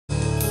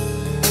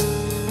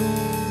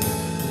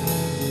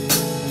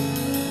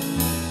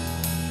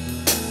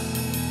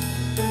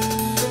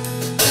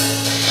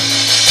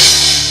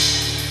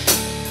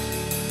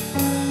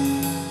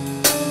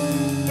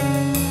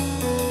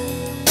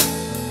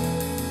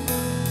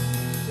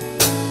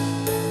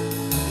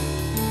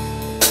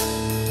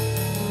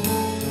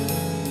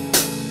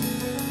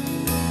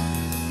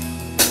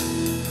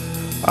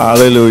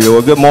Hallelujah.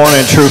 Well, good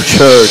morning, Truth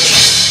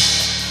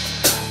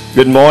Church.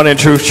 Good morning,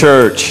 Truth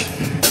Church.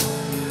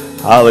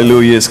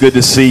 Hallelujah. It's good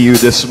to see you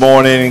this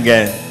morning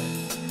again.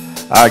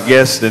 Our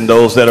guests and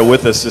those that are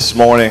with us this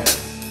morning.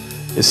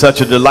 It's such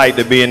a delight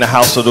to be in the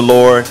house of the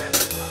Lord.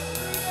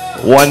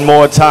 One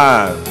more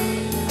time.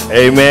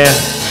 Amen.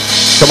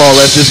 Come on,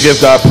 let's just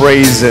give God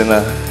praise and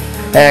a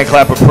hand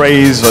clap of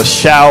praise or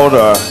shout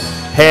or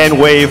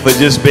hand wave for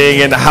just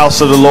being in the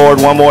house of the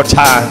Lord one more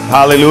time.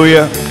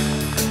 Hallelujah.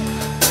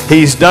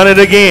 He's done it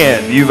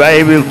again. You've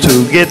been able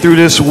to get through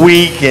this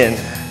week and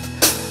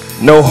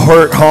no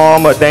hurt,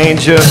 harm, or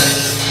danger.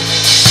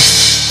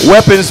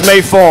 Weapons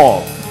may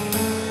fall,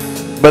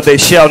 but they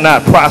shall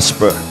not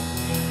prosper.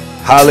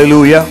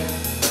 Hallelujah.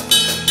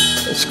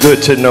 It's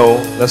good to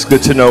know. That's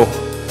good to know.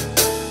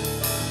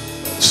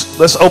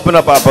 Let's open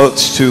up our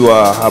books to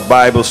our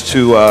Bibles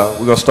to, we're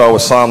going to start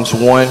with Psalms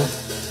 1.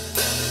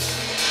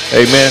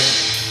 Amen.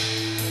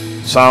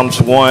 Psalms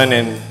 1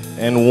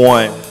 and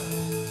 1.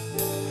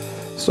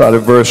 Start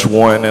at verse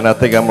 1, and I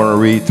think I'm going to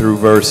read through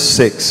verse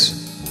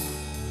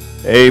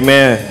 6.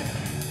 Amen.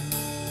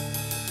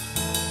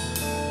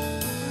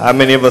 How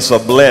many of us are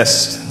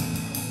blessed?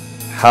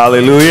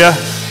 Hallelujah.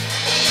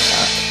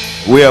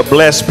 We are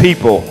blessed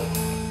people.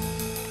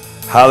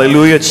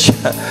 Hallelujah.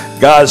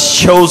 God's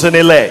chosen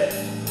elect.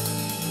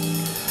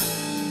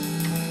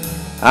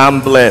 I'm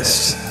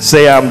blessed.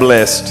 Say, I'm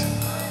blessed.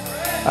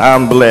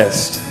 I'm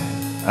blessed.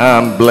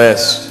 I'm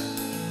blessed.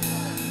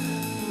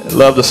 I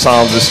love the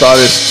Psalms. It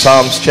started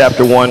Psalms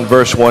chapter 1,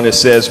 verse 1. It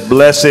says,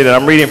 blessed, and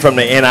I'm reading from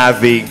the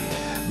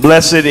NIV.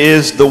 Blessed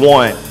is the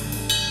one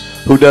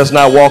who does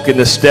not walk in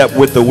the step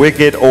with the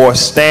wicked, or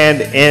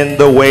stand in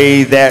the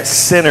way that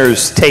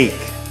sinners take,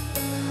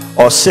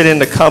 or sit in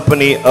the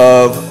company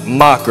of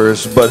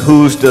mockers, but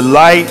whose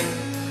delight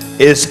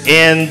is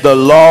in the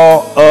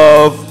law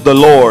of the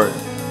Lord,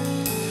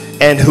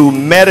 and who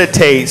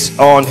meditates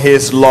on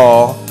his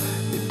law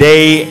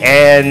day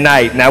and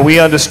night. Now we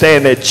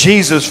understand that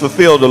Jesus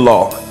fulfilled the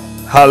law.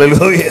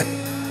 Hallelujah.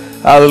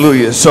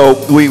 Hallelujah.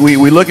 So we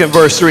look at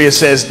verse 3. It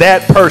says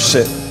that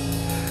person,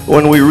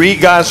 when we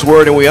read God's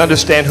word and we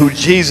understand who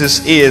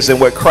Jesus is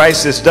and what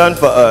Christ has done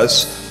for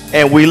us,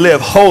 and we live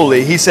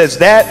holy, he says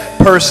that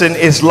person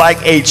is like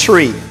a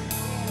tree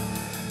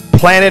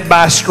planted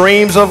by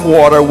streams of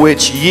water,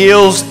 which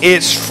yields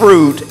its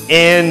fruit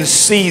in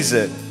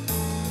season,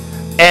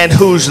 and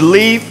whose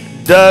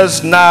leaf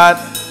does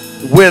not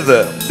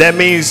wither. That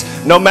means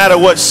no matter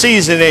what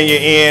season you're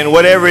in,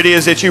 whatever it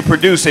is that you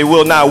produce, it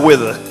will not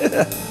wither.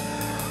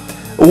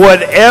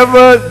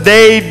 Whatever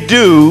they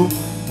do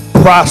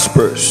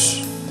prospers.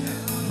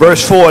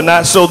 Verse 4,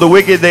 not so the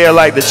wicked, they are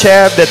like the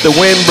chaff that the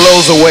wind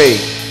blows away.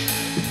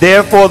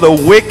 Therefore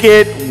the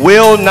wicked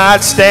will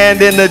not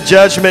stand in the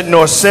judgment,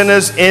 nor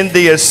sinners in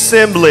the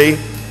assembly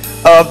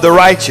of the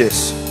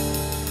righteous.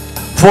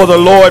 For the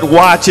Lord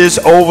watches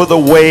over the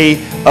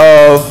way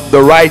of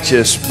the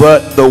righteous,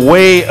 but the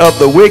way of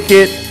the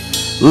wicked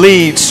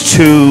leads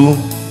to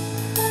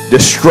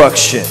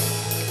destruction.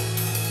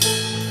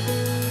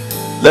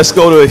 Let's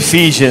go to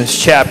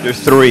Ephesians chapter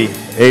 3.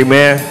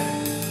 Amen.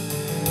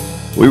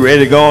 We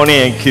ready to go on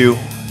in, Q?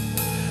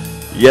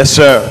 Yes,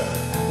 sir.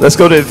 Let's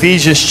go to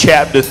Ephesians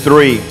chapter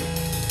 3,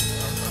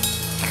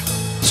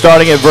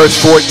 starting at verse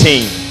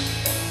 14.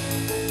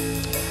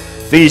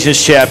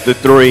 Ephesians chapter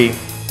 3.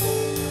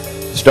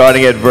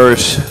 Starting at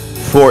verse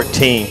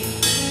 14.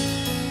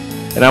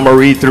 And I'm going to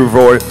read through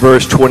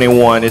verse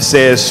 21. It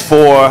says,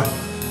 for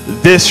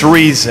this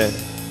reason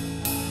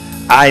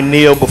I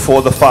kneel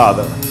before the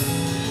Father,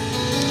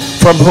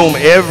 from whom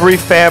every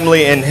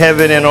family in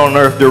heaven and on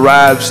earth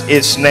derives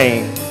its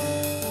name.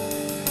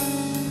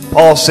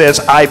 Paul says,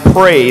 I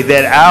pray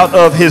that out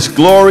of his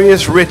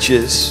glorious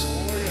riches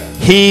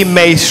he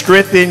may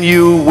strengthen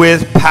you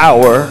with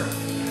power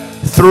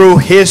through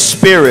his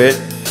Spirit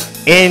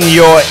in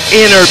your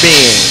inner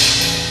being,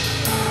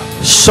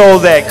 so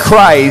that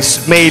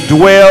Christ may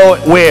dwell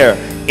where?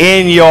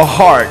 In your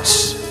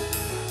hearts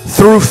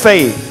through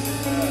faith.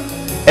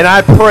 And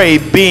I pray,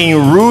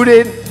 being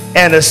rooted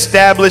and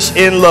established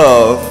in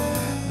love,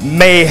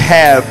 may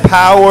have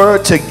power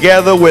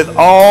together with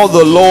all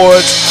the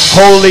Lord's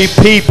holy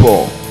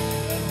people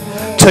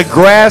to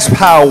grasp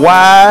how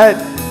wide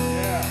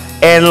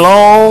and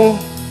long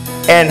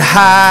and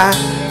high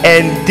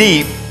and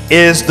deep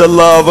is the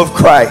love of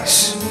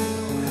Christ.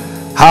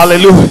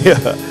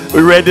 Hallelujah.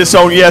 We read this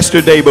on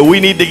yesterday, but we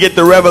need to get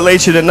the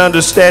revelation and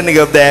understanding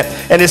of that.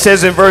 And it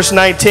says in verse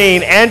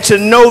 19, and to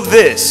know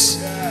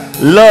this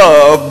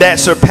love that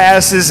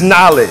surpasses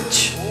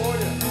knowledge.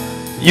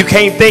 You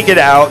can't think it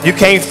out. You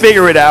can't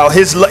figure it out.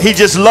 He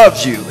just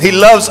loves you. He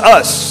loves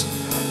us.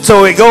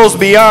 So it goes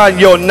beyond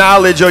your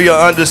knowledge or your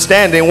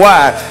understanding.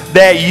 Why?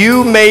 That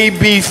you may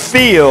be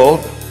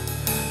filled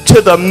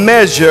to the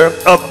measure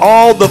of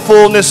all the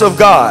fullness of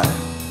God.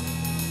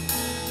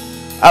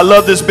 I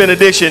love this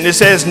benediction. It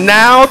says,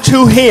 now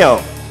to him,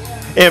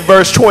 in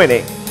verse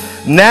 20,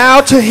 now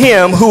to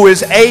him who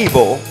is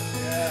able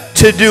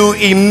to do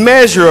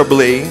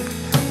immeasurably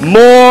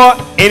More.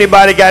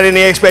 Anybody got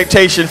any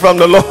expectation from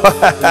the Lord?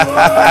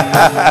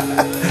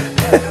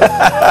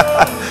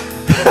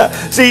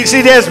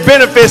 see, there's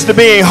benefits to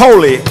being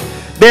holy.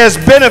 There's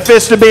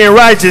benefits to being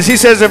righteous. He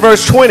says in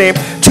verse 20,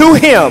 to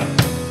him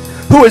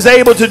who is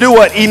able to do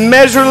what?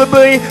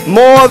 Immeasurably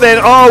more than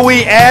all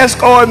we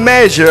ask or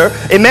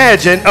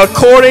imagine,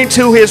 according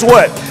to his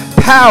what?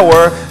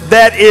 Power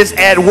that is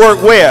at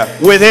work where?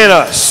 Within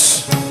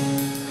us.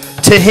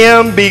 To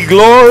him be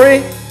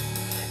glory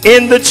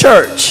in the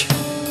church,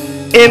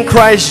 in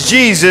Christ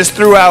Jesus,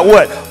 throughout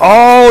what?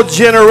 All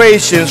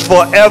generations,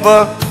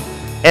 forever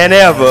and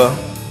ever.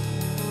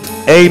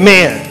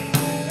 Amen.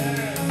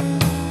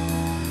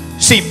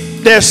 See,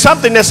 there's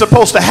something that's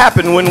supposed to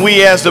happen when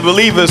we as the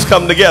believers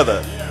come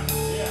together.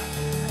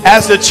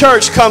 As the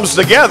church comes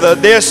together,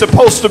 there's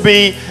supposed to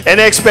be an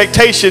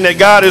expectation that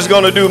God is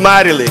going to do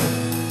mightily.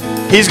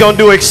 He's going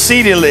to do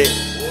exceedingly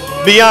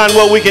beyond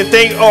what we can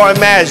think or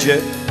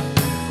imagine.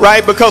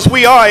 Right? Because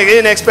we are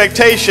in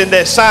expectation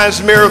that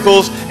signs,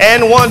 miracles,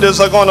 and wonders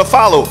are going to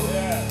follow.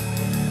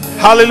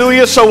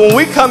 Hallelujah. So when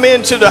we come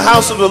into the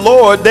house of the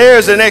Lord,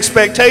 there's an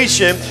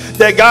expectation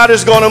that God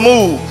is going to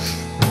move.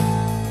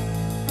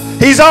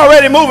 He's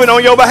already moving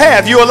on your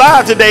behalf. You're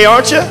alive today,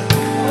 aren't you?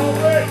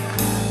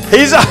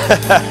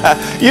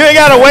 You ain't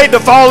got to wait to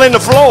fall in the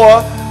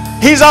floor.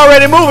 He's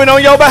already moving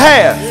on your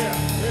behalf.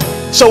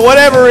 So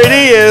whatever it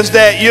is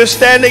that you're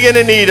standing in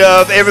the need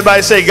of,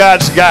 everybody say,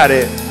 God's got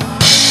it.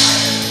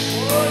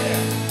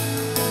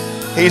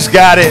 He's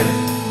got it.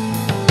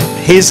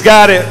 He's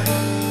got it.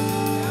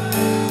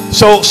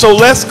 So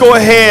let's go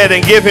ahead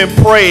and give him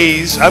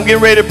praise. I'm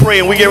getting ready to pray,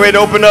 and we get ready to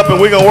open up, and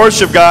we're going to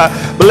worship God.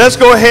 But let's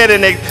go ahead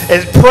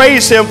and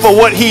praise him for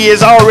what he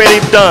has already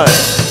done.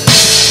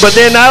 But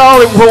then not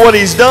only for what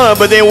he's done,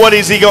 but then what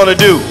is he going to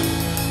do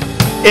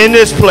in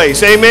this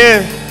place?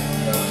 Amen.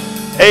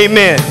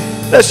 Amen.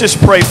 Let's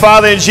just pray.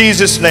 Father, in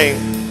Jesus'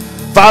 name.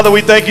 Father,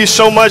 we thank you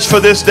so much for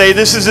this day.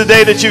 This is the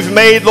day that you've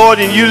made, Lord,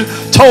 and you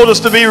told us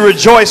to be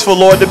rejoiceful,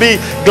 Lord, to be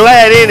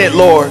glad in it,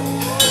 Lord.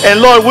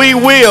 And Lord,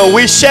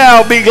 we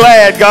shall be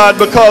glad, God,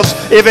 because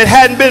if it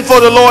hadn't been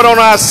for the Lord on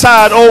our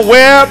side, oh,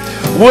 where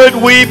would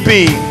we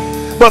be?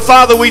 But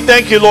Father, we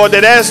thank you, Lord,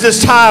 that as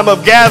this time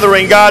of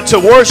gathering, God, to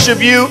worship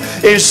you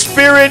in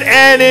spirit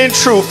and in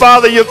truth,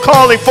 Father, you're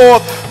calling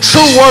forth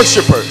true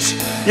worshipers.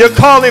 You're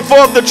calling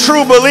forth the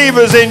true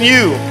believers in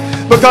you.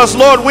 Because,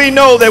 Lord, we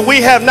know that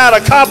we have not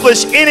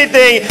accomplished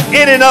anything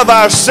in and of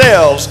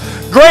ourselves.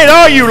 Great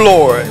are you,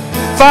 Lord.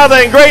 Father,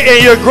 and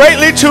you're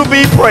greatly to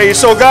be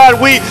praised. So,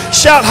 God, we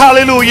shout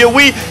hallelujah.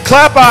 We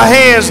clap our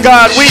hands,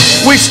 God.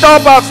 We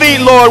stomp our feet,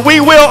 Lord.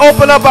 We will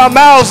open up our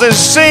mouths and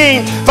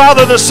sing,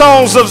 Father, the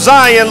songs of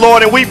Zion,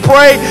 Lord. And we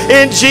pray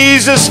in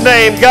Jesus'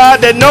 name,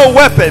 God, that no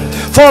weapon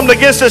formed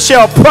against us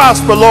shall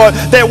prosper, Lord,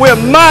 that we're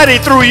mighty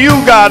through you,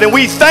 God. And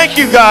we thank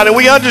you, God, and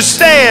we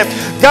understand,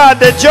 God,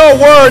 that your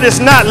word is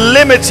not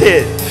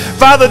limited.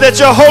 Father, that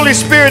your Holy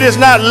Spirit is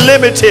not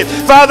limited.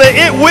 Father,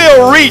 it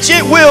will reach,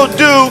 it will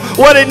do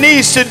what it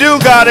needs to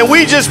do, God. And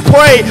we just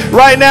pray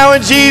right now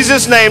in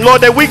Jesus' name,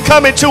 Lord, that we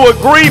come into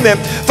agreement,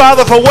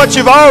 Father, for what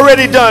you've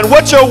already done,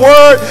 what your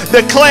word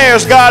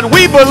declares, God.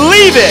 We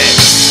believe it.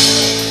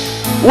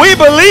 We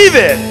believe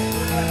it.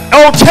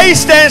 Oh,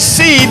 taste and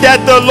see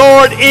that the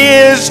Lord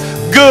is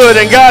good,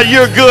 and God,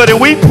 you're good. And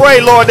we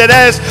pray, Lord, that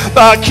as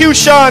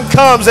Q-Sean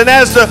comes and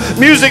as the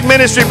music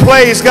ministry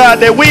plays,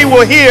 God, that we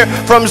will hear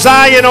from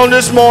Zion on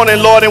this morning,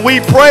 Lord. And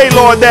we pray,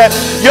 Lord, that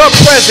your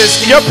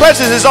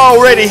presence is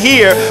already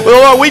here. But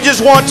Lord, we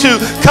just want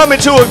to come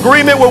into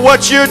agreement with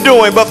what you're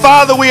doing. But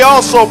Father, we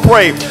also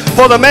pray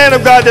for the man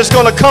of God that's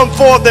going to come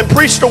forth and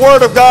preach the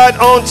word of God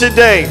on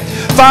today.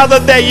 Father,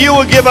 that you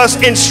will give us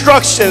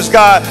instructions,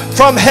 God,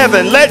 from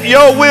heaven. Let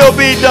your will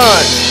be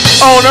done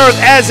on earth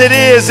as it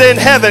is in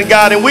heaven,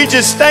 God. And we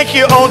just thank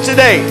you on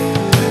today,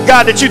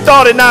 God, that you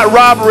thought it not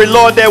robbery,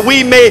 Lord, that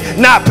we may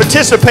not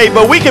participate,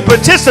 but we can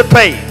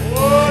participate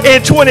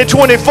in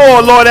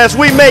 2024, Lord, as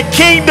we make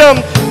kingdom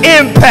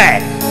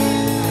impact.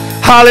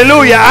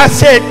 Hallelujah. I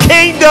said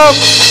kingdom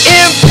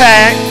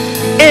impact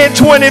in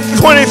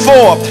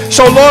 2024.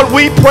 So, Lord,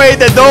 we pray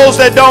that those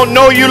that don't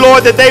know you,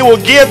 Lord, that they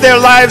will give their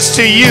lives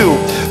to you.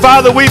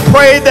 Father, we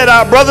pray that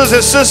our brothers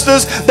and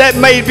sisters that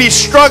may be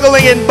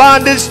struggling in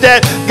bondage,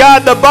 that,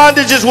 God, the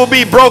bondages will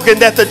be broken,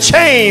 that the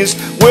chains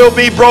will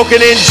be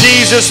broken in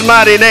Jesus'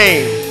 mighty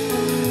name.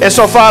 And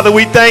so, Father,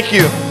 we thank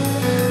you.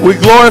 We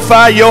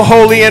glorify your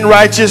holy and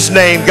righteous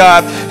name,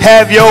 God.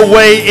 Have your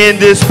way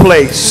in this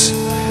place.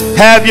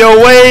 Have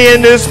your way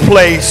in this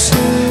place.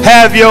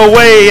 Have your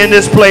way in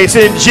this place.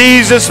 In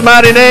Jesus'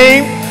 mighty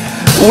name,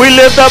 we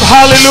lift up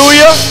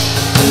hallelujah.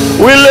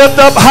 We lift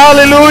up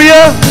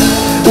hallelujah.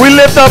 We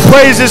lift up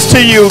praises to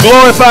you.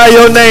 Glorify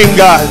your name,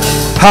 God.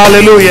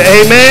 Hallelujah.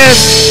 Amen.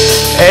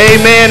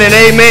 Amen and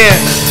amen.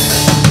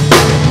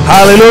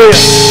 Hallelujah.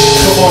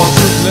 Come on,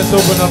 let's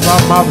open up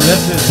our mouth.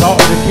 Let's exalt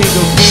the King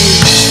of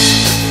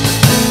Kings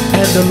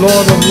and the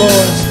Lord of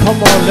Lords. Come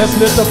on, let's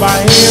lift up our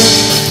hands.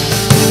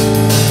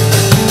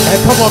 And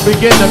come on,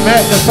 begin to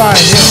magnify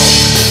him.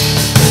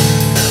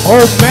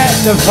 Oh,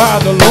 magnify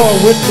the Lord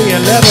with me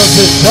and let us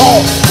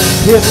exalt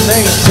his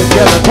name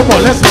together. Come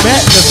on, let's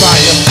magnify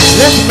him.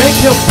 Let's make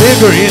him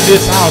bigger in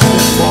this house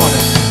this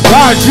morning.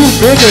 God, you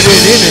bigger than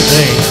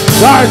anything.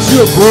 God,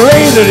 you're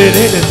greater than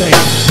anything.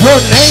 Your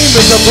name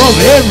is above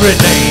every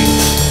name.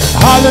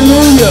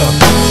 Hallelujah.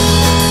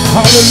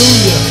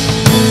 Hallelujah.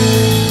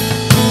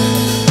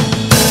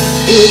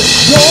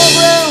 It's your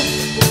breath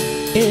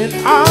in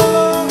our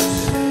lungs,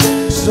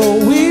 so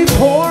we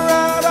pour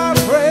out our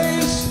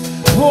praise.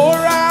 Pour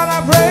out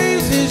our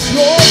praise. It's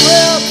your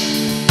breath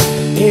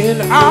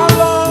in our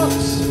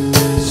lungs,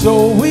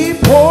 so we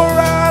pour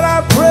out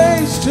our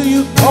praise to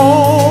you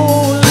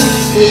only.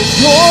 It's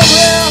your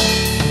breath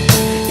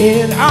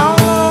in our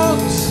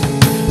lungs,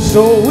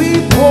 so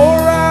we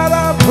pour out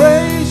our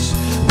praise.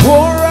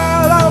 Pour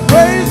out our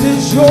praise.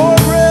 It's your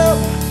breath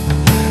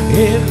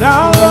in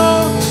our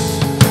lungs,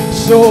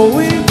 so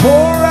we pour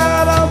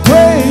out our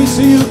praise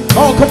to you.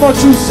 Oh, come on,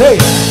 you say,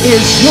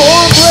 it's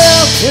your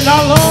breath in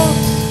our lungs,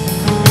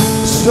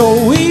 so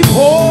we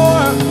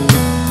pour.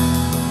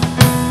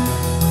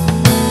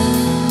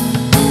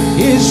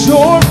 It's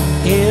your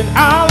in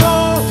our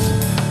lungs,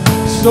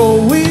 so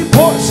we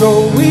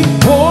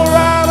pour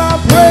out our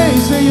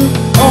praise to you.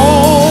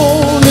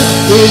 Oh,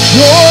 it's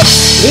your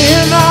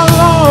in our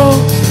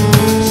lungs,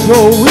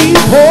 so we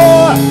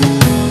pour.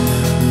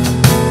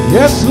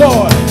 Yes,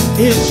 Lord,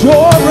 it's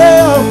your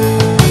breath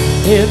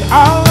in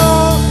our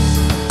lungs,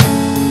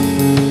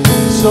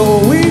 so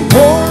we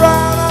pour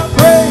out our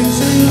praise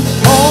to you.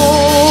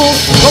 Oh,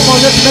 come on,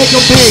 let's make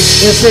them big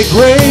and say,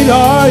 great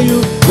are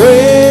you,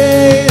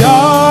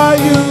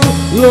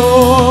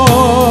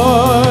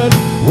 Lord.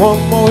 One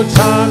more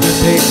time to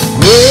say,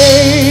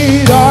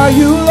 great are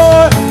you,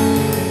 Lord.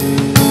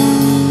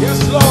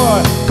 Yes,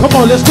 Lord. Come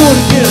on, let's do it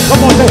again.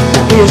 Come on, say,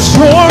 it's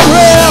your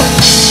breath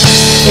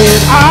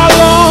in our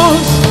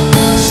lungs,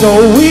 so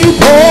we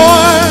pour.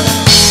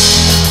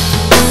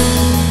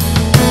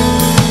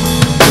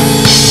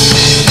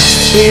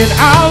 In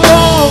our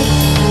lungs,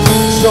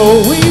 so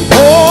we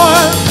pour.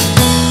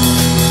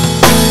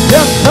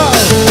 Yes, sir.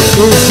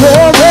 It's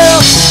your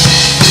breath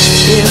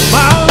in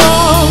my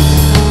lungs,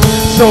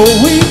 so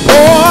we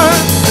pour.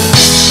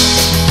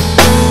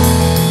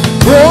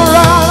 Pour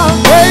out our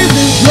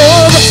praises,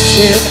 Lord,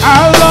 in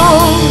our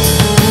lungs,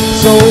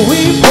 so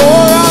we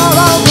pour out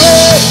our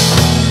praise.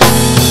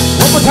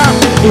 One more time.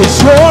 It's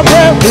your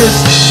breath,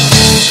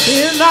 it's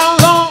in our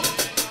lungs,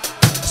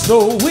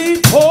 so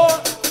we pour.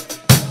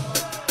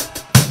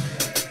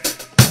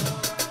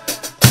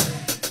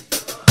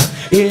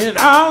 In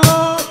our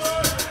lungs,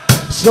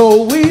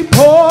 so we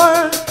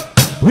pour.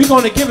 We're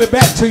going to give it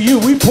back to you.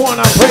 We pouring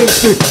our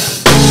praise to you.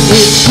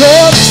 It's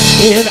yours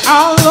in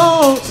our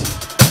lungs,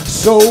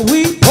 so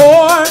we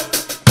pour.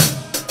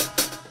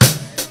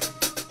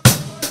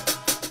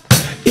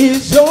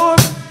 It's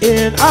yours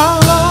in our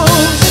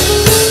lungs,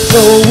 so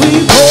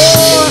we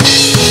pour.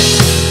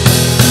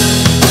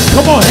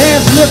 Come on,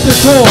 hands lifted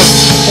to him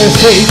and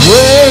say,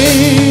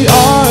 great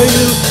are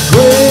you,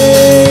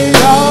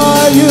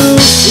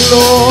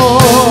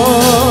 Lord.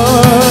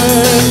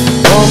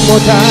 One more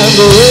time,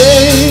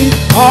 great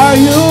are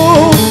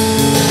you.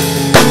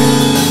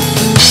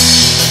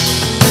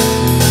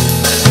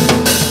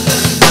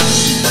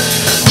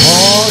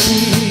 All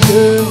the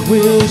earth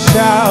will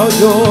shout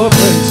your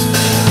praise.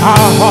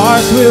 Our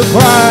hearts will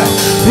cry,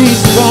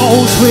 these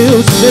bones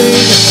will sing.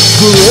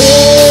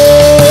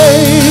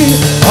 Great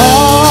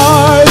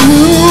are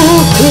you,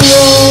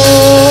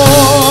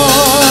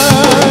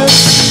 Lord.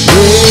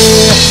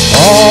 Yeah,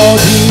 all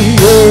the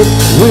earth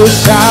will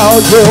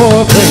shout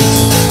your praise.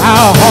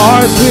 Our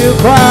hearts will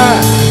cry,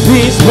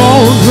 these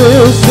bones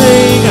will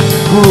sing.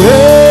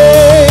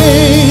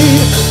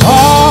 Great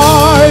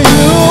are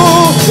you,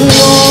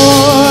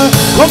 Lord.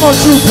 Come on,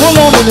 you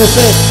pull on it and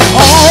say,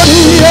 all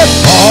the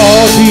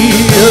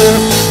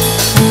earth,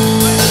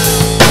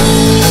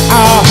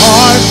 our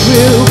hearts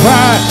will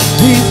cry,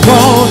 these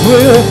bones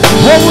will.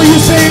 What will you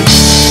sing?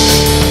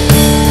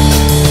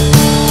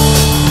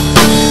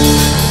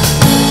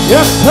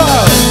 Yes, sir.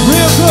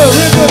 Real good,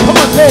 real good. Come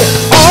on, say,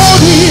 all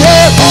the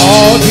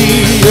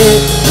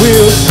earth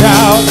will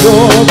shout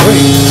your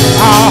praise.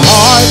 Our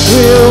hearts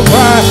will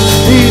cry,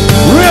 these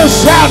real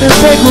shout and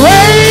say,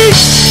 great.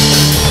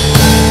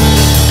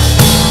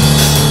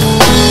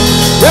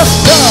 Yes,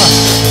 sir.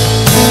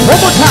 One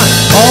more time.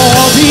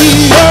 All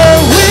the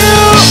earth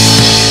will.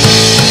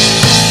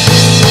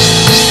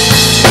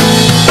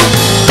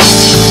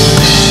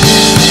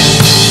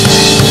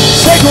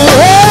 Say,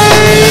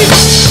 great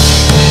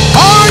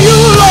are you,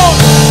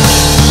 Lord.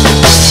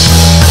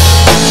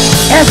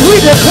 As we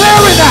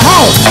declare in the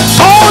house,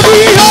 all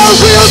the earth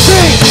will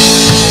sing.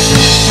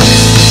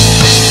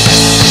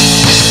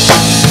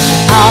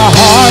 Our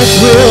hearts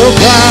will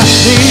cry,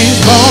 these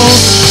bones.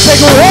 Say,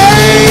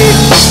 great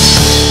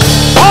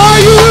are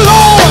you,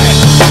 Lord.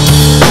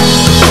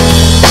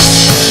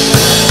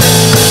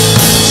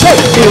 Say,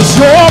 it's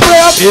your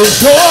breath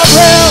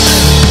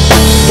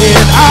in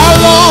our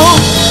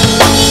lungs,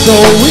 so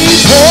we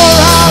pour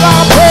out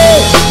our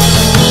praise.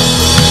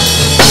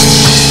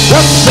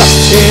 Yes, sir.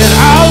 in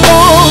our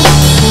lungs,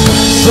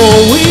 so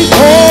we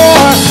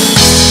pour.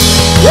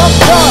 Yes,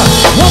 God.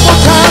 One more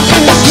time,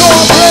 it's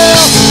your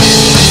breath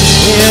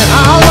in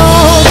our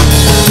lungs,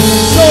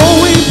 so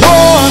we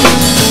pour.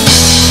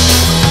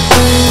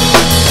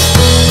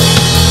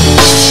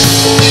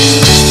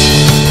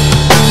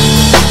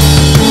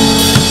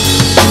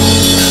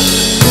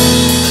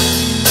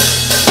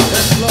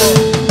 Yes, Lord.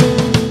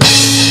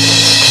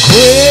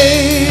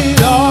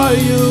 Great are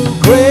you,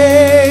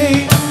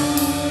 great.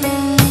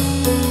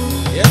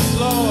 Yes,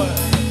 Lord.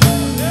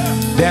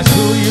 That's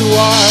who you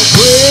are.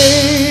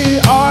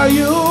 Great are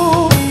you.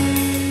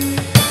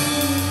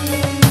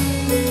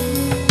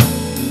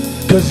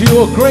 'Cause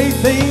you're a great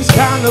things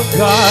kind of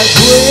God.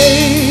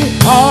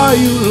 Great are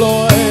you,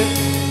 Lord.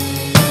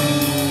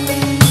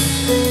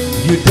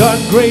 You've done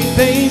great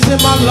things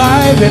in my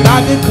life, and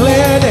I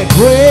declare that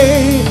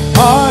great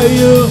are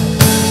you.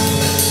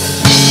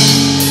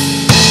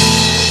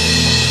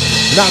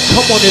 Now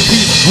come on, if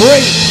he's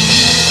great,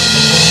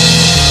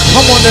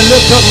 come on and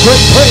lift up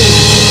great praise.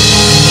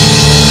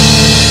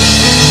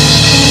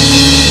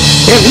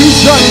 If he's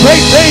done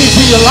great things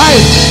in your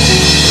life,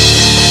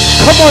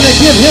 come on and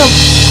give him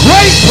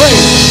great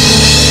praise.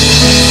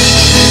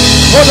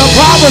 For the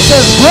Bible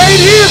says,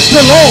 great is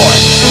the Lord,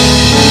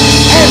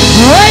 and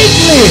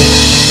greatly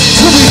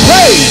to be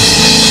praised.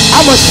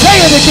 I'm going to say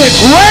it again.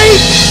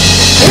 Great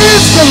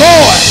is the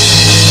Lord,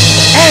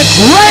 and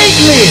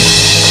greatly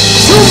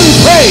to be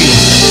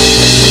praised.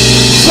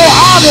 So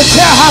I ought to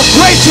tell how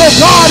great your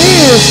God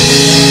is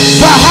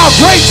by how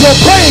great your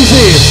praise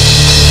is.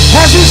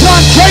 Has he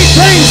done great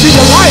things in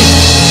your life?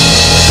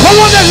 Come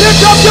on and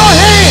lift up your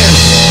hands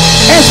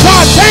and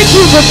start, thank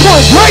you for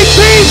doing great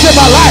things in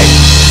my life.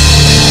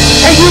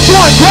 And you're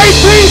doing great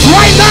things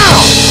right now.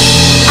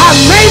 I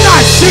may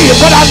not see it,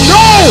 but I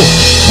know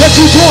that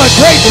you're doing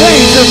great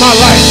things in my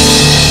life.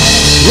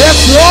 Yes,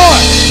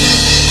 Lord.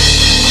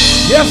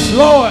 Yes,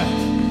 Lord.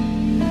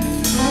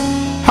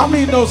 How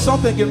many know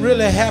something can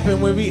really happen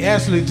when we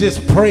actually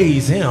just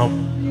praise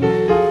him?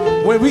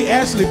 When we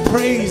actually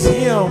praise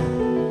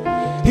him,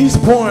 he's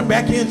pouring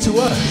back into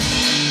us.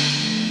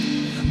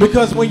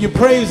 Because when you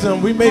praise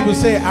him, we maybe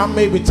say, I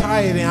may be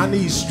tired and I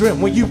need strength.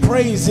 When you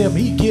praise him,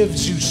 he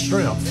gives you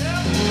strength.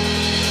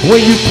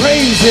 When you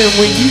praise him,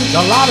 when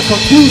a lot of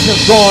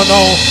confusion's going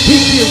on, he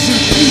gives you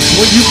peace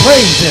when you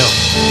praise him.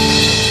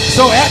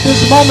 So at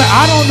this moment,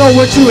 I don't know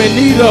what you're in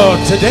need of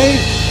today,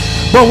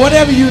 but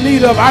whatever you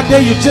need of, I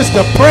dare you just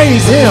to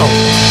praise him.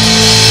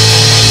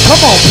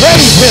 Come on,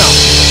 praise him.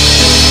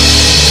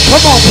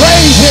 Come on,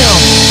 praise him.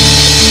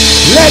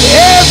 Let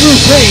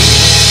everything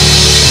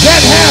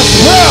that has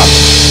breath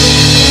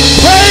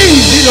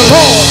praise ye the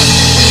Lord.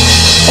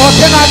 Or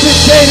can I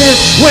just say this?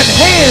 When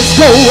hands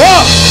go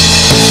up,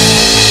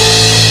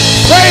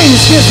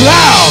 praise gets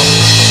loud.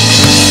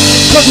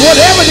 Because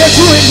whatever that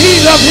you're in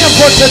need of him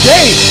for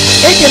today,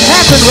 it can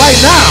happen right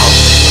now.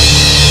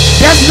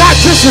 That's not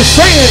just a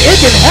saying. It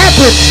can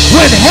happen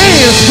when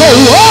hands go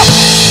up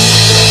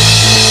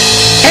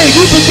and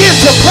you begin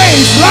to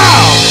praise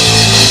loud.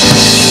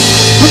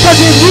 Because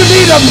if you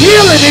need a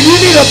healing, if you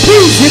need a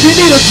peace, if you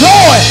need a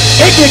joy,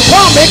 it can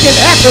come, it can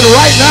happen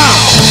right now.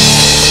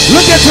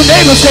 Look at your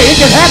neighbor and say, it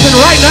can happen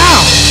right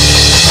now.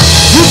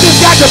 You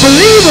just got to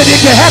believe it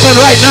can happen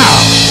right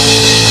now.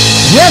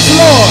 Yes,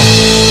 Lord.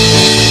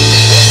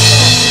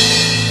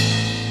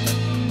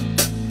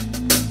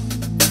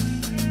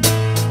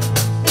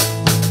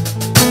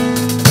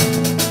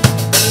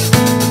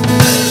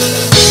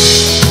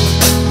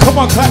 Come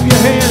on, clap your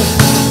hands.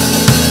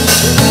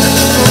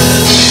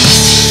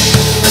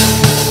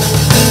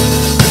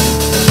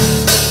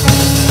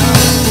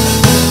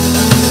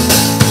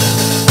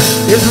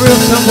 It's real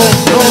simple.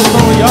 Know the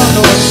song, y'all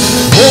know it.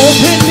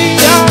 Open the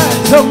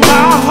eyes of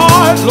my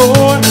heart,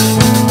 Lord.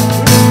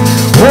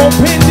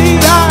 Open the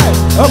eyes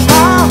of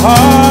my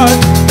heart.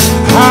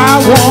 I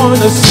want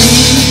to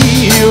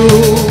see you.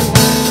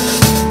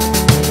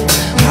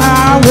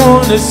 I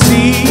want to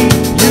see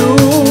you.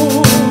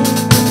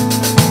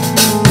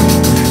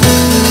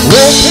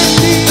 Open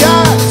the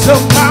eyes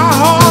of my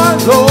heart,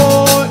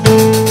 Lord.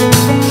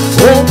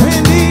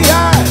 Open the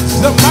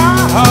eyes of my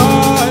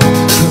heart.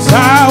 'Cause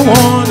I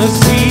want to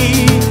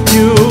see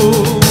you.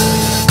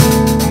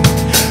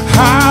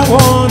 I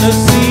want to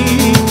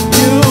see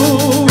you.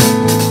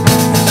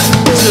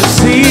 To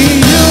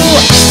see you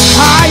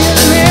high and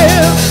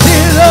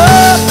lifted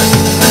up,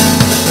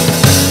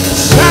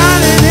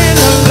 shining in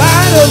the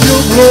light of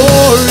your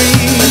glory.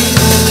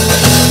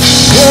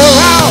 Pour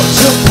out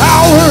your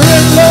power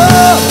and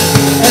love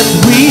as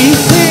we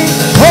sing,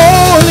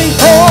 holy,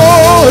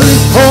 holy,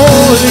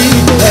 holy.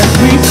 As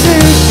we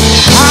sing,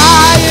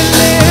 high and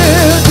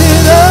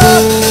lifted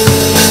up,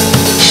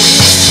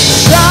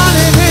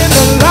 shining in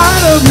the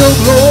light of your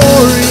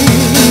glory.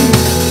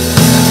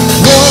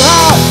 Pour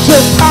out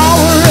your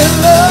power and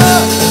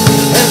love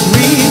as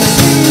we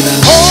sing,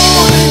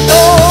 holy,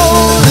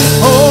 holy,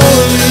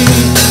 holy.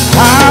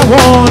 I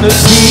want to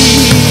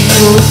see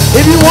you.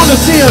 If you want to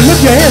see him,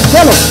 lift your hands,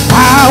 tell him,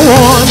 I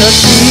want to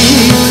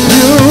see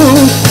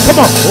you. Come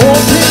on,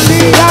 open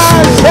the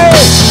eyes, hey.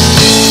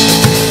 Hey.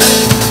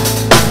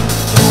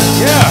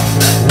 Yeah.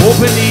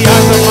 Open the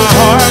eyes of my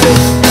heart,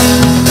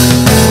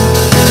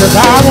 'cause I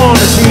want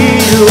to see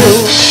you.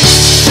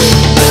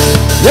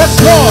 Yes,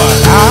 Lord,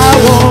 I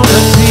want to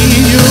see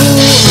you.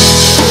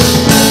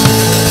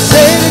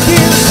 Say it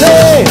again,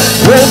 say,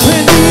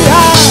 open the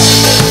eyes.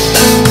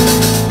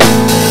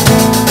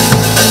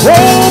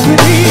 Open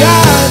the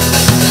eyes.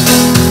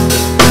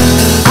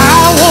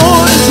 I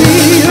want to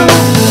see you.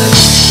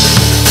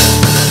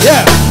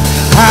 Yeah,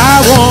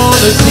 I want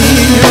to see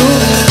you.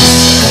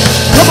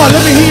 Come on,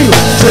 let me hear you.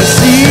 To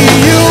see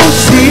you,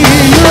 see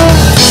you.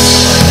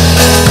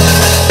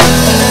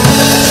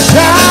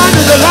 Shine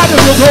in the light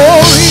of your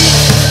glory.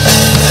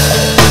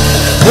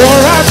 Pour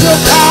out your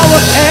power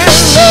and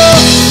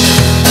love.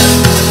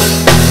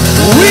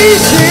 We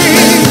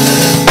sing.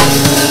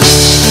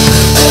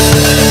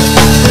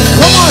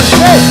 Come on,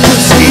 say, to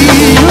see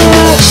you.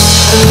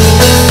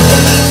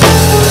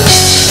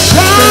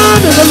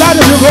 Shine in the light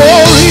of your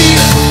glory.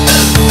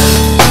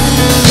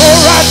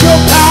 Pour out your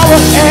power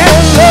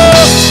and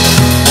love.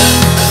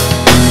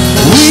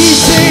 We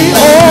sing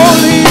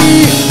holy.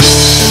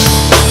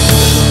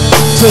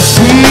 To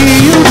see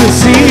you, to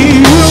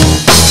see you.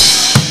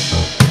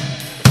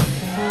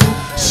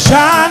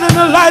 Shine in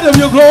the light of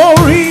your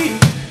glory.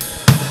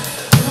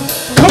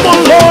 Come on,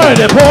 Lord,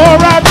 and pour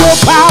out your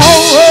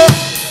power.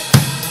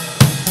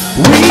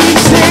 We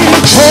sing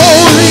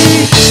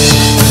holy.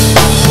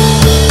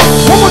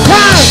 One more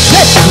time,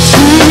 say, to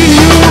see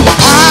you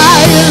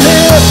high and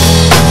live.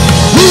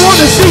 We want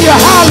to see you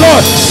high,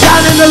 Lord.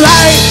 Shine in the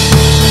light.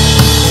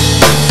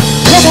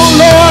 Come on,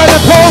 Lord,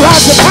 and pour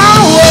out your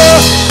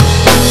power.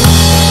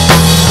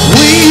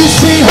 We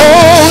sing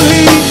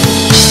holy.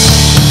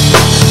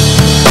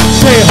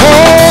 Say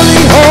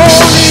holy,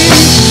 holy,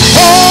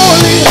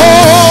 holy,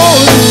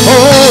 holy,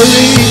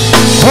 holy,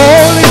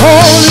 holy,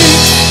 holy.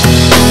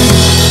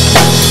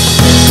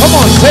 Come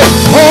on, say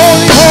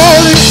holy,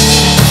 holy.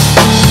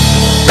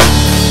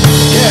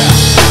 Yeah,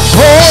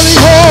 holy,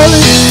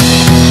 holy.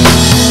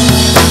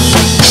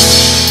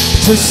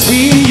 To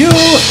see you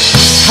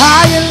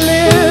high and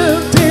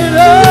lifted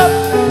up.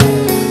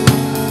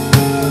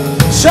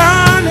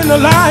 Shine in the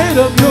light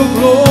of your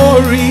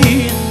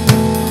glory.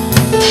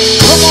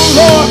 Come on,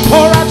 Lord,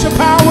 pour out your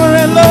power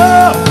and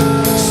love.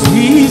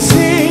 We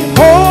sing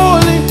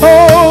holy,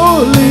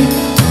 holy.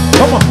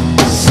 Come on,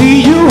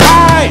 see you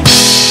high.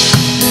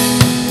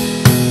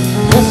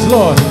 Yes,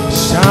 Lord,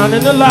 shine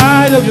in the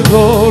light of your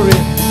glory.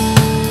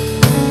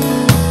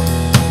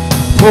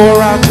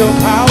 Pour out your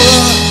power.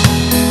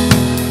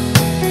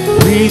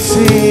 We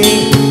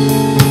sing.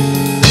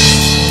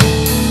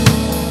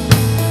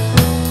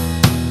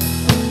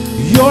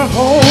 You're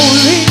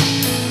holy,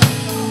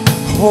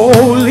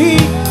 holy,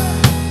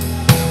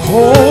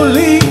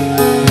 holy.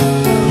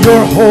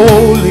 You're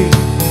holy.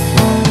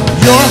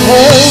 You're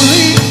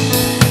holy,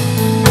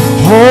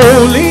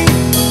 holy,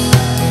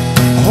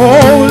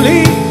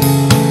 holy,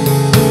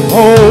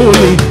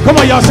 holy. Come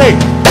on, y'all say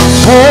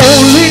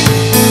holy,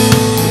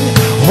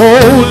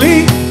 holy,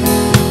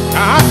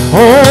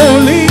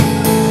 holy,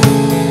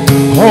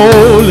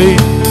 holy.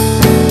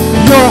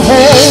 You're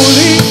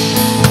holy,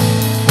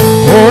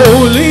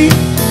 holy,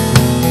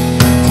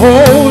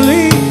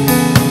 holy,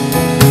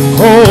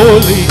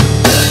 holy.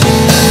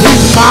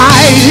 He's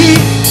mighty,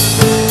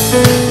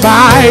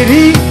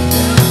 mighty,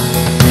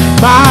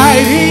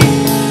 mighty.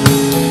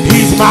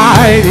 He's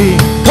mighty.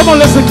 Come on,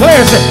 let's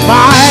declare it.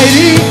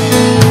 Mighty,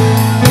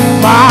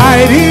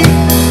 mighty,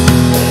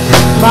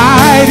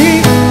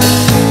 mighty,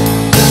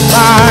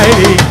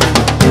 mighty.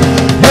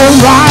 And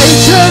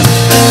righteous,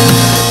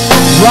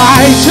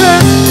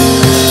 righteous,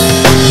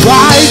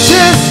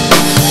 righteous.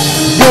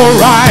 You're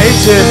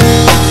righteous.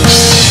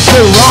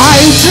 You're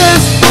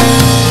righteous,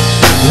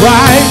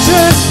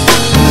 righteous,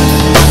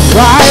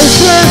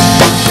 righteous.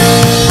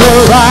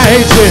 You're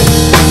righteous.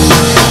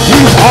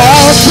 He's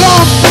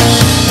awesome,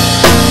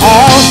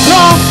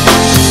 awesome,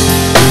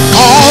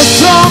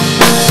 awesome.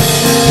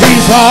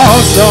 He's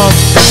awesome,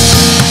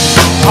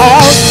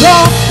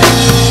 awesome,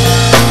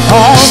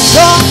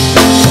 awesome,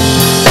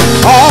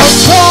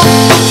 awesome,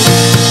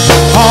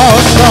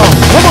 awesome.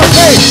 Come on,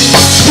 say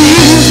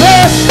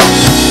Jesus,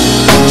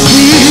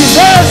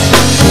 Jesus,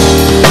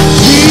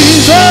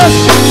 Jesus,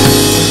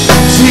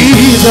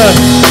 Jesus.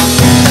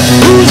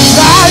 Who's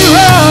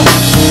Jireh?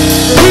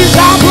 He's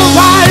our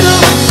provider.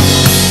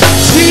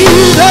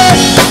 Jesus,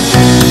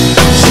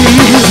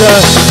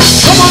 Jesus.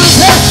 Come on and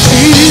say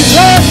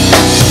Jesus,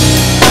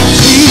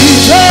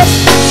 Jesus,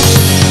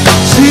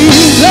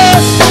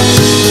 Jesus,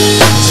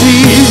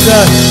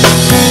 Jesus.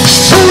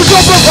 Who's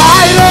your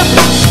provider?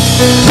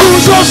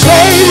 Who's your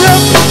savior?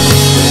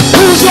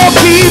 Who's your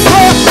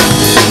keeper?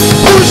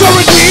 Who's your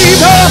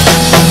redeemer?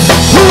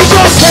 Who's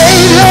your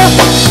savior?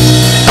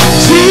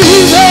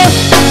 Jesus,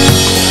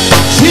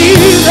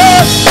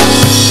 Jesus,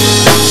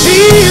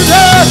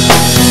 Jesus.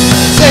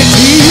 Say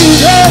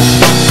Jesus,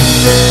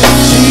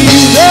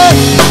 Jesus,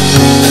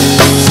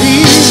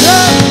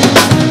 Jesus.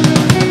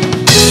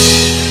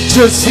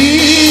 To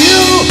see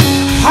you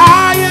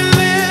high and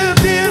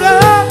lifted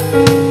up.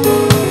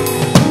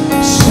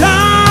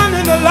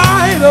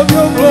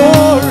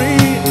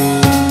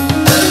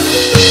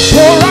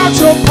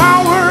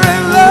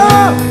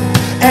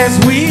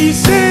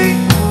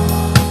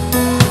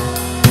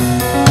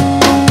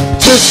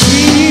 to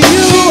see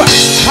you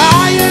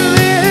high and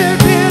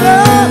lifted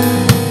up,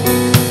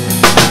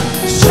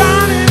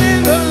 shining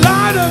in the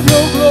light of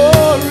your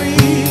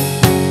glory.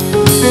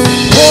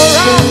 Pour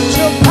out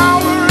your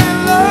power and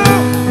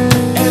love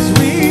as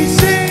we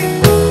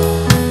sing.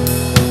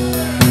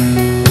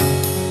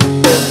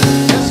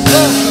 Yes,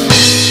 Lord.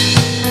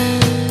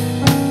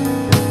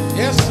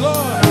 Yes,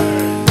 Lord.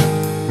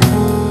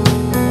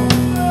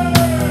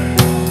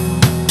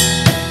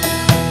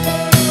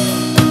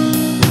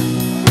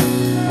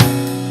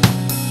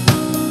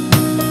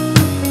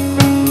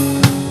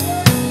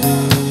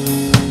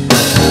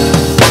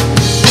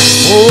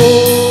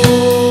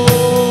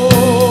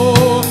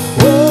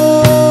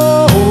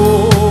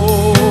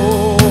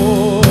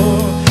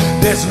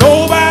 There's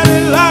nobody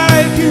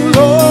like you,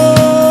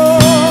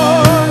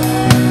 Lord.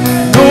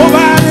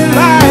 Nobody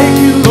like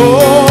you,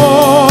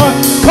 Lord.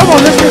 Come on,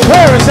 let's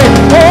declare and say,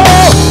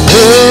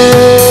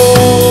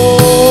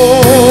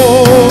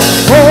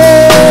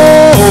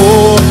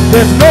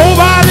 there's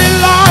nobody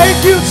like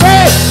you.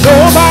 Say,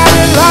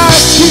 nobody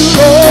like you,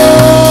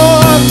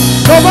 Lord.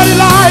 Nobody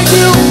like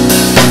you.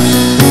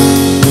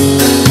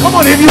 Come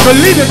on, if you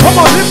believe it, come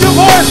on, lift your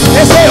voice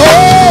and say,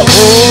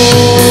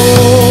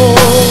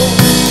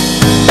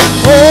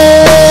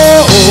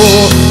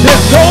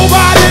 there's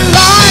nobody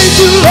like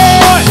you,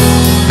 Lord.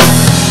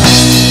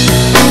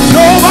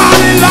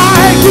 Nobody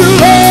like you,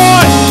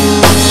 Lord.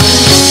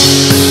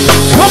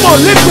 Come on,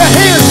 lift your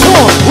hands to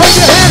him. Raise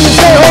your hands and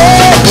say,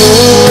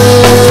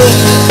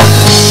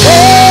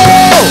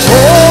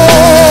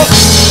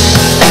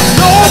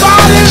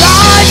 nobody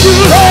like you,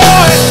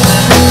 Lord.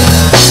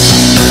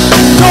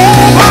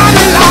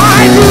 Nobody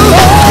like you,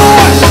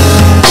 Lord.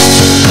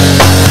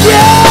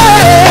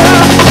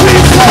 Yeah, we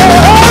say,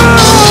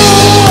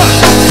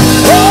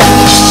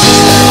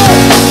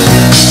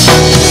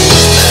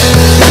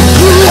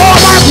 you are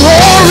my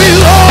glory,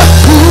 Lord.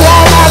 You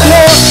are my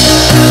Lord.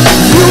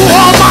 You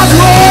are my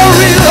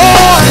glory,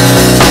 Lord.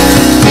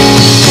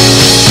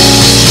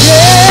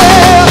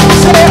 Yeah,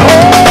 say,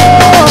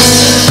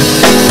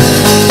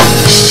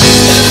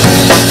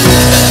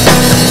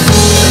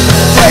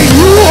 say,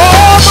 you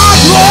are my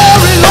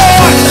glory,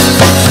 Lord.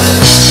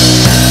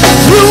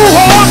 You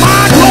are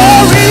my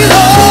glory,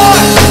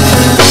 Lord.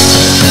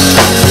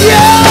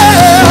 Yeah,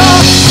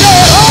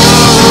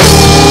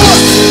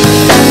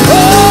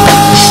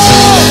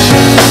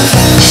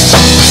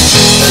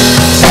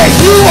 say, say,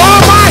 you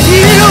are my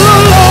healer,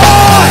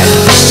 Lord.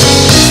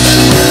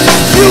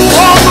 You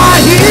are my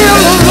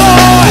healer,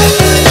 Lord.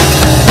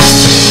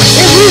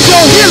 If he's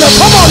your healer,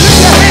 come on,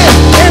 lift your hand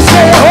and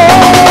say,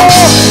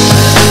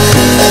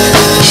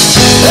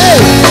 hey,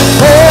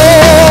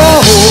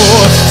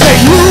 say,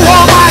 you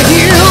are my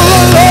healer,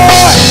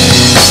 Lord.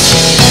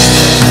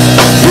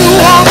 You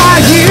are my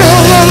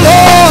healer,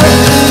 Lord.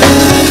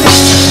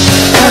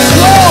 Yes,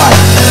 Lord.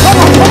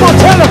 Come on,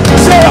 tell him.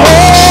 Say,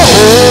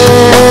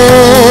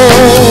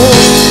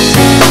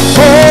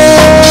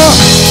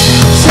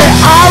 say,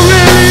 I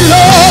really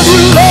love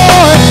you,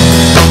 Lord.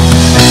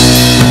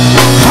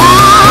 I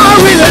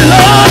really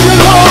love you,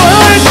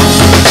 Lord.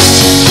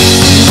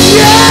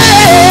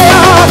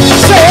 Yeah.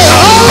 Say,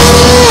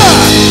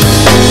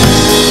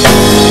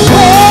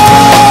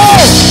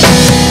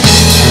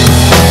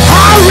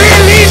 I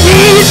really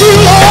need you,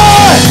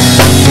 Lord.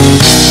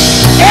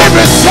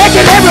 Every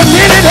second, every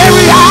minute,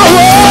 every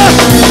hour.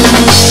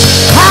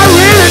 I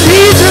really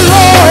need you,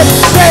 Lord.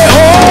 Say,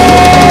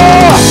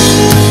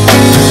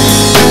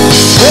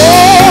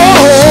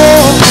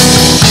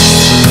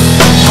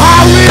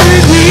 I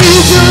really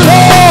need you,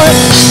 Lord.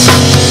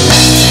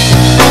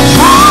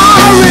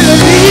 I really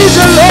need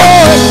you,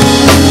 Lord.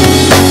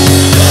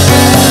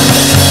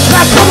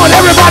 Now come on,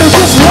 everybody,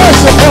 just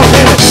worship for a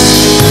minute.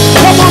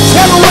 Come on,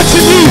 tell them what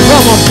you need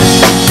from them.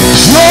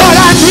 Lord,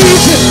 I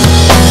need you.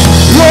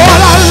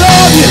 Lord, I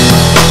love you.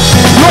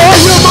 Lord,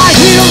 you're my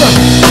healer.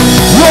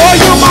 Lord,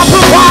 you're my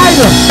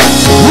provider.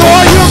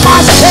 Lord, you're my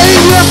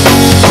savior.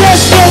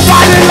 There's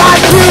nobody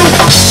like you.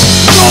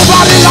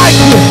 Nobody like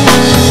you.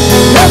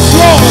 Yes,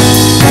 Lord.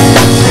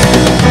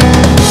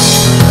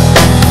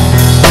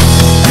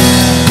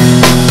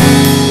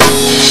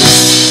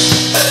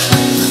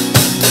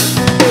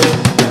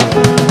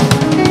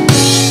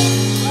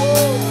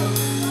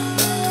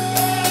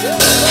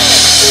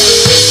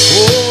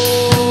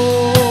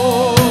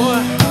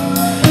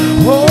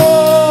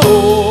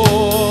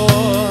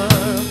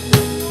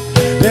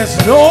 There's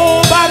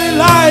nobody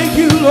like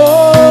you,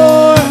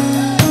 Lord.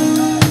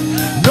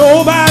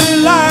 Nobody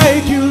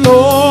like you,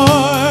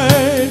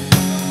 Lord.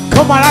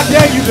 Come on, I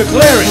dare you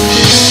declare it.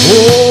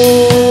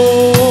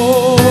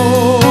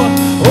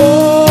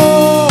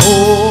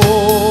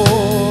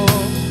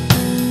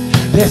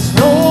 There's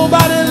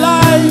nobody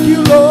like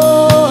you,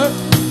 Lord.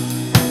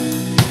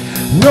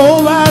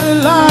 Nobody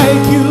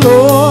like you,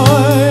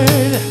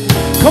 Lord.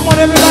 Come on,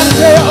 everybody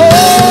say,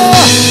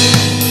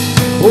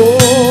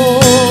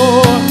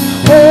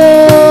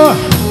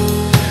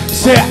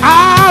 say,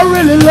 I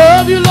really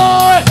love you,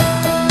 Lord.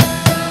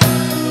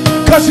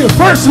 Because you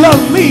first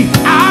loved me.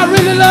 I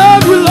really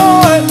love you,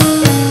 Lord.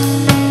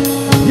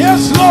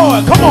 Yes,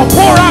 Lord. Come on,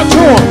 pour out to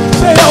him.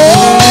 Say, oh,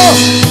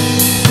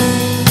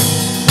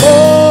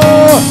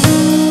 oh,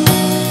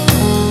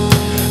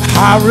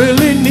 I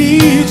really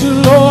need you,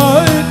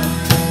 Lord.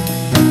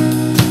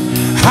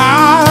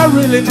 I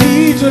really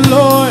need you,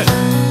 Lord.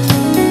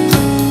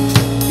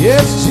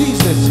 Yes,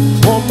 Jesus.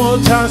 One more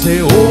time, say,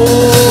 oh,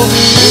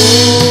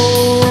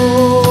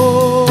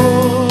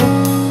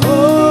 oh,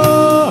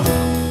 oh.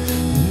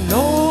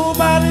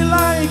 Nobody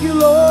like you,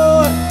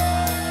 Lord.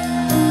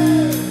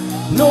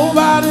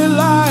 Nobody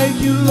like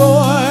you,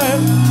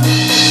 Lord.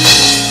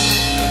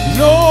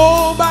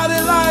 Nobody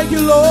like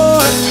you,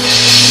 Lord.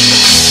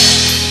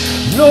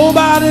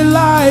 Nobody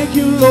like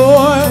you,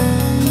 Lord.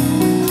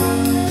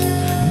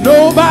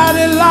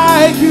 Nobody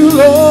like you,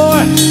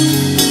 Lord.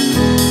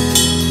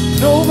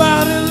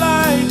 Nobody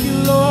like you,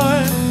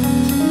 Lord.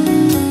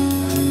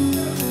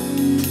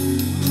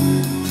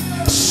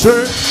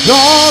 Searched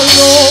all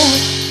over,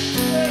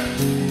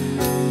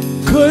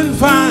 couldn't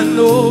find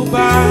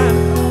nobody.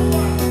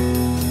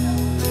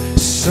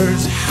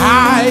 Searched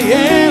high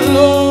and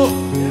low,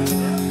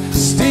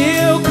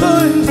 still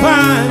couldn't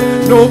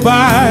find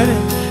nobody.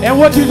 And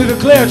what did you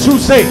declare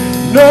truth? Say,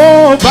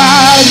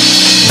 nobody.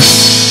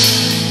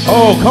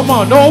 Oh, come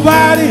on.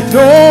 Nobody,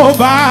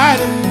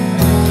 nobody.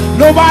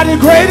 Nobody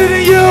greater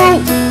than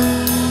you.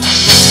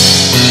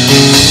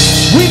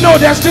 We know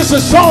that's just a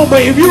song,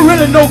 but if you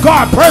really know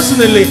God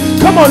personally,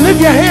 come on, lift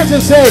your hands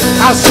and say,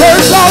 I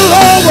searched all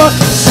over,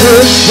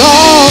 searched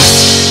all,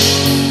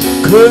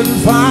 couldn't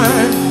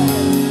find.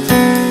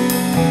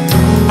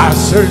 I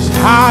searched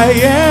high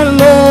and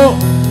low,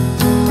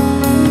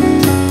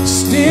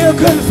 still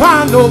couldn't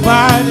find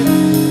nobody.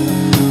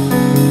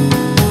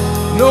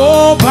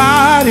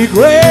 Nobody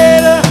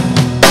greater.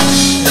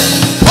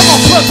 Come on,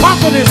 put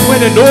confidence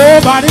with it.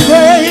 Nobody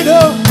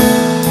greater.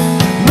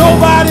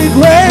 Nobody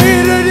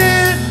greater than.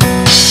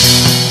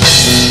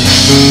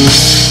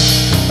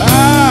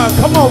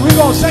 Come on, we're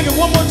going to sing it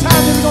one more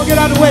time, then we're going to get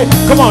out of the way.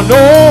 Come on,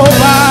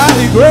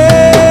 nobody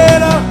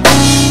greater.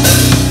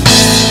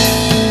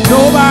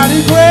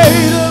 Nobody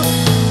greater.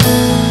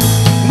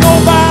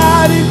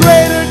 Nobody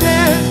greater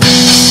than.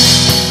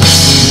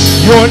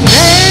 Your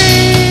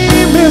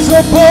name is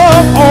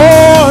above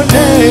all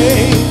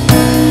names.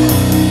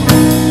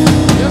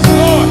 Yes,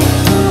 Lord.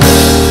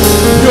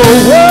 You're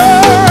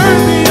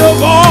worthy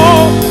of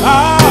all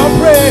our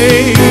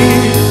praise.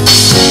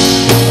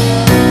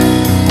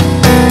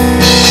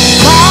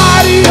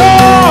 Mighty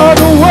are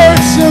the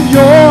works of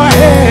your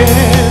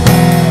hands.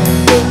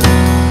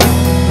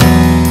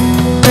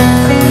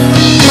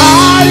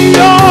 Mighty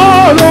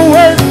are the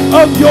works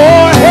of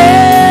your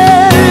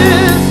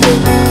hands.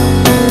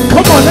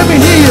 Come on, let me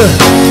hear you.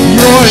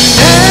 Your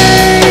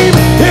name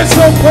is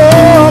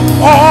above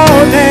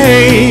all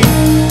names.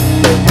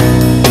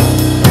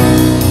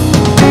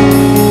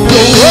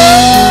 You're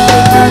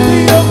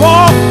worthy of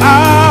all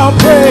our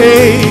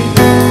praise.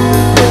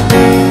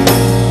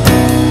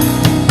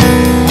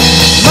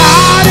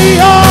 Mighty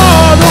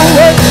are the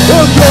works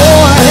of your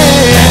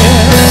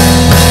hands.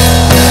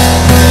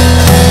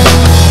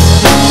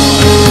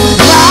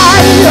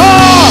 Mighty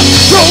are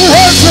the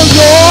works of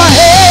your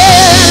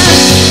hands.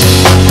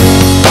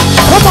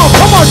 Come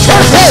on,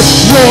 church. Hey,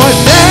 your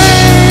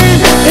name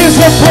is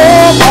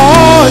above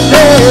all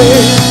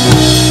names.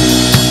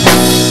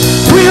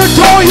 We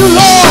adore you,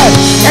 Lord,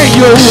 and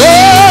you're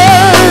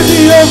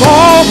worthy of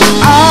all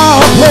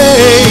our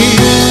praise.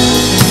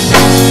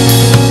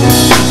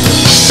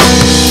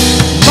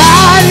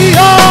 Mighty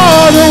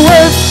are the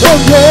works of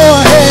your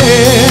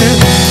hands.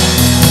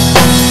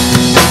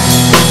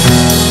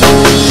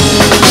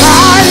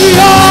 Mighty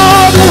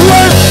are the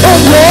works of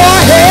your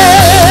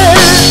hands.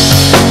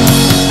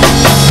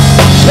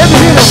 Let me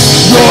hear them.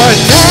 Your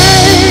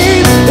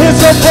name is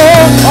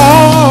above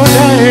all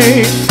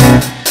names.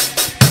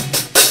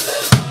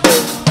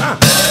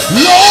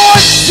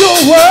 Lord,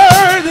 you're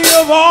worthy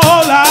of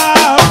all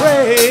our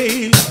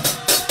praise.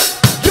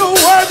 You're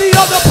worthy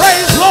of the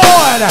praise,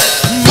 Lord.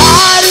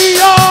 Mighty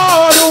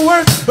are the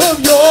works of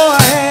your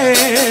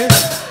hands.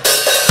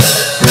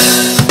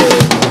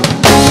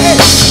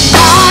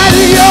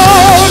 Mighty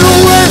are the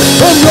works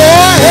of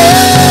your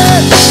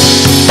hands.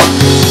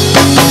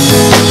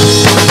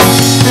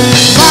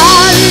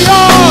 Mighty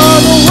are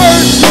the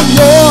works of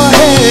your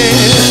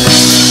hands.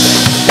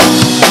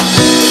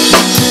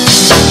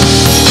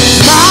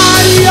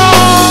 Mighty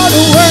are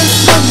the works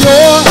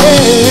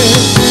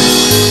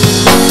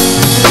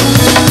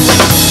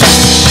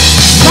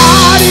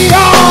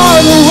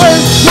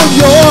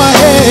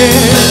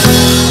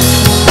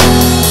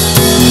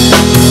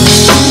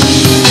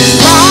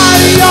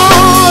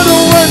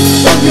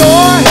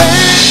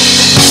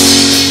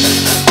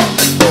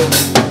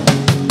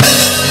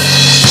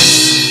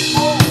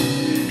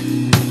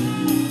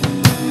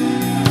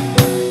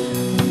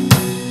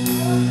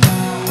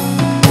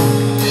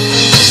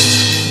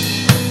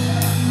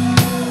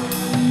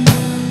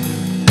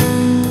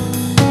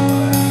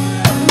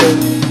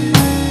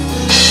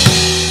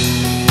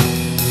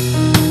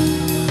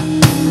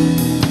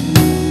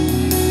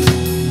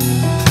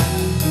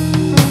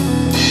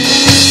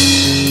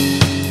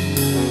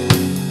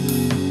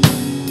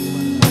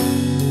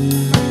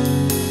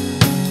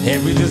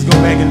We just go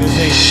back and just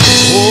say,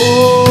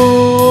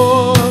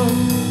 oh,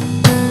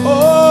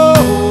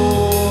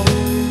 oh,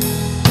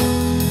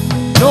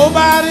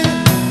 nobody.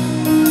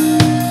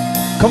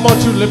 Come on,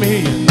 you, let me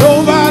hear you.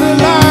 Nobody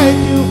like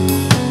you.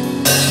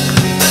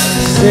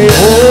 Say, oh,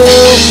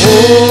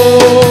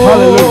 oh,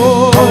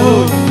 hallelujah,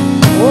 hallelujah.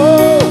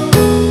 Oh,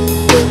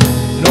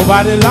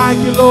 nobody like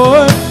you,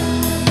 Lord.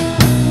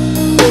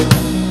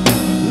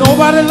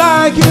 Nobody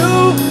like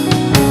you.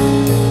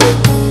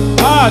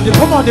 Ah,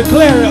 come on,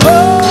 declare it.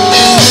 Oh,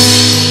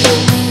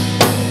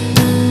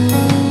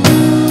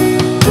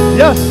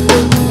 yes.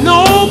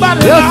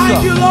 Nobody yes, like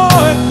sir. you,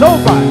 Lord.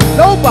 Nobody,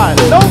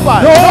 nobody,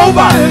 nobody,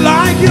 Nobody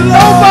like you,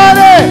 Lord.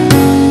 Nobody.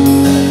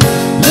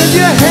 Lift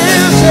your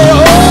hands, say, oh,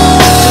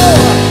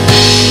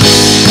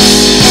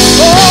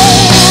 oh.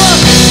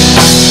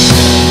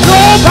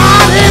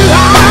 Nobody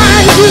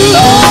like you,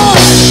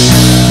 Lord.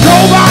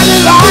 Nobody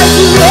like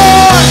you,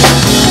 Lord.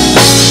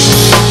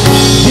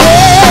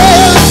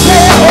 Yeah,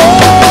 say, oh.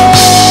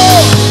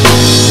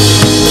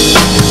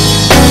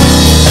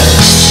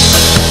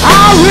 I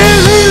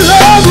really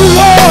love you,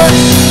 Lord.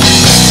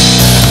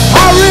 I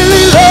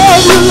really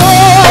love you,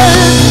 Lord.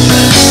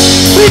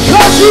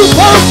 Because you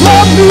first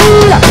loved me.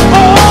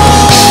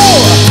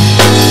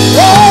 Oh,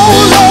 oh,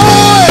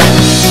 Lord.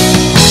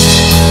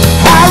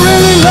 I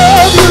really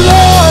love you,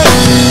 Lord.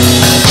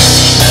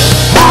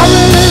 I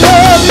really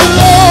love you,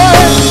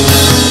 Lord.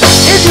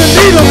 If you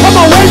need him, come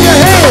on, wave your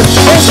hands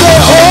and say,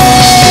 oh,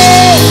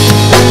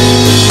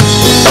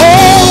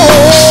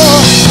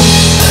 oh,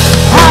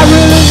 I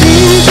really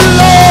need you,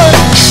 Lord.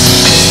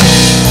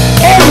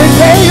 Every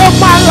day of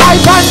my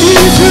life I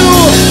need you.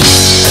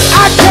 I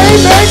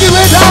can't make it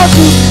without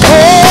you. Oh,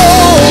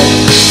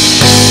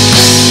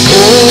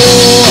 oh,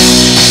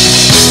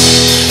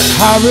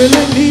 I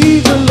really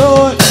need you,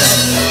 Lord.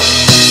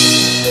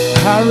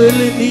 I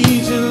really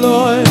need you,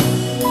 Lord.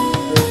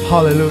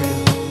 Hallelujah.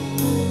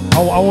 I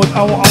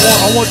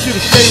want you to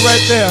stay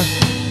right there.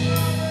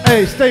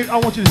 Hey, stay. I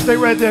want you to stay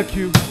right there,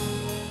 Q.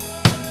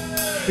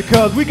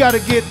 Because we got to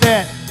get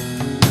that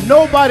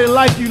nobody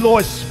like you,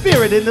 Lord,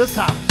 spirit in this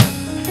house.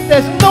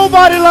 There's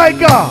nobody like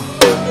God.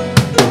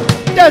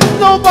 There's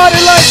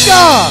nobody like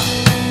God.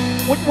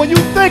 When you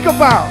think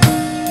about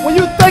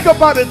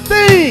the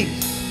things,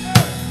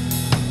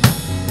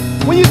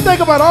 when you think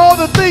about all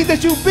the things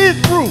that you've been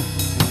through,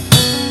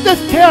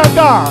 just tell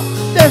God,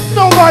 there's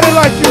nobody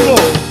like you,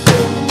 Lord.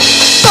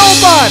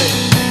 Nobody.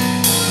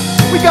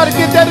 We got to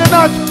get that in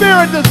our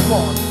spirit this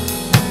morning.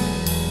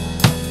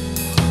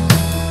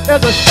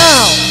 There's a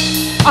sound.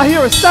 I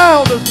hear a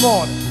sound this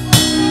morning.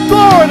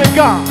 Glory to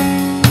God.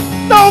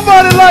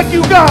 Nobody like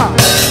you, God.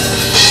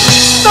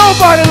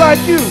 Nobody like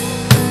you.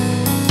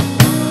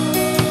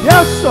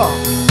 Yes, sir.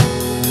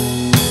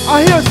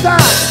 I hear a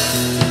sound.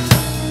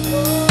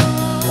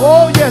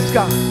 Oh, yes,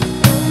 God.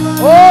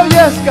 Oh,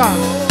 yes, God.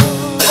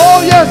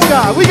 Oh, yes,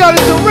 God. We got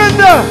to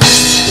surrender.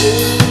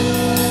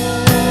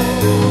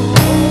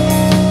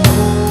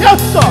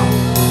 Yes, sir.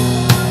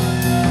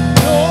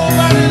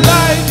 Nobody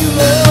like you,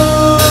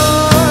 Lord.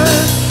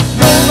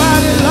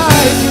 Nobody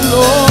like you,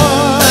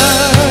 Lord.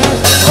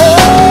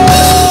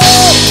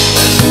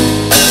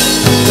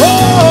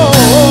 Oh,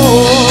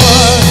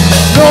 oh,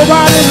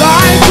 nobody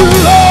like you,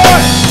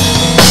 Lord.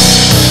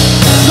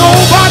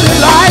 Nobody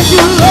like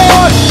you,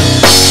 Lord.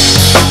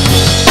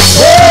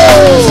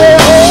 Oh, say, oh.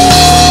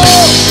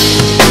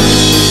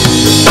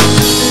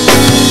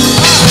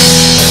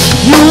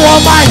 You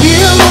are my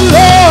healer,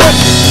 Lord.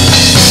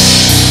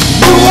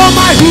 You are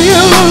my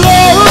healer,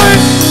 Lord.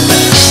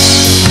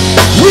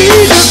 We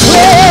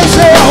declare,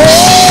 say,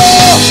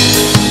 oh.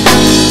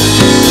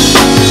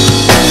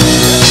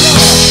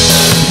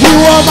 You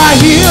are my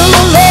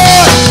healer,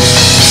 Lord.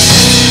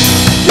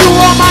 You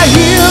are my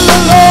healer,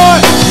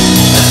 Lord.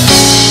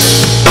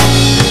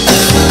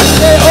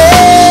 Say, oh.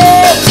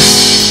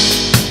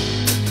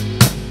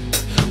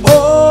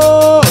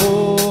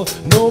 Oh,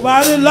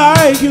 nobody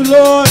like you,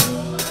 Lord.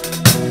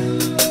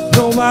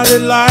 Nobody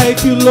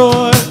like you,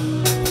 Lord.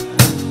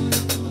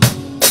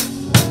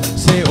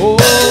 Say, oh,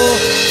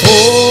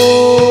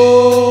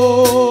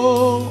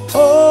 oh,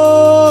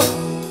 oh.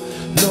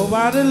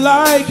 Nobody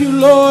like you,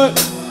 Lord.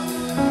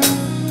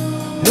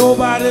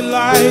 Nobody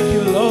like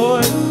you,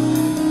 Lord.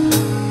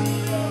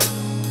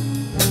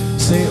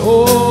 Say,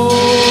 oh,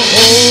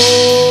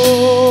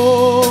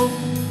 oh,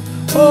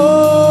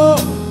 oh.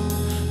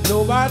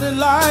 Nobody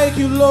like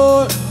you,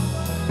 Lord.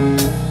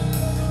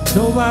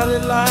 Nobody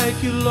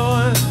like you,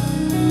 Lord.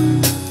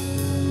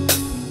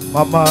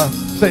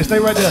 Stay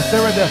right there. Stay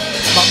right there.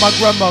 My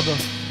grandmother,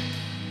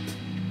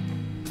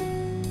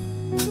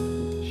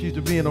 she used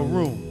to be in a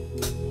room,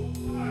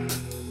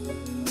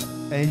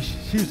 and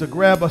she used to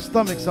grab her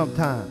stomach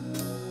sometimes,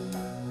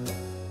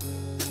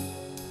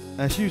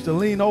 and she used to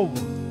lean over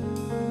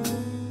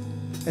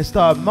and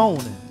start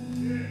moaning.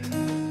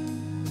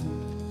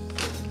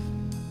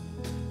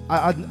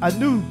 I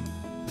knew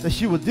that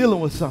she was dealing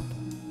with something,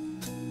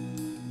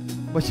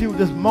 but she would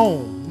just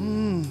moan.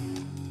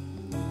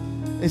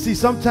 And see,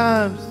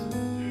 sometimes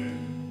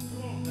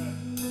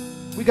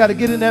we got to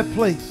get in that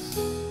place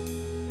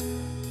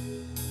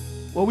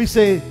Well, we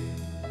say,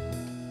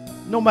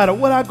 no matter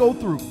what I go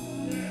through,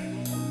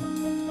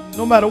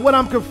 no matter what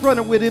I'm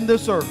confronted with in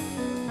this earth,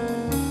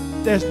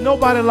 there's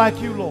nobody like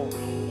you, Lord.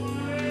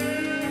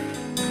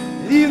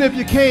 Even if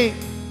you can't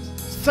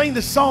sing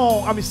the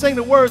song, sing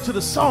the words to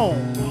the song.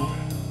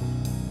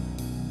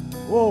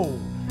 Whoa.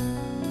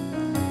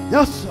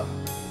 Yes, sir.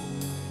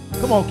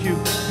 Come on, Q.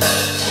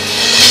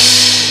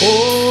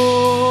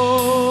 Oh,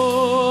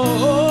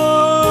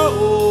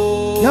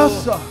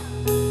 yes, sir.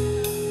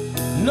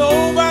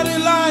 Nobody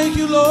like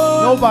you,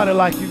 Lord. Nobody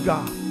like you,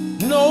 God.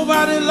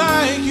 Nobody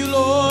like you,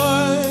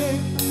 Lord.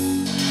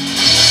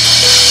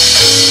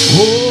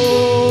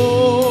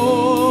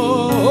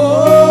 Oh,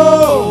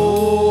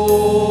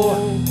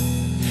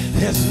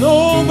 there's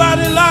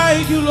nobody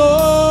like you,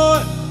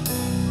 Lord.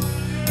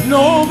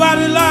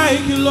 Nobody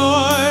like you,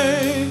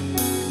 Lord.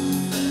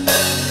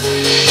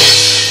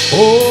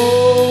 Oh,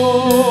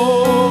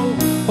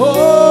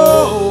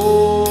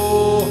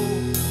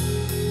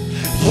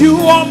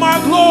 you are my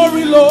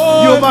glory,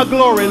 Lord. You are my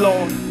glory,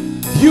 Lord.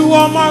 You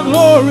are my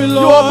glory,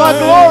 Lord. You are my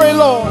glory,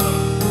 Lord.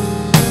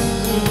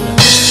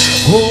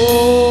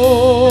 Oh,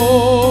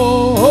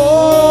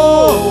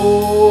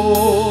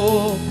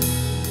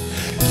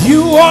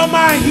 you are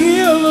my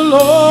healer,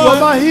 Lord. You are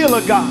my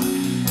healer, God.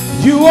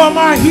 You are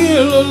my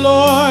healer,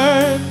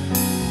 Lord.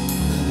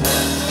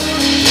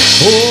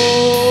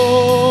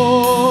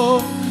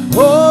 Oh,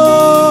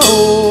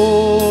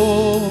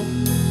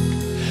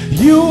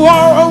 you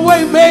are a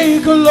way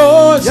maker,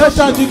 Lord. Yes,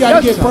 sometimes sir. you got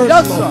to get personal.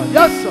 Yes, sir.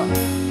 Yes, sir.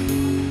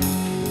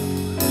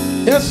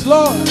 Yes,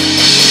 Lord.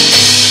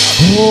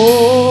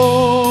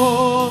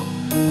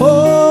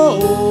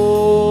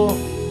 Oh,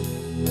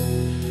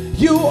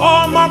 you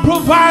are my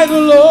provider,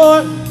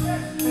 Lord.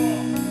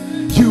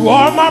 You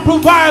are my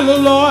provider,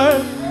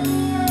 Lord.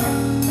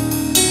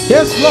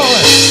 Yes,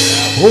 Lord.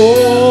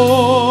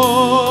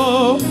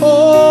 Oh,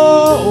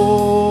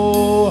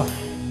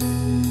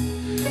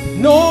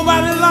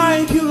 nobody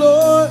like you,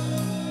 Lord.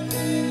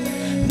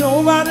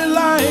 Nobody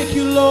like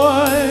you,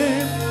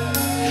 Lord.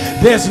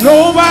 There's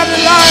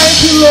nobody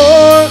like you,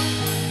 Lord.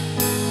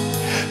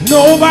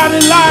 Nobody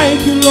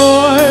like you,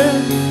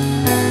 Lord.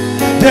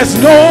 There's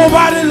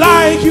nobody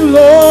like you,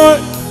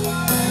 Lord.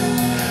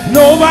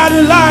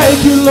 Nobody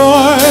like you,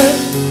 Lord.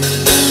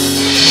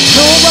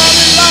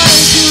 Nobody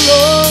like you,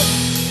 Lord.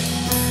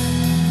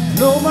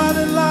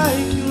 Nobody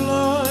like you,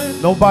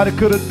 Lord. Nobody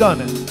could have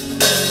done it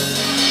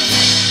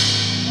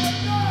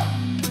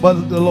but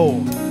the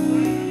Lord.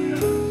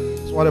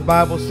 That's why the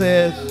Bible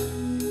says,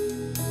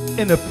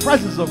 in the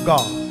presence of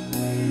God,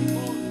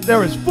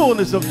 there is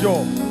fullness of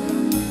joy.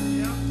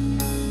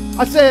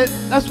 I said,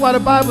 that's why the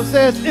Bible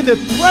says, in the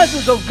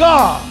presence of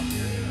God,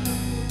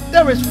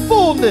 there is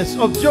fullness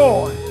of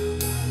joy.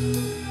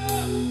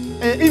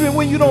 And even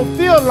when you don't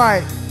feel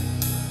like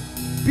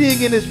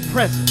being in His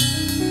presence,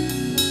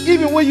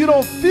 even when you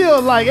don't feel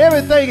like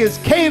everything is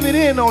caving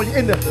in on you,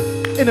 in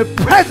the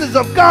presence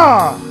of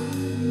God,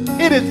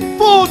 it is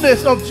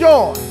fullness of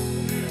joy.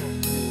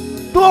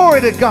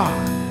 Glory to God.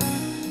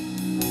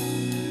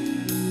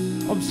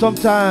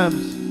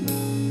 Sometimes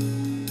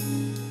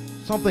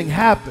something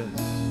happens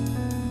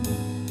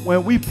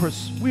when we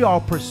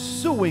are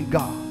pursuing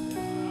God.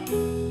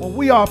 When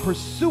we are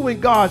pursuing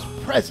God's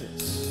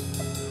presence,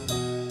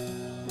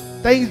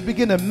 things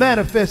begin to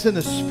manifest in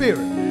the spirit.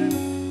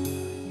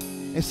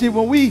 And see,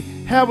 when we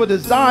have a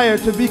desire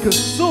to be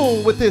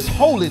consumed with this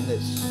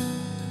holiness,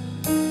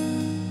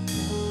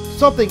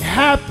 something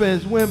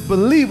happens when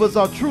believers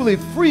are truly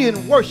free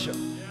in worship.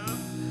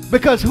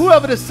 Because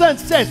whoever the Son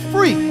sets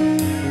free,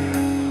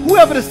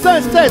 whoever the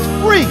Son sets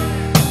free,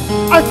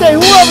 I say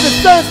whoever the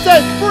Son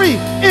sets free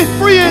is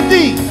free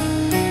indeed.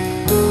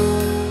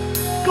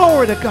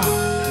 Glory to God.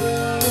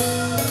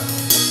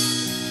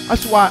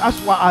 That's why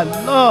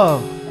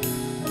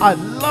I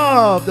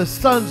love the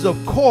sons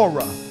of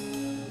Korah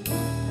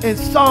in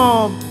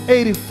Psalm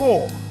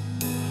 84.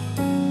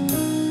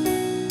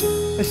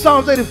 In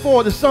Psalms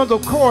 84, the sons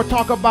of Korah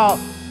talk about,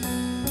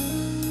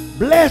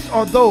 blessed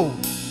are those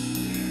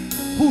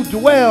who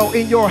dwell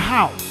in your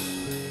house.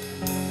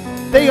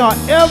 They are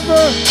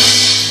ever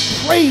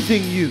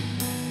praising you.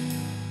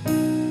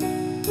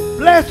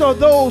 Blessed are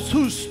those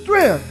whose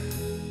strength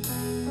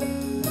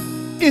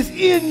is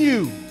in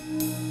you,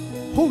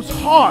 whose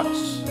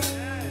hearts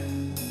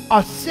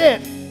are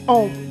set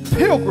on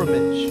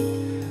pilgrimage.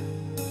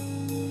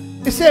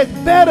 It says,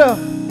 better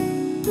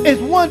is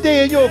one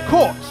day in your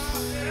courts.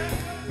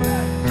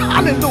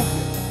 Hallelujah.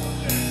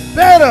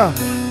 Better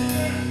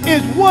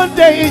is one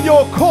day in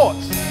your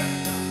courts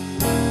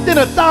than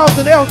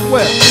 1,000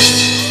 elsewhere.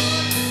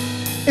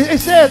 It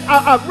says,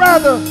 I'd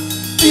rather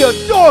be a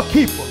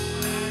doorkeeper.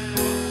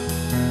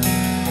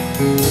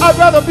 I'd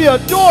rather be a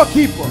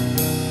doorkeeper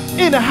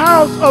in the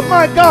house of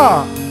my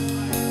God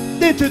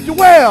than to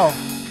dwell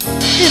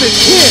in a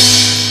tent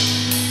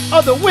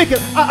of the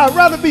wicked. I'd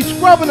rather be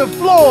scrubbing the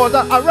floors.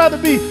 I'd rather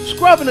be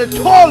scrubbing the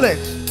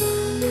toilets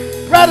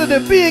rather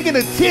than being in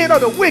the tent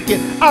of the wicked.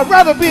 I'd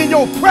rather be in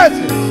your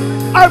presence.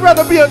 I'd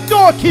rather be a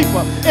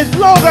doorkeeper as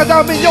long as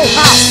I'm in your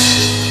house.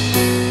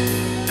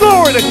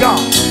 Glory to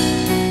God.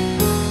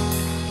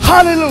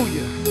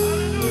 Hallelujah.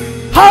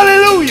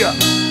 Hallelujah.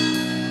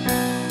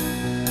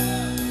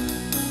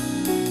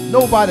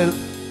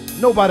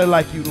 Nobody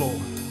like you,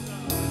 Lord.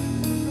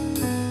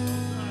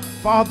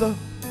 Father,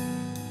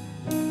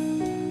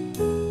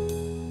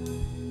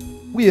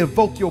 we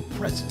invoke your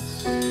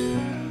presence.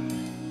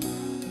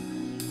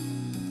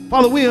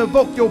 Father, we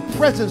invoke your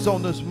presence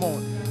on this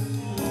morning.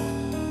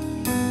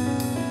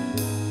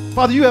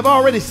 Father, you have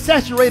already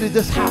saturated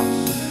this house.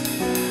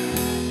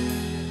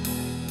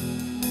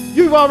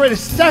 You've already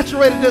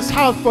saturated this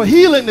house for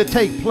healing to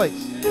take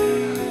place.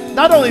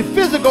 Not only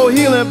physical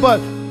healing, but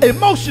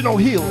emotional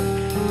healing.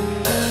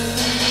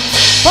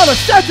 Father,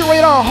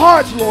 saturate our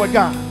hearts, Lord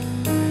God,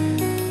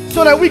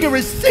 so that we can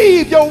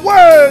receive your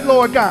word,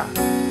 Lord God,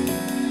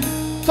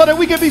 so that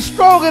we can be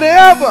stronger than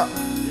ever.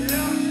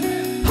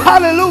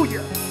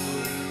 Hallelujah.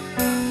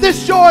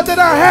 This joy that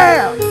I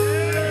have,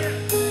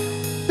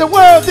 the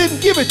world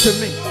didn't give it to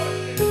me,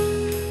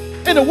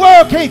 and the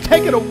world can't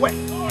take it away.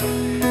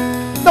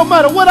 No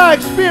matter what I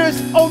experience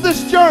on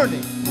this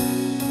journey,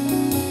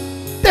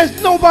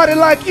 there's nobody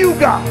like you,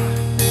 God.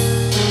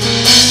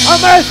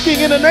 I'm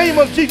asking in the name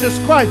of Jesus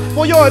Christ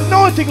for your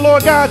anointing,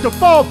 Lord God, to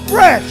fall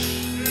fresh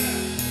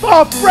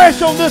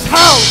on this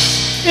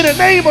house in the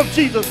name of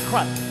Jesus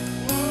Christ.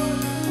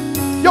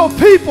 Your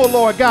people,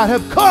 Lord God,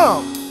 have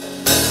come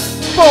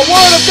for a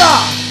word of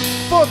God,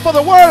 for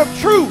the word of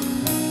truth.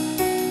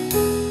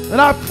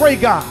 And I pray,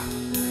 God,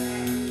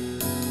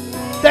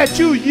 that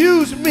you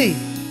use me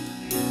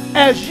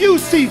as you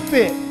see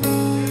fit.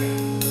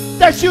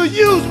 That you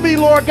use me,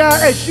 Lord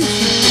God, as you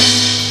see fit.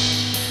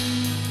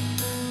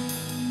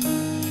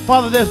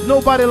 Father, there's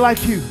nobody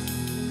like you.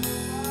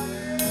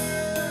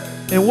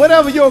 And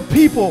whatever your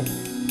people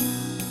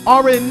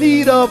are in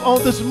need of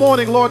on this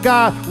morning, Lord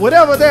God,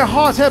 whatever their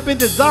hearts have been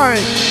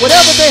desiring,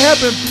 whatever they have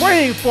been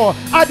praying for,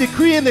 I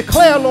decree and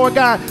declare, Lord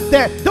God,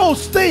 that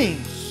those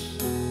things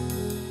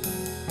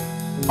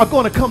are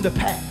going to come to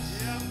pass.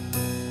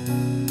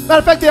 Matter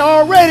of fact, they're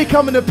already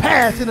coming to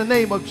pass in the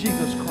name of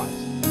Jesus Christ.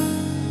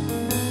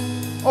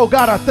 Oh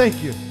God, I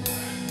thank you.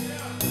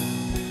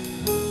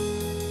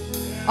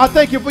 I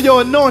thank you for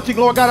your anointing,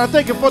 Lord God. I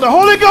thank you for the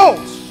Holy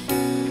Ghost.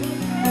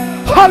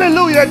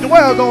 Hallelujah, that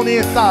dwells on the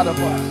inside of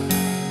us.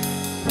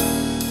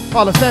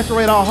 Father,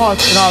 saturate our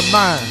hearts and our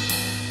minds.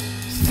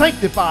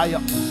 Sanctify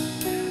us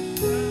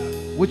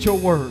with your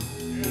word.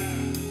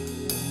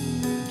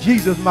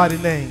 Jesus' mighty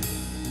name.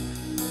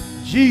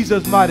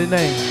 Jesus' mighty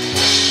name.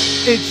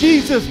 In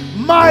Jesus'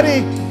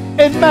 mighty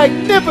and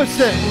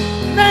magnificent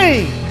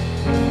name.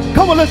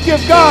 Come on, let's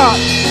give God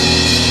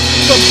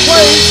some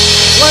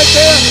praise right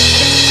there.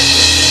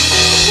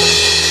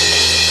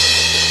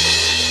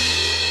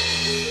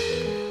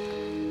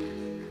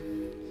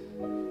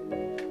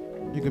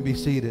 You can be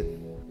seated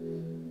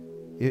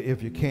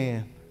if you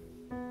can.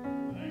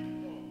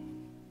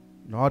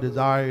 And our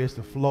desire is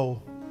to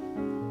flow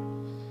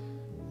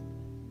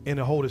in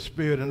the Holy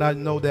Spirit. And I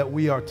know that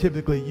we are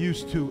typically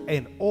used to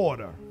an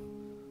order,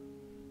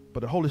 but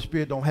the Holy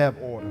Spirit don't have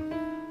order.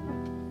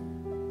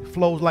 It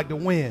flows like the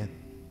wind.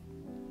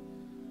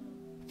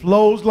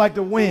 Flows like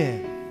the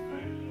wind.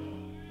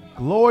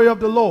 Glory of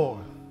the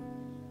Lord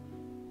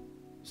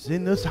is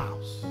in this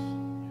house.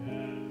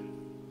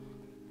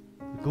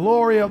 The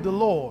glory of the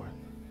Lord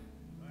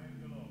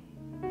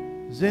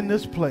is in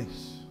this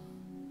place.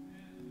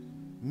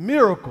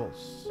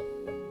 Miracles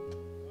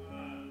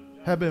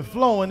have been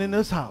flowing in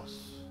this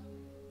house.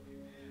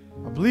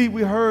 I believe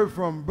we heard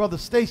from Brother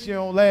Stacy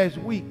on last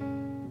week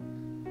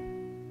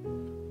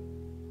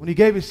when he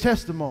gave his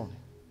testimony.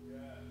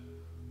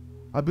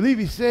 I believe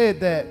he said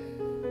that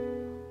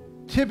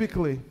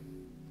typically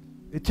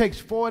it takes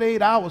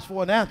 48 hours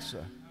for an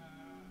answer,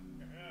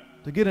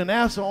 to get an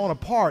answer on a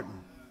pardon.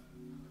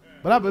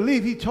 But I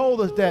believe he told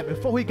us that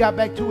before he got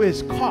back to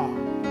his car.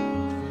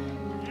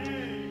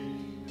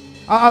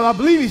 I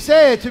believe he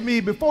said to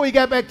me before he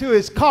got back to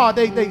his car,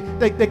 they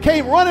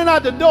came running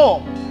out the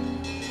door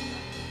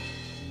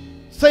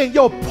saying,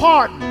 your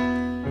pardon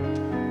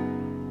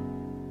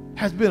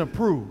has been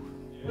approved.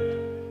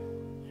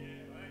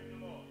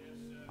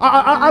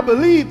 I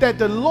believe that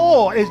the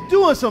Lord is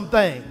doing some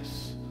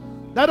things,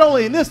 not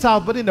only in this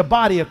house, but in the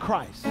body of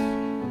Christ.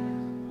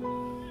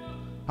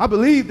 I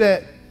believe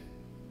that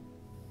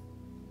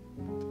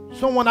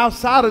someone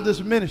outside of this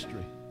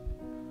ministry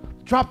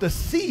dropped a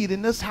seed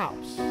in this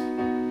house.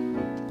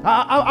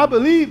 I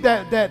believe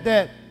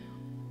that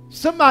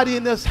somebody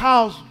in this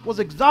house was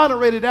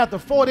exonerated after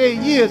 48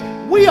 years.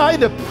 We are in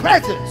the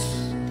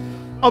presence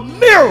of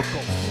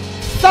miracles,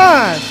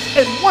 signs,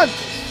 and wonders.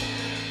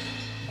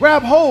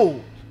 Grab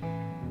hold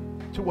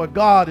to what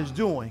God is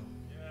doing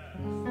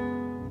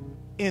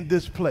in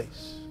this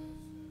place.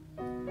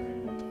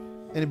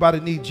 Anybody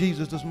need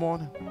Jesus this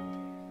morning?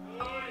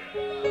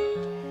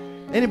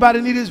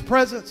 Anybody need his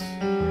presence?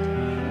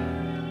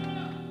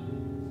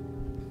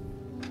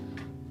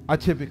 I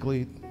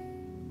typically,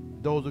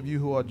 those of you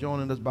who are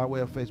joining us by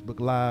way of Facebook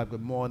Live,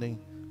 good morning.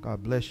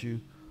 God bless you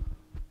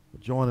for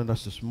joining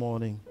us this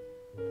morning.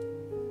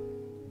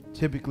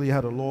 typically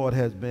how the Lord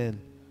has been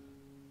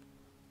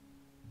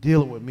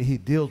dealing with me. He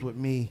deals with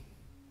me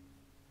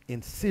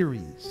in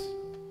series.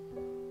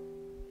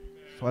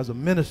 So as a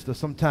minister,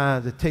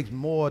 sometimes it takes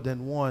more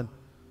than one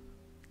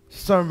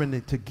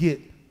sermon to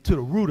get to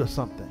the root of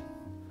something,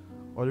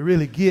 or to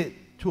really get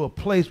to a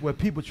place where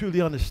people truly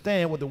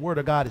understand what the Word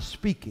of God is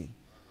speaking.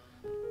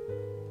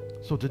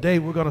 So today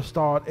we're going to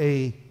start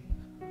a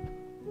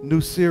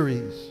new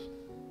series.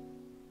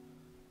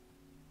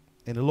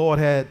 And the Lord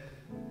had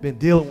been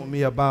dealing with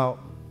me about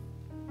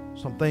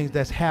some things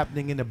that's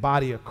happening in the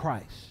body of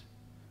Christ.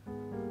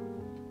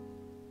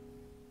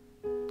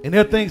 And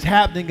there are things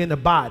happening in the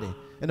body.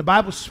 And the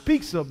Bible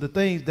speaks of the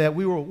things that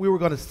we were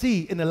going to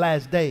see in the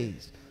last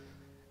days.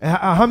 And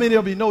how many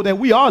of you know that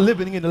we are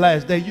living in the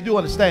last days? You do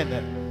understand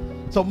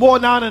that. So more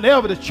now than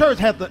ever, the church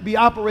has to be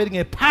operating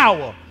in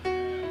power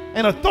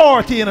and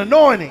authority and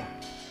anointing.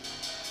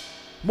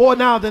 More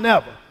now than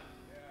ever.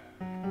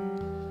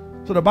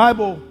 So the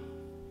Bible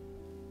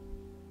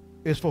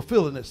is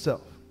fulfilling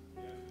itself.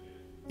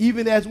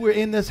 Even as we're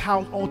in this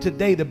house on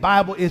today, the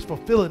Bible is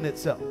fulfilling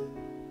itself.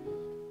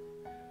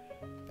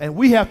 And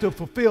we have to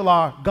fulfill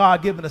our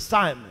God-given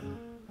assignment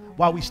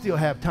while we still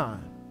have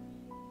time.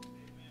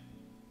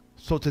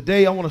 So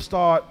today I want to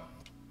start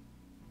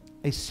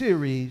a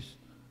series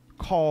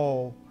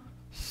called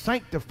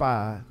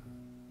Sanctified,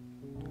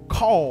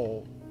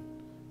 Called,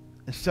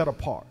 and Set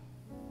Apart.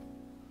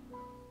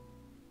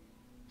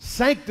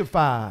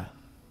 Sanctified,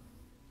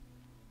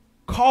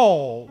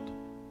 called,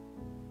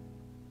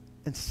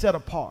 and set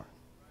apart.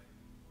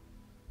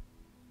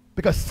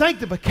 Because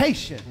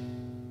sanctification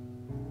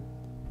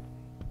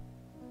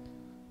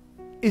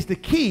is the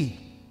key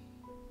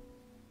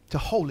to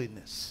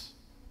holiness.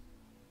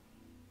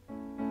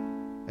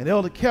 And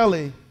Elder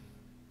Kelly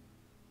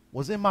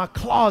was in my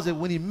closet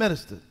when he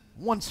ministered.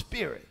 One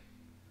spirit.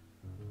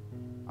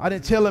 I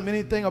didn't tell him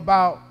anything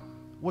about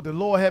what the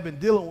Lord had been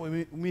dealing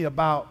with me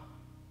about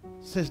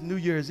since New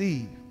Year's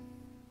Eve.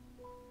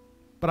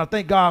 But I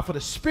thank God for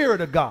the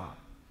Spirit of God.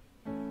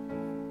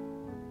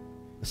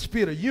 The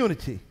spirit of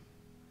unity.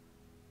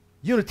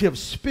 Unity of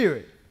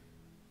spirit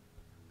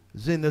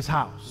is in this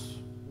house.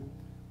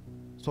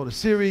 So the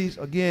series,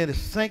 again, is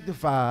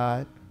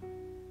Sanctified,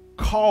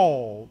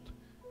 Called,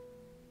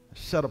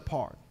 Set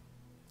Apart.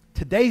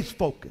 Today's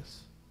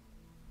focus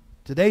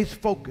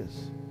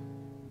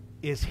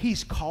is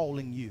He's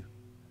calling you.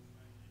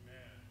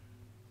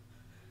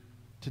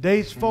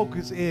 Today's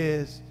focus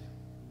is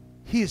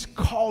He is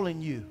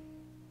calling you.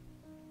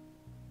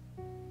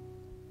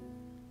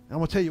 And I'm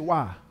going to tell you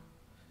why.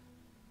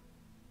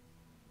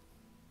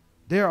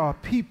 There are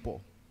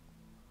people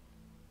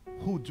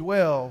who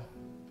dwell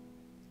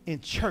in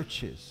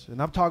churches.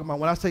 And I'm talking about,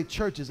 when I say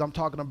churches, I'm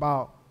talking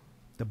about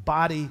the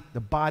body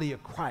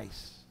of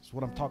Christ. That's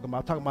what I'm talking about.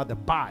 I'm talking about the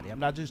body. I'm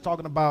not just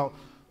talking about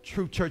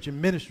true church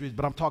and ministries,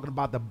 but I'm talking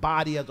about the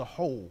body as a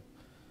whole,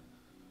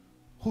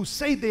 who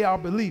say they are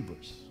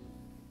believers.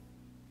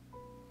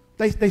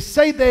 They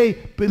say they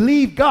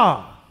believe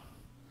God,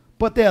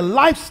 but their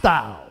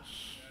lifestyles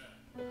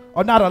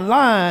are not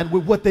aligned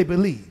with what they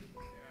believe.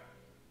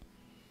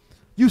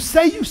 You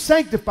say you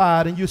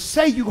sanctified and you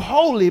say you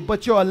holy,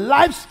 but your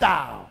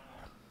lifestyle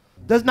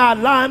does not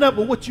line up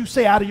with what you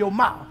say out of your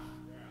mouth.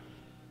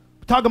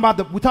 We're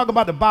talking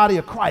about the body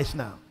of Christ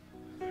now.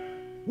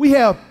 We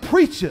have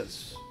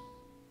preachers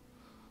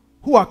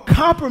who are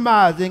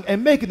compromising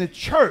and making the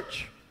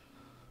church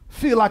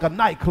feel like a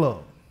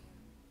nightclub.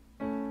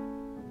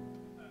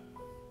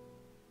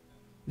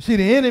 You see,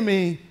 the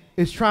enemy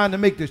is trying to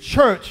make the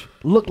church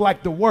look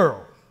like the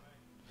world.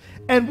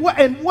 And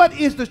what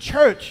is the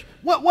church?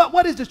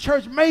 What is the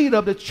church made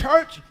of? The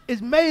church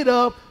is made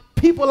of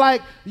people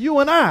like you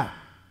and I.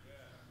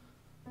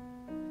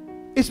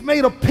 It's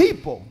made of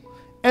people.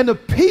 And the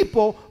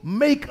people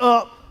make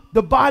up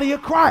the body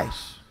of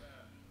Christ.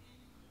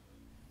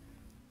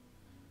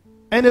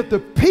 And if the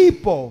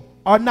people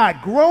are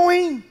not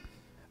growing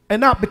and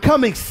not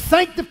becoming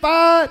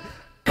sanctified,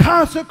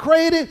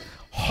 consecrated,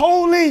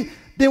 holy,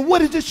 then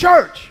what is the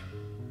church?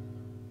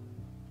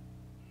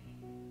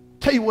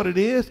 Tell you what it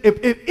is.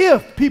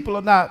 If people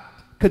are not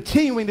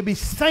continuing to be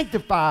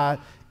sanctified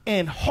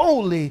and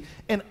holy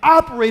and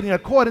operating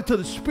according to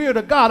the Spirit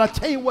of God, I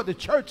tell you what the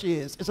church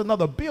is. It's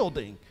another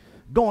building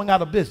going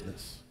out of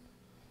business.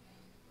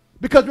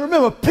 Because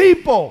remember,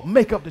 people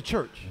make up the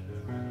church.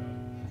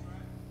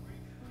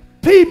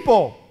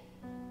 People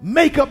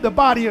make up the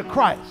body of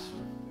Christ.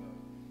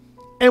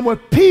 And when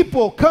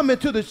people come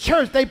into the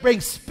church, they bring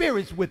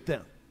spirits with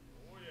them.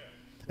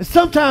 And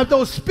sometimes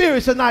those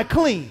spirits are not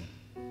clean.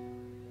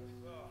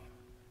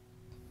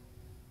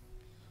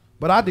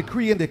 But I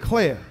decree and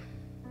declare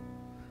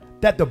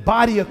that the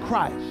body of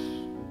Christ,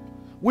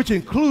 which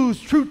includes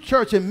true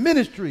church and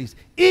ministries,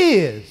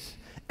 is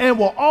and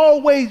will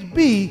always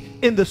be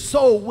in the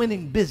soul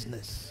winning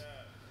business.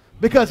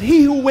 Because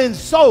he who wins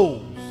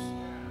souls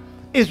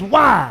is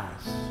wise.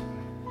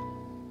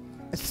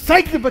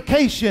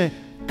 Sanctification,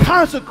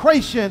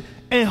 consecration,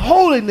 and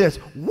holiness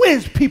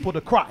wins people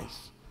to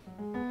Christ,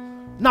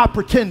 not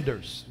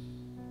pretenders.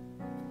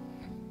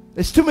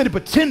 There's too many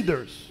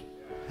pretenders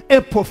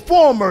and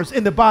performers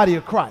in the body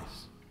of Christ.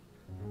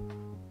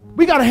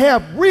 We got to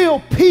have real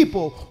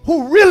people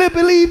who really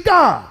believe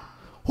God,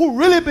 who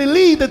really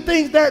believe the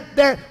things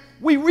that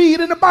we read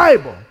in the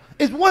Bible.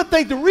 It's one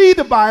thing to read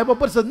the Bible,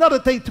 but it's another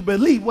thing to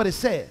believe what it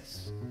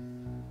says.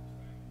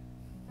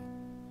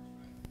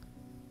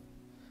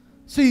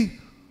 See,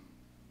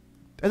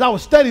 as I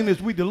was studying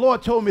this week, the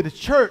Lord told me the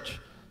church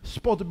is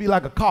supposed to be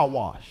like a car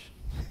wash.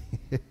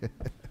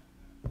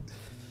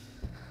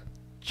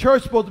 Church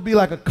is supposed to be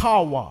like a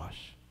car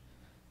wash.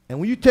 And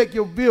when you take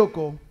your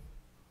vehicle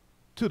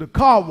to the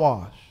car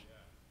wash,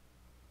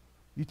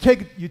 you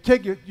take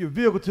your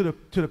vehicle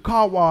to the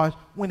car wash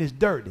when it's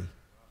dirty.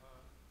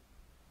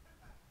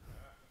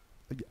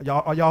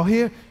 Are y'all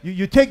here?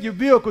 You take your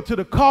vehicle to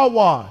the car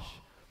wash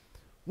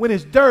when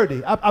it's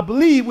dirty. I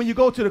believe when you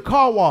go to the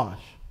car wash,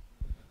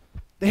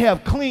 they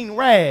have clean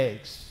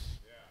rags.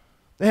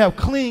 They have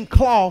clean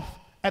cloth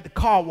at the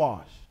car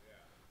wash.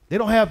 They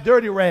don't have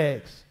dirty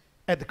rags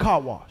at the car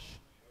wash.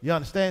 You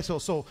understand?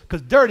 So,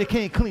 because dirty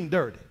can't clean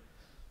dirty.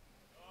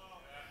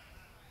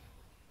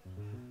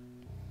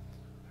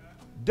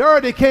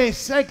 Dirty can't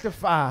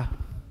sanctify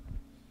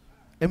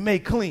and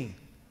make clean.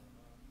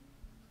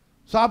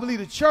 So I believe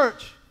the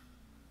church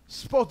is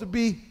supposed to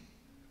be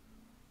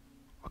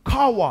a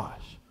car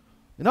wash.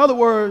 In other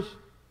words,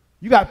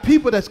 you got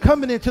people that's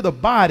coming into the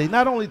body,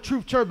 not only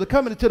Truth Church, but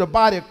coming into the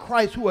body of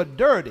Christ who are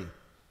dirty.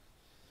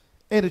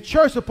 And the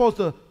church is supposed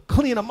to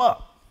clean them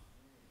up.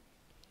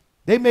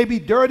 They may be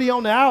dirty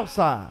on the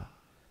outside,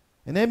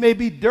 and they may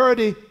be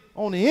dirty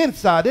on the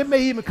inside. They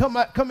may even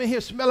come in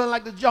here smelling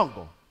like the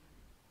jungle.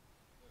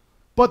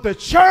 But the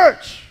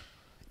church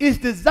is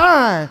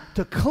designed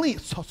to clean,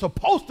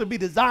 supposed to be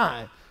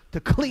designed to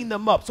clean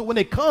them up. So when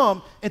they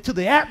come into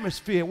the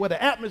atmosphere, where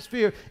the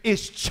atmosphere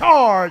is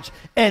charged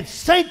and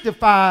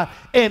sanctified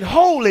and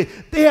holy,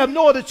 they have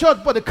no other choice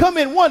but to come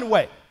in one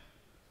way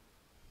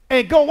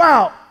and go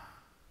out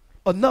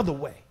another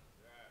way.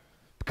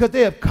 Because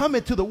they have come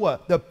into the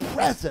what? The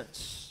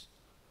presence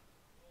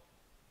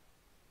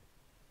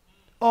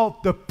of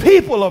the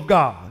people of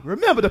God.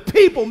 Remember, the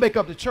people make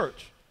up the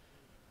church.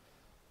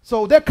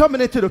 So they're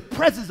coming into the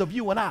presence of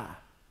you and I.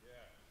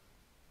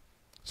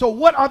 So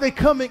what are they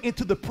coming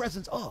into the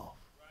presence of?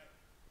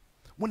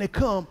 When they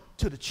come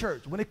to the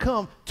church, when they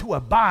come to a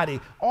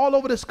body all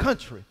over this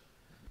country,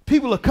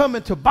 people are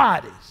coming to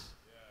bodies.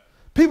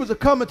 People are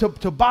coming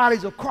to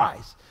bodies of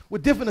Christ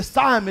with different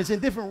assignments in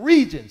different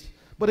regions.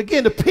 But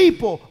again, the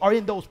people are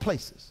in those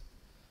places.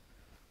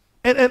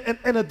 And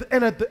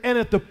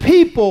if the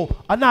people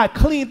are not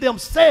clean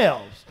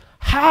themselves,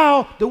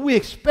 how do we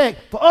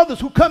expect for others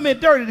who come in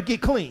dirty to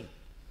get clean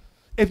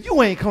if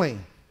you ain't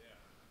clean?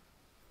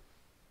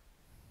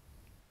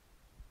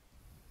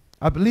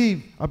 I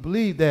believe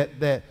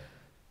that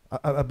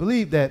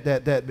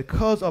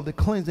because of the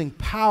cleansing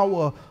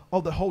power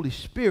of the Holy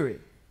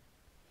Spirit,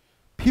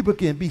 people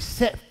can be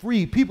set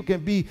free, people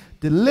can be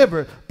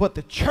delivered, but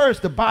the church,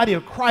 the body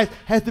of Christ,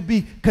 has to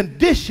be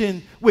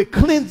conditioned with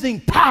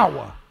cleansing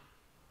power.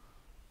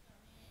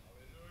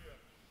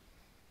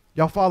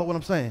 Y'all follow what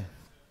I'm saying?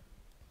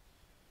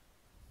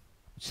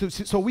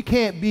 So we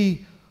can't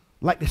be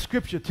like the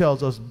scripture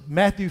tells us.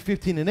 Matthew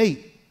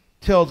 15:8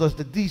 tells us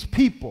that these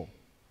people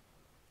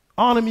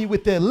honor me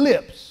with their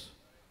lips,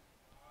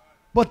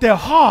 but their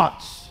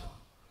hearts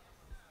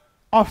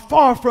are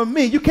far from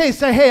me. You can't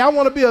say, hey, I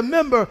want to be a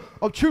member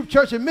of Truth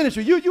Church and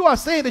Ministry. You are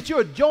saying that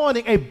you're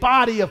joining a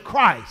body of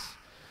Christ.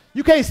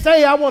 You can't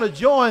say, I want to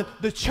join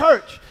the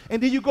church,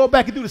 and then you go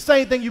back and do the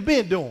same thing you've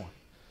been doing.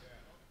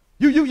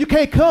 You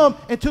can't come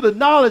into the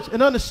knowledge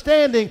and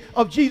understanding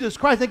of Jesus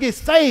Christ and get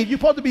saved. You're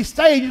supposed to be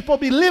saved. You're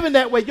supposed to be living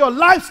that way. Your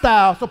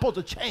lifestyle is supposed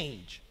to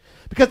change.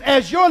 Because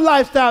as your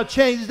lifestyle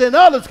changes, then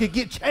others can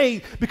get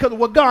changed because of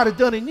what God has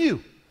done in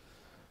you.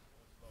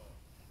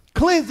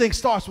 Cleansing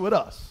starts with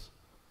us,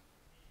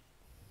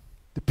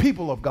 the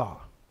people of God.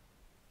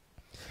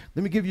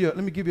 Let me give you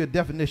a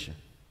definition.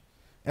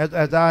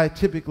 As I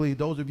typically,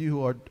 those of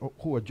you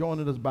who are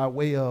joining us by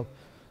way of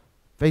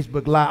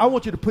Facebook Live, I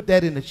want you to put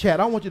that in the chat.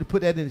 I want you to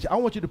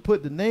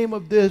put the name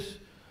of this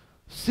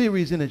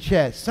series in the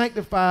chat: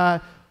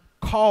 Sanctified,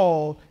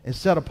 Called, and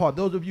Set Apart.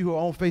 Those of you who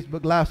are on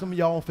Facebook Live, some of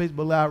y'all on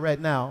Facebook Live right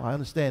now, I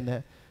understand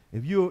that.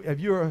 If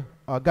you're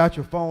got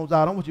your phones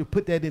out, I want you to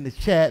put that in the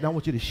chat, and I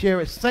want you to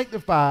share it.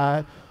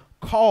 Sanctified,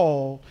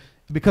 Called,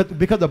 because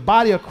the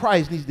body of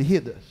Christ needs to hear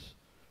this.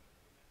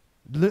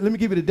 Let me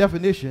give you the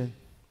definition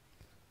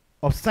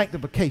of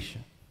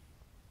sanctification.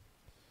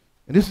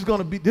 And this is going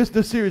to be, this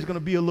series is going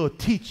to be a little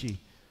teachy,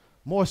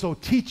 more so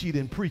teachy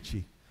than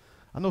preachy.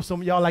 I know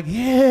some of y'all like,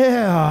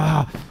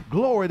 yeah,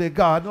 glory to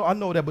God. No, I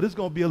know that, but it's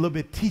going to be a little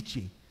bit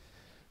teachy.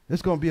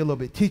 It's going to be a little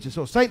bit teachy.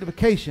 So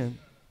sanctification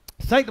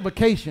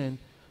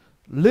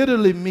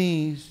literally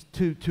means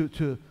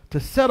to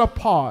set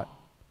apart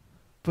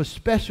for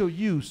special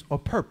use or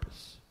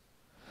purpose.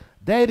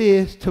 That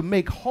is to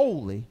make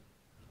holy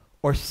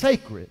or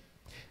sacred.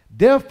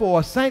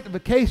 Therefore,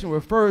 sanctification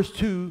refers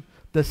to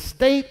the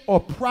state or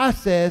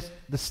process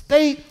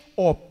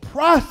or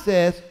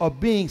process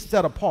of being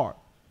set apart,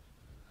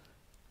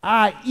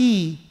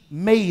 i.e.,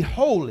 made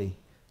holy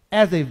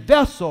as a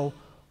vessel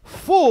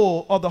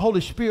full of the Holy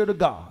Spirit of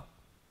God.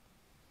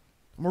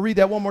 I'm going to read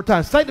that one more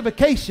time.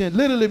 Sanctification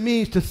literally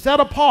means to set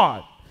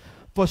apart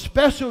for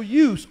special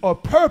use or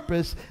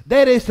purpose,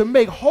 that is to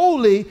make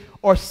holy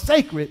or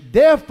sacred.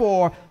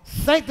 Therefore,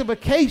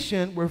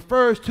 sanctification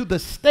refers to the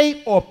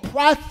state or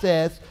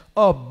process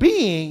of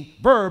being,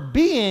 verb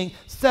being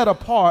set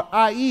apart,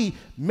 i.e.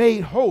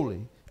 made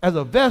holy as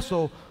a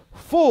vessel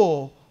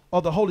full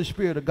of the Holy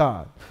Spirit of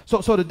God.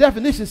 So the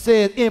definition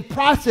says in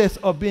process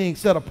of being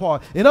set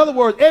apart. In other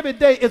words, every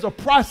day is a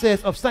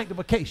process of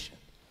sanctification.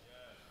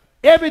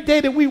 Every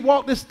day that we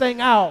walk this thing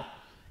out,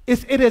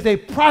 it is a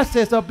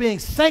process of being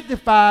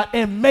sanctified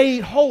and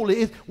made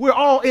holy. We're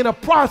all in a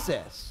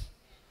process.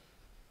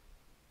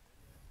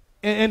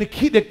 And the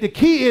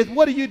key is,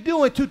 what are you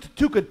doing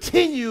to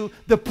continue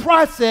the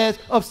process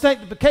of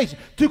sanctification,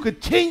 to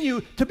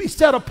continue to be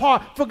set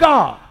apart for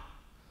God?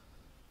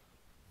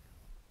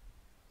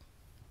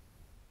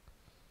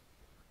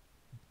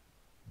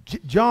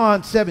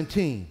 John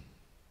 17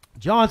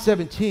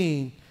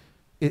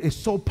 is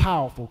so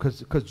powerful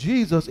because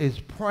Jesus is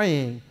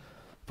praying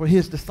for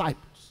his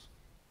disciples.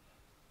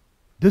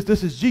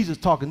 This is Jesus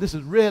talking. This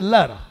is red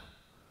letter.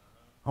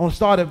 I want to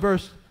start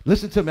at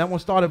listen to me, I want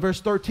to start at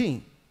verse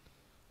 13.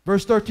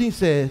 Verse 13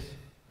 says,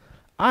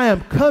 I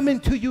am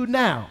coming to you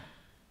now.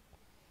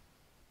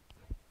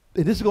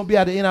 And this is going to be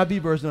out of the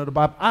NIV version of the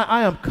Bible.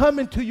 I am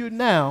coming to you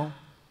now,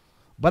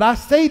 but I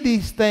say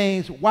these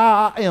things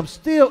while I am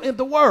still in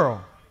the world,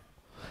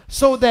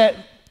 so that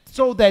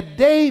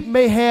they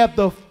may have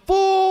the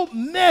full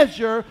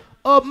measure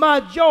of my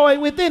joy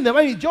within them.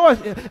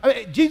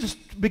 Jesus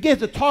begins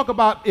to talk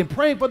about in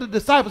praying for the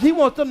disciples. He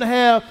wants them to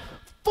have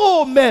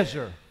full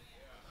measure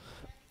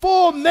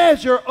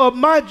of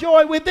my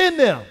joy within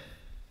them.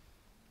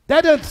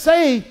 That doesn't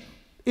say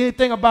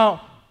anything about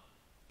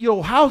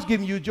your house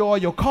giving you joy,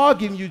 your car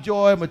giving you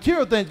joy,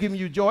 material things giving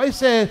you joy. It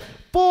says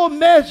full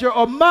measure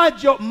of my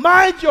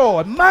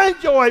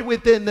joy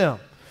within them.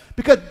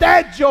 Because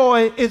that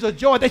joy is a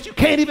joy that you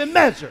can't even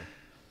measure.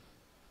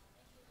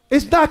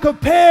 It's not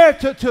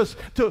compared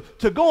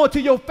to going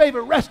to your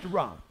favorite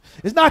restaurant.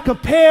 It's not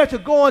compared to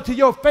going to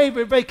your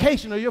favorite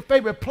vacation or your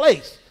favorite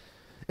place.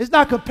 It's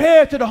not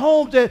compared to the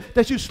homes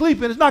that you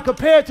sleep in. It's not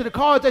compared to the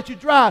cars that you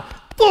drive.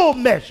 Full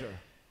measure.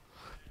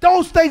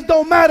 Those things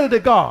don't matter to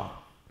God.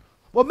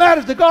 What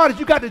matters to God is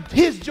you got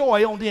his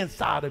joy on the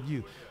inside of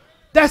you.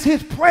 That's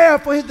his prayer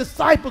for his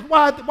disciples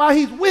while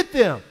he's with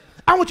them.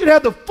 I want you to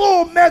have the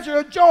full measure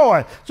of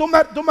joy. So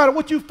no matter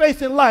what you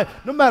face in life,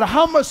 no matter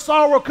how much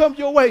sorrow comes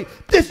your way,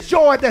 this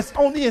joy that's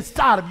on the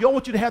inside of you, I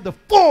want you to have the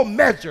full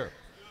measure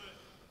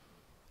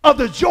of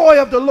the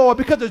joy of the Lord,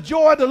 because the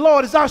joy of the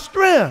Lord is our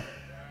strength.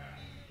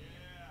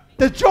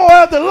 The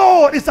joy of the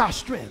Lord is our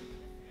strength.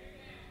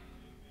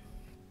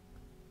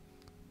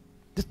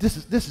 This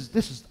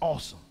is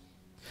awesome.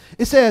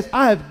 It says,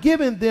 I have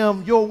given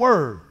them your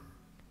word.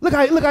 Look,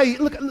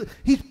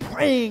 he's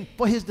praying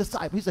for his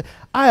disciples. He said,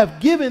 I have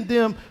given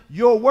them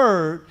your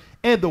word,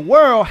 and the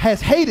world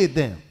has hated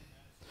them.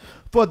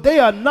 For they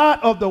are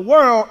not of the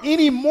world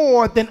any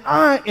more than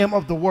I am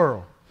of the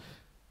world.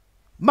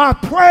 My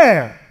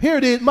prayer, here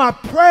it is, my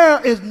prayer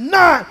is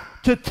not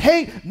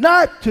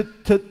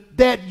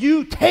that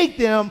you take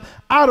them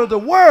out of the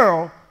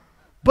world,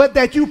 but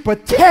that you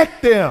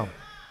protect them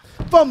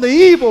from the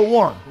evil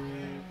one.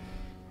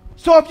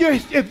 So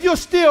if you're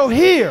still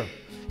here,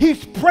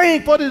 he's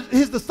praying for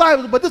his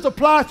disciples, but this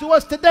applies to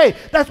us today.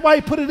 That's why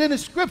he put it in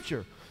his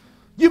scripture.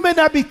 You may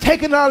not be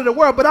taken out of the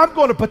world, but I'm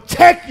going to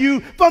protect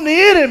you from the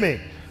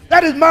enemy.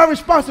 That is my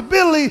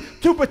responsibility,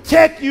 to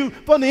protect you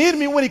from the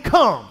enemy when he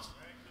comes.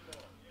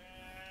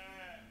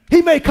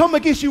 He may come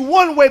against you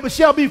one way, but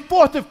shall be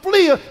forced to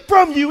flee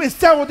from you in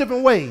several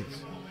different ways.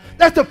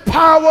 That's the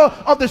power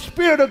of the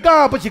Spirit of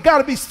God, but you got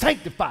to be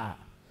sanctified.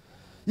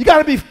 You got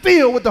to be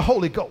filled with the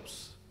Holy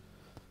Ghost.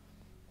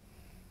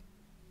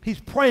 He's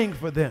praying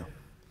for them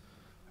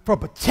for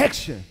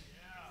protection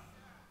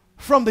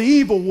from the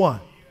evil one.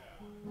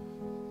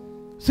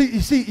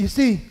 You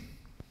see,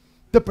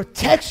 the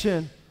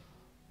protection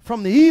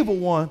from the evil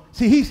one.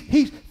 See,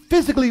 he's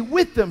physically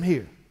with them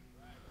here.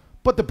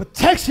 But the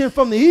protection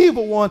from the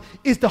evil one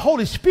is the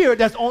Holy Spirit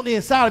that's on the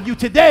inside of you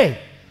today.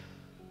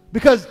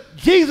 Because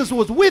Jesus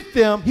was with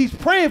them, he's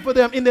praying for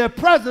them in their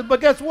presence, but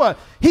guess what?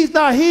 He's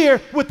not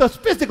here with us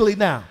physically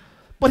now.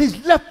 But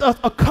he's left us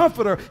a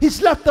comforter.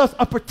 He's left us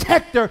a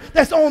protector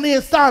that's on the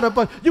inside of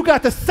us. You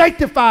got to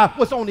sanctify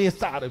what's on the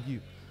inside of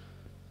you.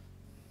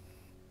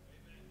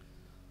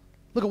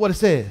 Look at what it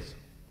says.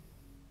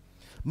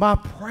 My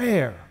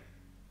prayer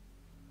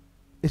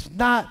is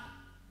not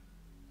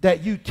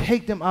that you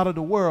take them out of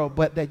the world,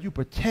 but that you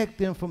protect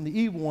them from the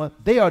evil one.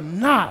 They are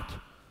not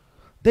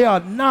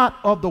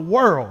of the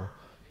world,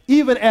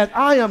 even as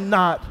I am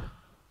not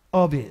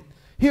of it.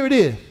 Here it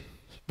is,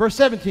 verse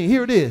 17,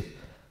 here it is.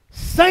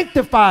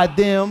 Sanctify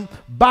them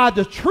by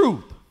the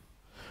truth.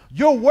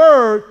 Your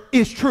word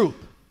is truth.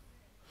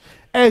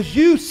 As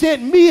you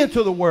sent me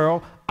into the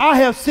world, I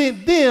have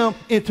sent them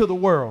into the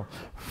world.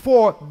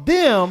 For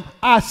them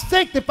I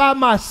sanctify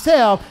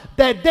myself,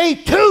 that they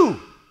too,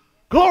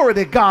 glory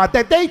to God,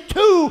 that they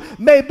too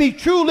may be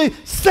truly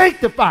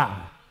sanctified.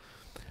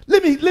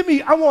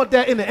 I want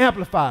that in the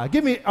Amplifier.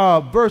 Give me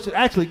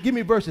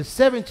verses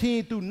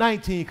 17 through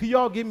 19. Could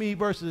y'all give me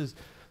verses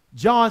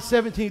John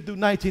 17 through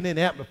 19 in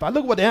the Amplifier?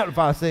 Look what the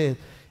Amplifier says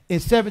in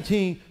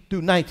 17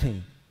 through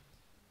 19.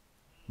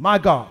 My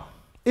God.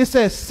 It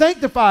says,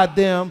 sanctify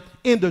them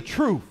in the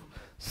truth.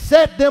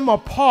 Set them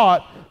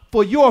apart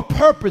for your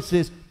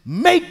purposes.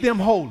 Make them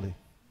holy.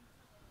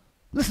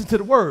 Listen to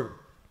the word.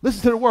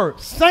 Listen to the word.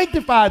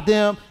 Sanctify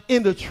them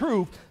in the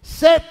truth.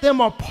 Set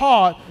them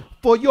apart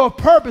for your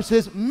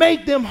purposes.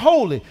 Make them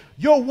holy.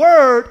 Your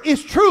word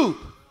is truth.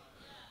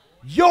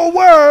 Your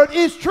word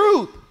is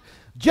truth.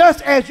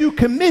 Just as you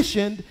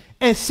commissioned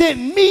and sent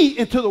me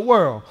into the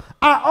world,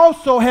 I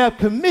also have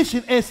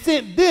commissioned and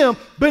sent them,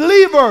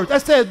 believers.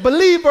 That says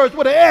believers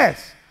with an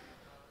S.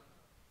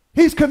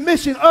 He's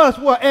commissioned us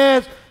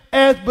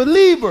as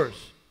believers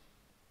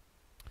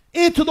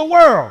into the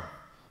world.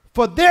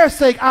 For their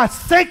sake, I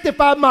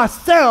sanctify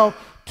myself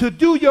to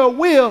do your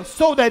will,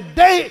 so that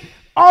they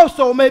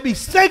also may be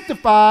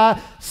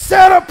sanctified,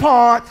 set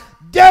apart,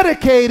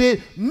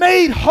 dedicated,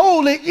 made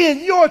holy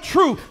in your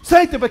truth.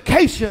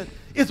 Sanctification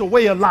is a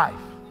way of life.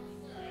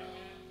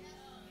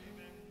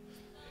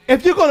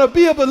 If you're going to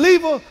be a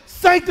believer,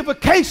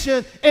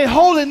 sanctification and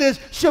holiness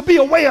should be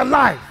a way of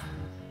life.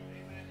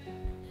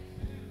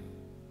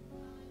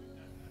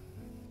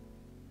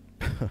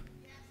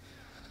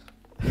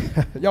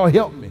 Y'all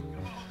help me.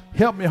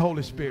 Help me,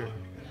 Holy Spirit.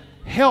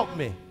 Help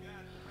me.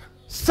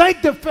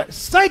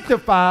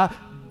 Sanctify,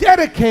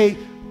 dedicate,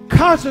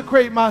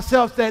 consecrate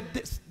myself, that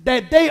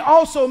they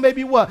also may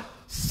be what?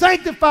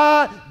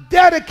 Sanctified,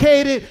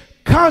 dedicated,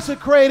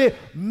 consecrated,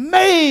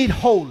 made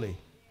holy.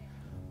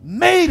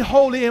 Made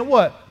holy in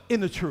what? In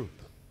the truth.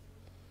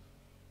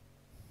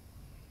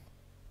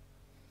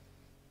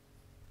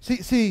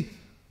 See,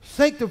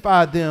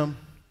 sanctify them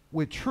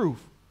with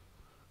truth.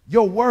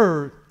 Your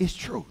word is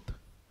truth.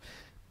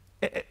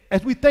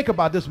 As we think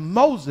about this,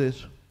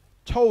 Moses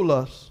told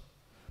us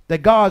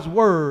that God's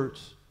word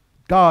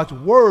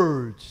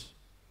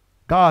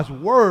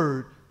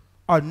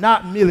are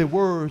not merely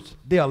words,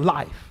 they are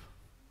life.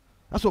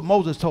 That's what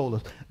Moses told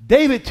us.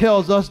 David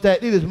tells us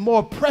that it is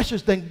more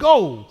precious than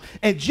gold.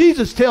 And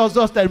Jesus tells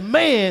us that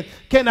man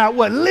cannot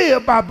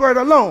live by bread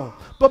alone,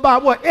 but by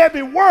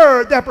every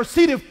word that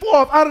proceeded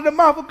forth out of the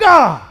mouth of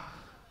God.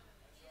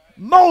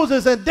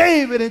 Moses and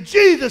David and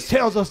Jesus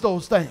tells us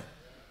those things.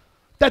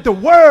 That the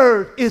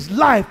word is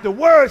life. The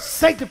word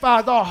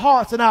sanctifies our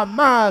hearts and our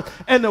minds,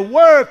 and the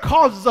word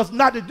causes us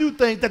not to do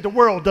things that the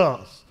world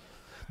does.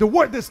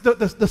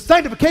 The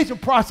sanctification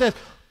process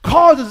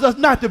causes us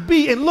not to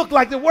be and look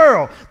like the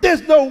world.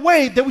 There's no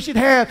way that we should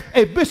have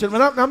a bishop.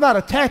 And I'm not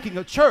attacking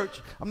a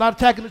church. I'm not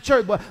attacking the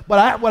church, but what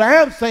I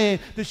am saying,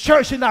 the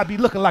church should not be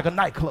looking like a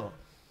nightclub.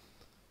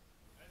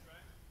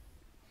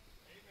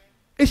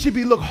 It should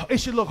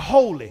look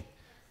holy,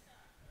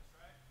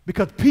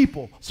 because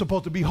people are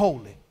supposed to be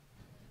holy.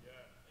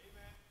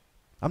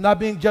 I'm not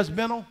being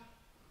judgmental.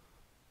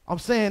 I'm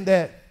saying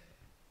that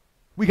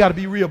we got to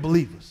be real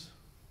believers.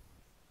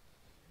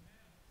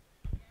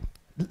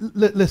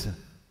 Listen,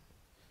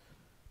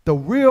 the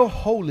real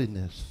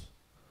holiness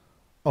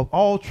of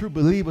all true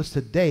believers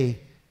today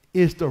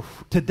is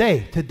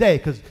today,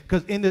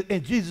 because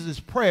in Jesus'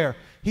 prayer,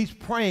 he's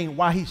praying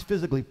while he's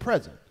physically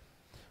present.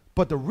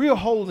 But the real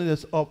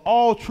holiness of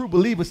all true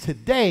believers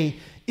today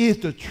is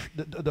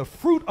the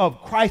fruit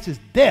of Christ's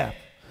death,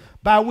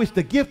 by which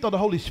the gift of the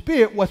Holy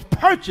Spirit was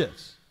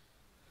purchased.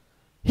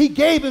 He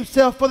gave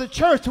himself for the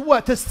church to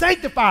what? To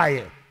sanctify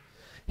it.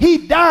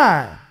 He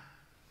died.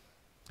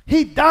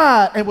 He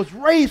died and was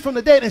raised from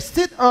the dead and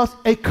sent us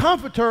a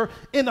comforter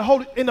in the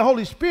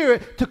Holy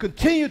Spirit to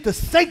continue to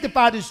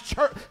sanctify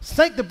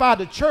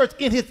the church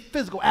in his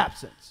physical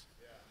absence.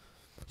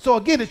 So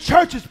again, the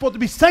church is supposed to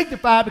be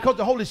sanctified because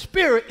the Holy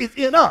Spirit is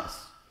in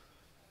us.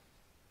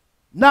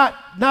 Not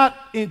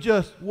in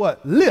just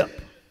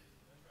lip,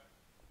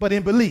 but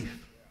in belief.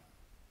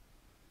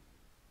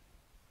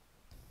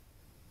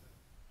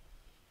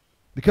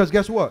 Because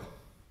guess what?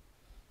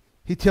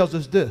 He tells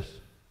us this.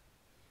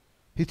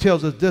 He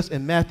tells us this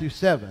in Matthew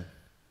 7,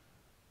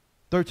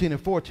 13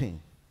 and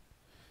 14.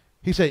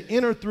 He said,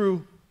 enter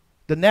through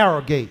the narrow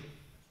gate,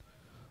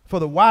 for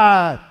the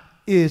wide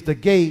is the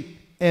gate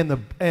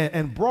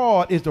and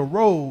broad is the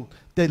road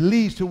that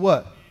leads to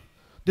what?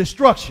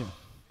 Destruction.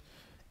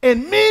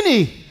 And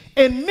many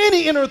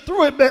enter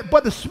through it,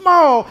 but the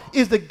small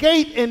is the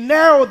gate and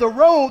narrow the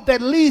road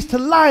that leads to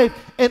life,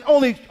 and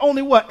only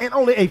what? And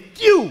only a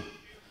few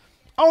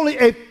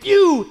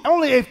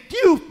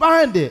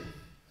find it.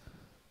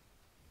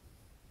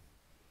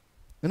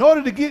 In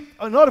order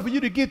for you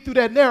to get through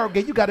that narrow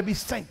gate, you got to be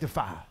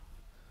sanctified.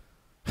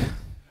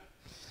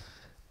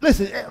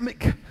 Listen, I mean,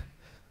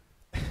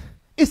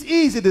 it's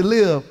easy to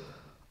live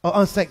an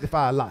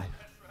unsanctified life.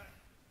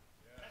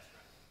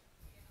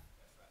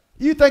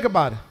 You think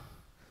about it.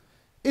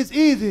 It's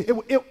easy.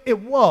 It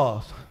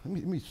was.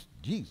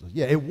 Jesus.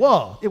 Yeah, it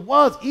was. It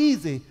was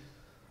easy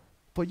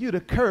for you to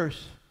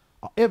curse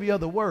every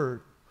other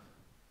word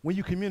when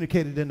you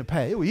communicated in the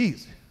past. It was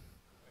easy.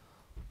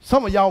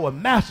 Some of y'all were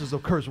masters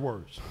of curse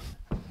words.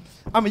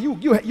 I mean,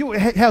 you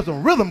have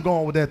some rhythm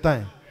going with that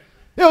thing.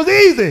 It was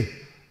easy.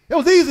 It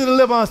was easy to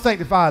live an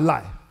unsanctified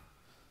life.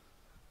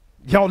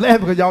 Y'all laugh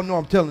because y'all know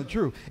I'm telling the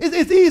truth.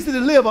 It's easy to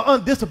live an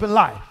undisciplined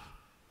life.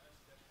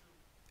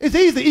 It's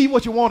easy to eat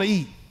what you want to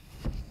eat.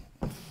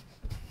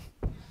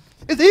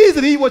 It's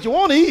easy to eat what you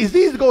want to eat. It's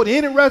easy to go to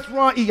any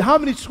restaurant, eat how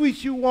many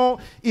sweets you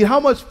want, eat how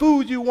much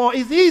food you want.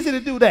 It's easy to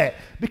do that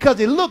because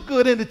it looks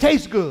good and it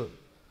tastes good.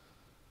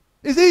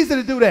 It's easy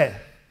to do that.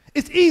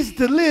 It's easy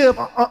to live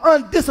an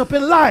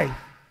undisciplined life.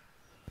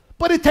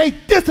 But it takes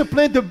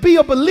discipline to be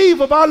a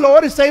believer of our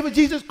Lord and Savior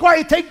Jesus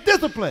Christ. It takes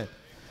discipline.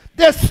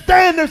 There's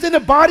standards in the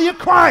body of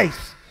Christ.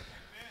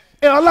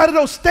 And a lot of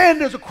those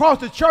standards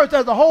across the church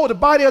as a whole, the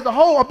body as a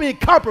whole, are being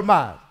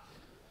compromised.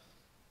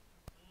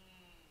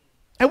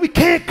 And we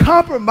can't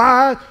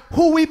compromise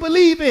who we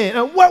believe in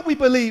and what we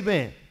believe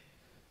in.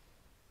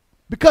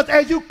 Because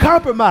as you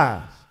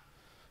compromise,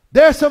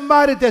 there's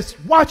somebody that's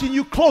watching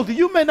you closely.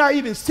 You may not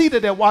even see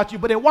that they're watching you,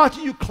 but they're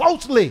watching you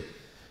closely.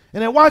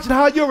 And they're watching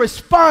how you're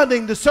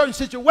responding to certain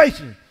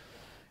situations.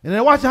 And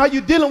they're watching how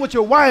you're dealing with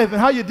your wife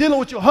and how you're dealing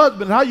with your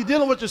husband and how you're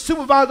dealing with your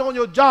supervisor on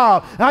your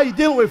job and how you're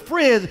dealing with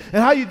friends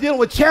and how you're dealing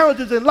with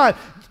challenges in life.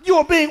 You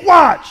are being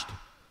watched.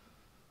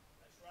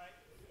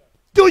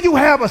 Do you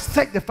have a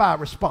sanctified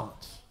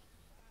response?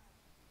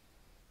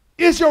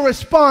 Is your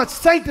response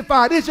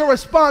sanctified? Is your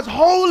response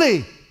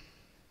holy?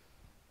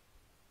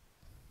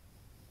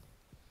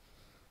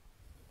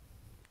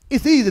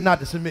 It's easy not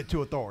to submit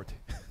to authority.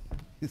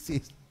 It's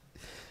easy.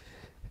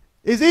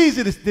 It's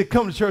easy to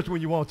come to church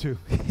when you want to.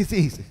 It's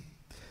easy.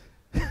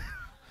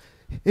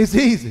 It's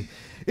easy.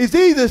 It's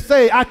easy to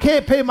say, I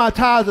can't pay my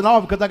tithes and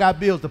offering because I got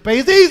bills to pay.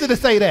 It's easy to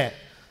say that.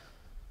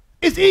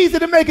 It's easy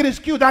to make an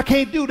excuse. I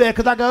can't do that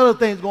because I got other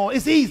things going on.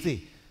 It's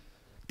easy.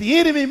 The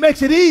enemy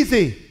makes it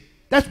easy.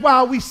 That's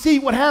why we see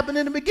what happened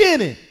in the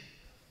beginning.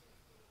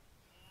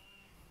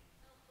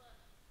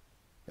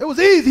 It was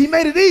easy. He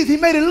made it easy.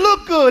 He made it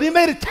look good. He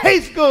made it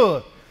taste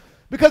good.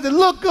 Because it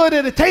looked good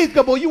and it tastes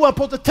good, but you weren't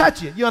supposed to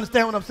touch it. You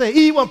understand what I'm saying?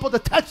 Eve wasn't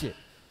supposed to touch it.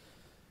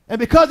 And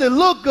because it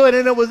looked good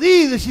and it was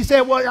easy, she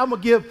said, well, I'm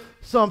going to give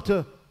some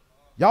to,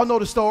 y'all know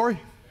the story.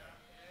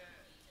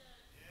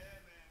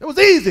 It was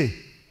easy.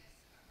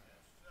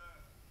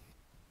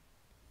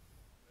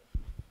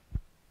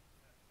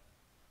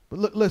 But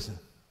look, listen.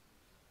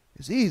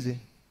 It's easy,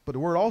 but the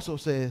word also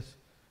says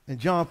in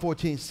John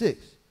 14:6,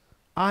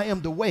 I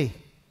am the way,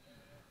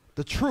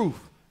 the truth,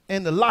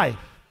 and the life.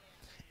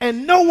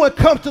 And no one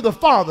comes to the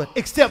Father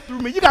except through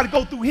me. You got to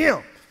go through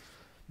him.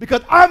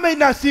 Because I may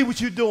not see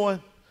what you're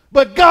doing,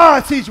 but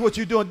God sees what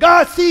you're doing.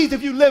 God sees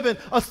if you're living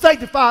a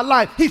sanctified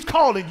life. He's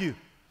calling you.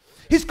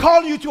 He's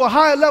calling you to a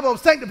higher level of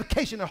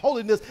sanctification and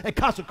holiness and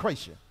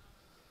consecration.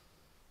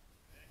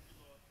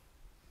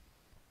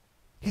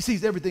 He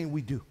sees everything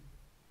we do.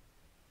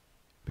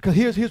 Because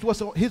here's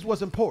what's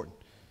important.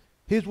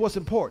 Here's what's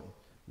important.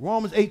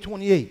 Romans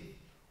 8:28.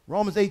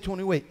 Romans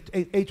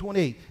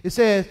 8:28. It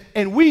says,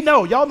 and we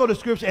know, y'all know the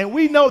scripture, and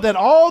we know that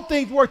all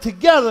things work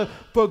together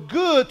for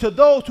good to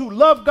those who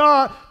love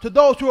God, to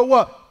those who are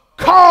what?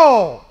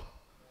 Called.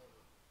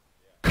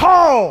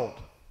 Called.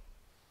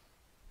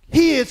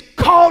 He is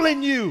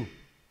calling you.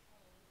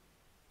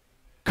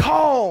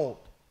 Called.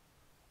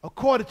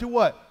 According to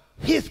what?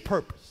 His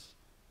purpose.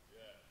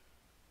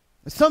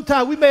 And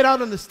sometimes we may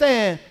not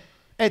understand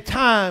at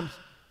times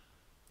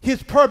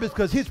his purpose,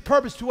 because his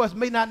purpose to us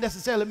may not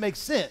necessarily make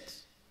sense.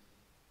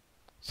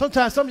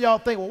 Sometimes some of y'all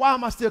think, well, why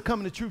am I still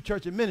coming to Truth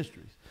Church and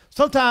Ministries?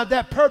 Sometimes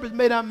that purpose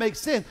may not make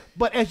sense,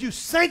 but as you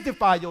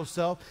sanctify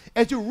yourself,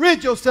 as you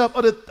rid yourself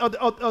of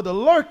the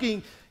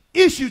lurking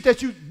issues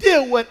that you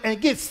deal with and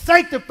get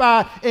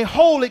sanctified and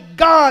holy,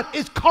 God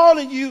is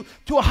calling you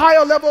to a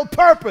higher level of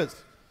purpose.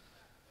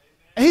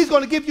 And he's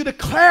going to give you the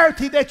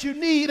clarity that you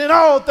need in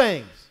all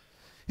things.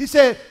 He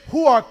said,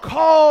 who are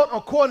called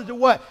according to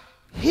what?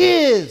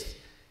 His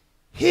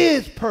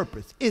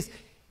purpose. It's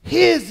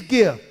his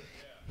gift.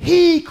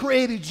 He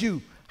created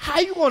you. How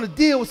are you going to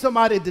deal with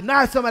somebody and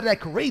deny somebody that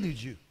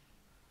created you?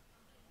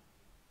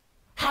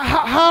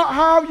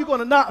 How are you going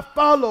to not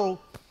follow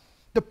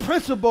the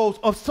principles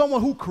of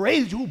someone who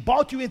created you, who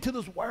brought you into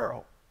this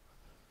world?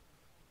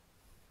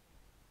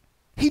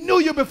 He knew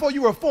you before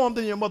you were formed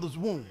in your mother's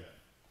womb.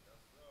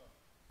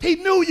 He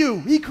knew you.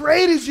 He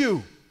created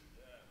you.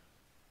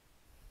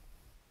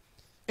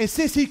 And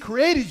since he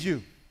created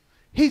you,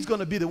 he's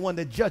going to be the one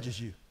that judges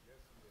you.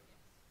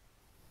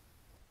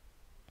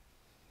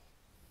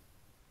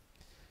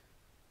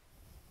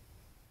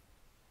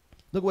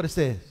 Look what it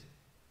says.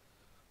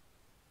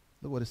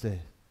 Look what it says.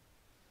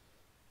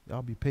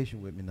 Y'all be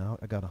patient with me now.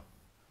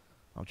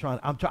 I'm trying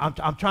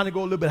to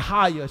go a little bit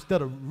higher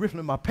instead of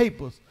riffling my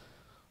papers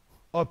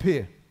up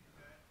here.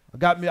 I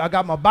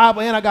got my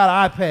Bible and I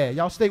got an iPad.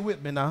 Y'all stay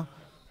with me now.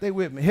 Stay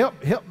with me.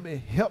 Help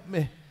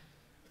me.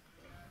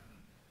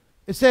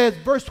 It says,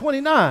 verse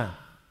 29,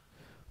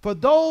 for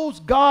those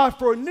God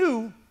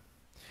foreknew,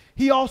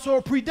 he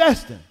also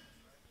predestined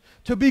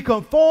to be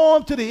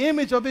conformed to the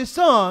image of his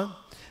Son,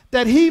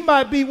 that he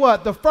might be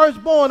what? The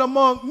firstborn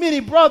among many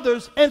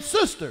brothers and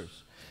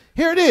sisters.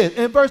 Here it is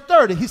in verse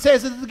 30. He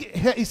says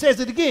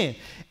it again.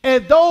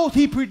 And those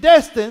he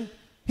predestined,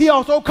 he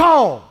also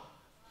called.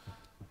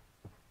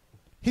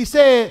 He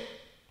said,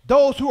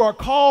 those who are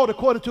called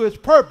according to his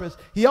purpose,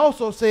 he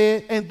also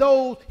said, and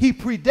those he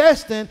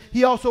predestined,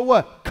 he also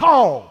what?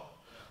 Called.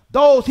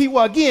 Those he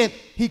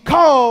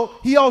called,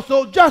 he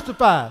also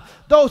justified.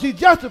 Those he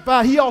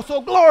justified, he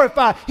also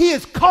glorified. He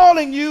is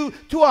calling you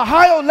to a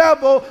higher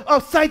level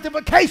of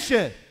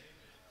sanctification.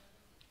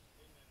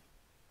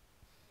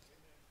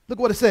 Look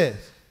what it says.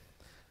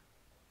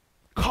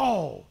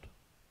 Called.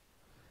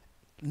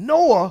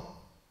 Noah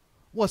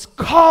was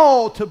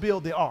called to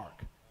build the ark.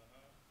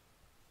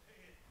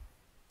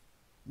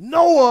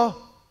 Noah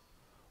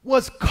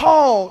was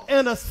called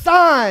and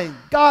assigned.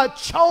 God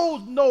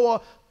chose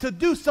Noah to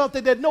do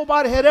something that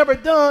nobody had ever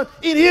done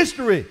in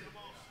history.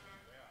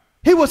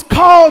 He was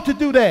called to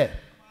do that.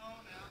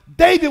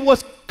 David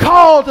was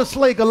called to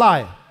slay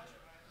Goliath.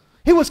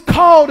 He was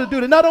called to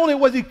do that. Not only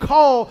was he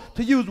called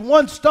to use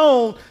one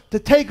stone to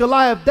take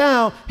Goliath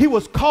down, he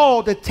was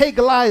called to take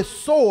Goliath's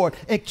sword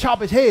and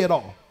chop his head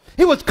off.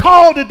 He was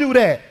called to do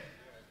that.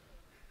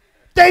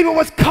 David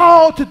was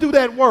called to do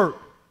that work.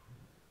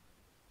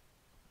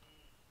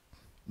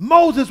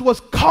 Moses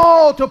was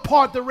called to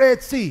part the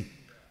Red Sea.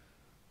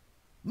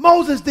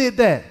 Moses did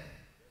that.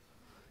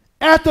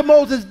 After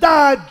Moses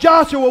died,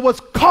 Joshua was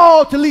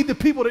called to lead the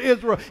people to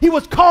Israel. He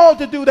was called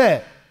to do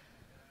that.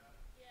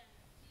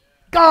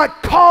 God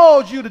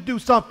calls you to do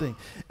something.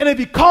 And if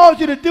he calls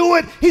you to do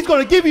it, he's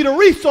going to give you the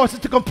resources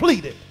to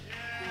complete it.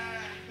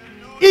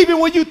 Even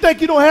when you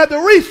think you don't have the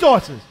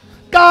resources,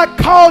 God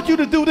called you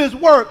to do this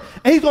work,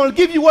 and he's going to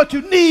give you what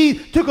you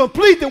need to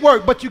complete the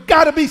work. But you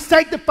got to be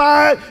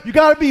sanctified, you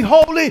got to be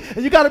holy,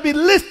 and you got to be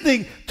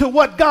listening to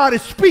what God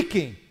is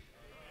speaking.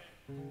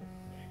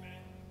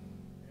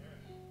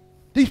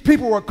 These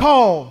people were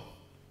called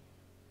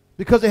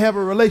because they have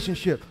a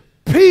relationship.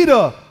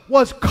 Peter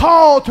was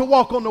called to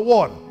walk on the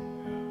water.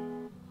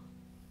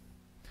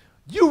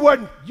 You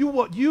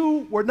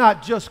were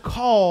not just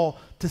called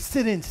to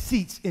sit in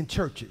seats in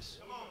churches.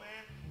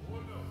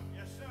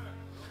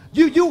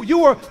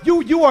 You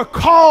are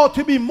called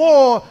to be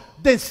more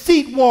than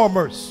seat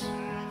warmers.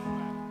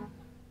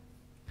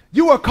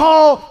 You are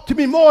called to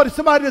be more than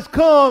somebody that's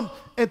come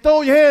and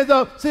throw your hands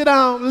up, sit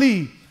down,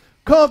 leave.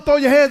 Come, throw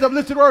your hands up,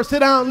 listen to the word, sit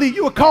down, leave.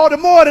 You were called to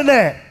more than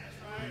that.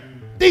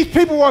 These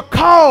people were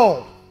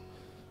called.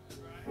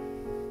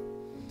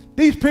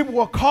 These people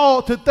were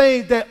called to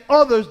things that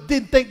others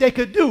didn't think they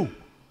could do.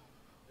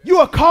 You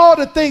are called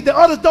to things that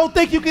others don't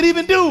think you could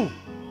even do.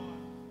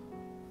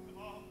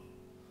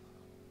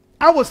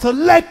 I was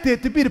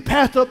selected to be the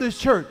pastor of this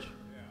church.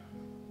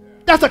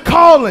 That's a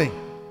calling.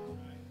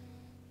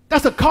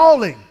 That's a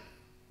calling.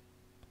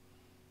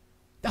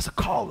 That's a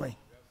calling.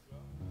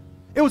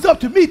 It was up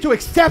to me to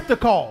accept the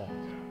call.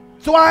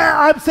 So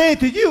I'm saying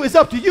to you, it's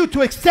up to you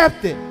to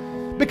accept it.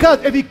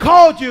 Because if he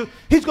called you,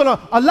 he's going to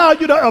allow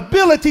you the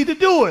ability to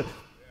do it.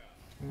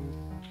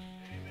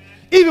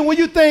 Even when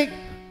you think,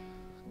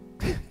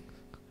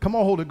 come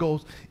on, Holy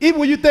Ghost. Even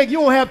when you think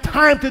you don't have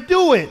time to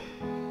do it.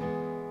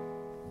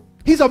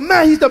 He's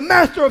the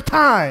master of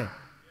time.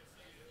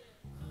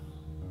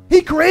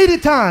 He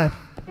created time.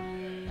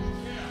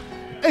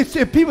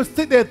 And people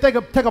sit there and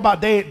think about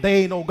they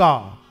ain't no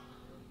God.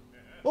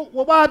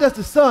 Well, why does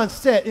the sun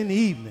set in the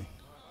evening?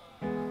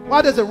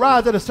 Why does it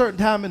rise at a certain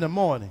time in the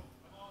morning?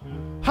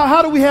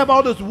 How do we have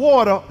all this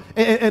water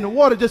and the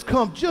water just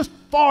comes just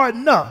far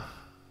enough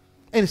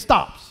and it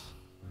stops?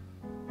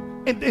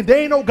 And there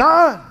ain't no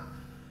God?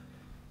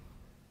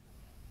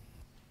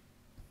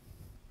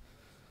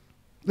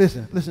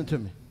 Listen to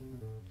me.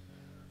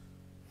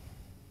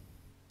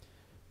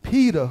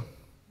 Peter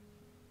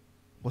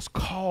was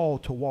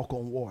called to walk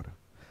on water.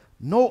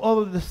 No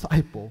other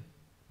disciple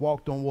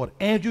walked on water.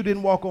 Andrew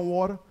didn't walk on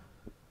water.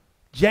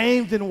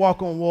 James didn't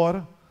walk on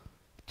water.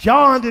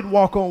 John didn't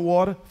walk on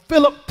water.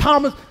 Philip,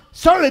 Thomas,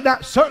 certainly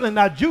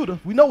not Judas.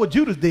 We know what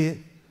Judas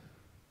did.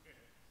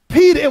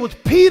 Peter, it was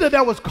Peter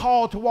that was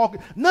called to walk.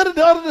 None of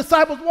the other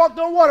disciples walked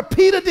on water.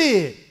 Peter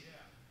did.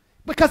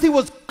 Because he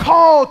was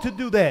called to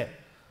do that.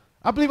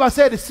 I believe I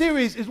said the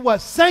series is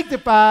what?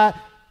 Sanctified,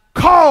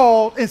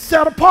 called, and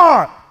set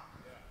apart.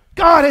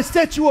 God has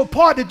set you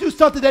apart to do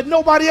something that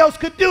nobody else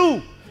could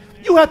do.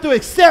 You have to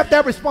accept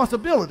that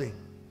responsibility.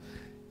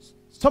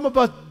 Some of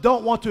us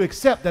don't want to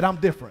accept that I'm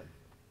different.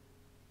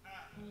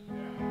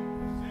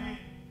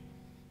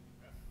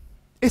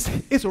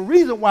 It's a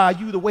reason why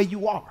you the way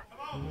you are.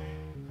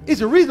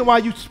 It's a reason why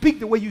you speak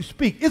the way you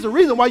speak. It's a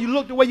reason why you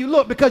look the way you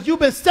look, because you've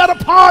been set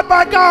apart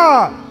by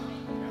God.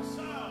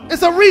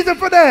 It's a reason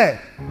for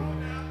that.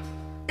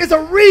 It's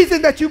a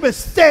reason that you've been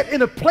set in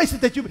the places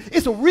that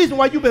it's a reason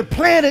why you've been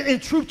planted in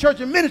Truth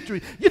Church and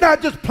Ministry. You're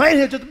not just planted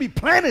here just to be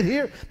planted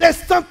here.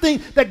 That's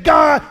something that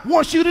God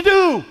wants you to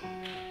do.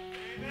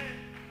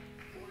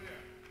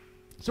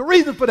 It's a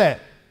reason for that.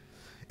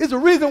 It's a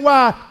reason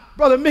why,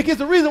 Brother Mick, it's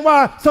a reason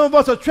why some of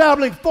us are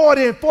traveling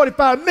 40 and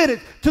 45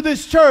 minutes to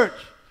this church.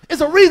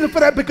 It's a reason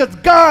for that because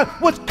God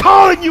was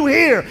calling you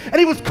here, and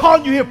he was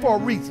calling you here for a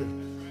reason.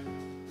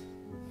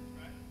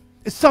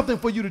 It's something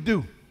for you to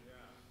do.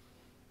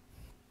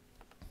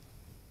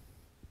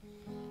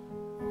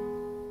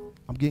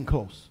 I'm getting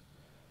close.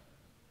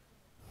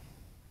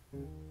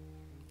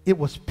 It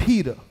was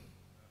Peter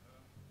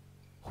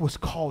who was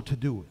called to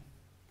do it.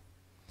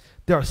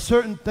 There are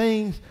certain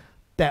things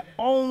that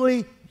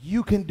only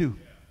you can do.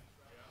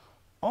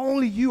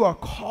 Only you are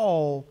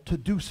called to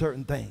do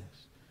certain things.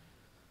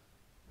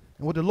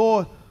 And what the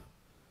Lord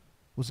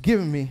was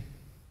giving me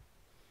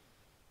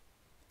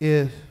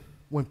is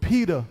when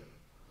Peter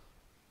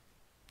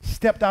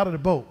stepped out of the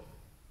boat,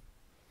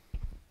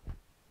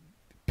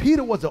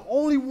 Peter was the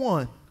only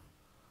one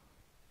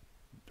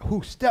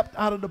who stepped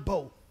out of the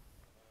boat.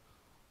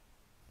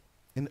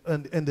 And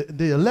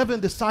the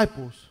 11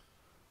 disciples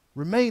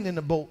remained in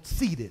the boat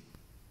seated.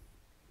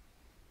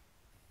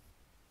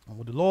 And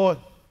what the Lord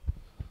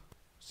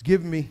was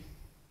giving me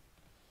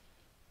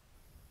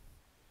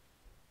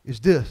is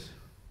this.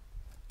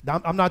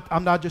 Now, I'm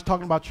not just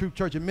talking about True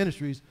Church and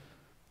Ministries.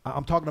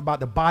 I'm talking about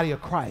the body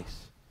of Christ.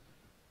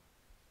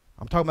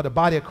 I'm talking about the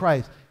body of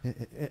Christ.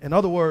 In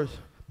other words,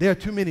 there are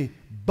too many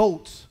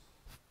boats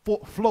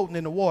floating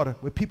in the water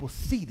with people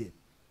seated.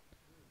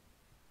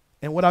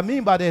 And what I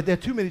mean by that, there are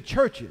too many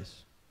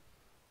churches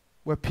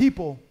where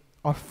people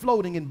are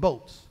floating in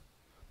boats.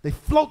 They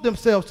float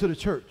themselves to the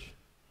church.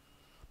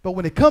 But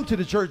when they come to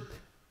the church,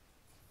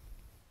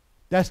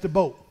 that's the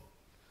boat.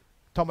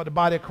 Talking about the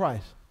body of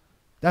Christ.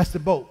 That's the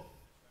boat.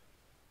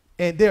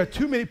 And there are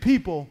too many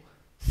people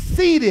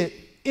seated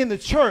in the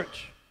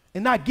church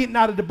and not getting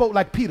out of the boat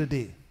like Peter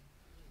did.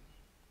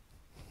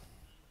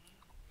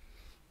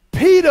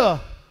 Peter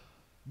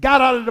got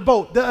out of the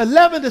boat. The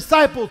 11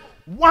 disciples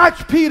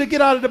watched Peter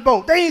get out of the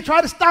boat. They ain't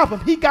try to stop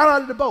him. He got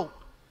out of the boat.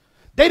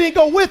 They didn't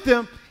go with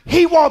him.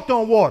 He walked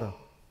on water.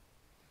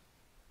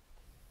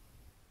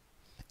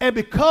 And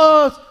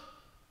because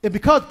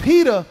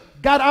Peter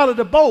got out of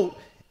the boat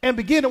and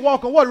began to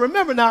walk on water,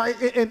 remember now,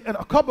 in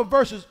a couple of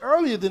verses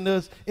earlier than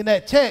this, in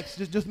that text,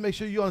 just make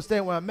sure you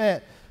understand where I'm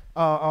at,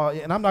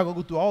 and I'm not going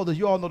to go through all this.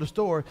 You all know the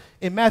story.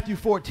 In Matthew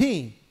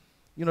 14,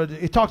 you know,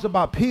 it talks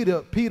about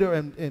Peter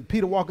and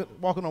Peter walking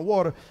on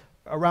water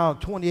around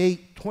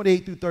 28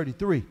 through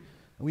 33. And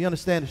we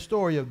understand the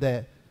story of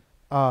that,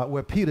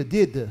 where Peter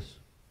did this.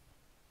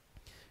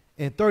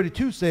 And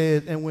 32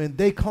 says, and when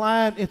they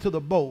climbed into the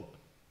boat,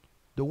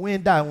 the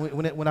wind died.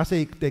 When I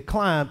say they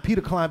climbed,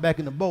 Peter climbed back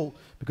in the boat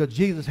because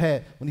Jesus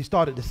had, when he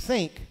started to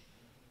sink,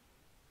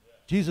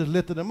 Jesus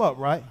lifted him up,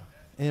 right?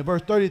 And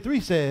verse 33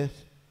 says,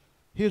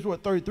 here's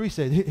what 33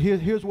 says.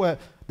 Here's what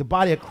the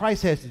body of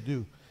Christ has to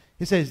do.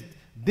 It says,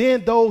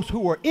 then those who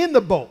were in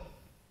the boat,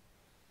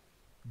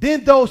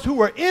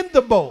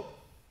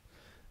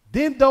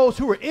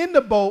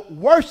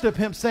 worship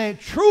him, saying,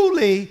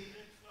 truly,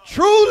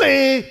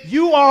 truly,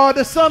 you are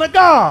the Son of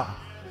God.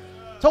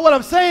 So what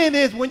I'm saying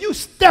is, when you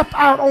step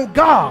out on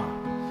God,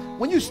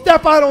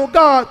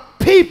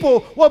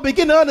 people will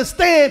begin to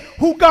understand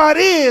who God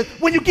is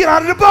when you get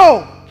out of the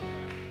boat.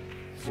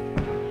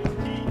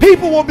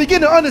 People will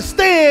begin to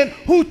understand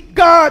who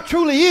God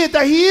truly is,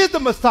 that he is the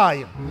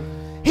Messiah.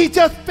 He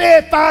just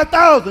fed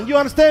 5,000. You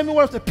understand me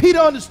what I'm saying? Peter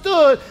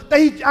understood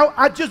that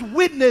I just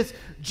witnessed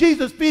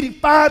Jesus feeding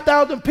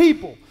 5,000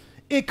 people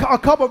in a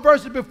couple of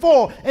verses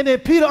before. And then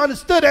Peter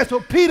understood that. So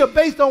Peter,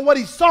 based on what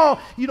he saw,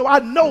 you know, I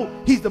know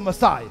he's the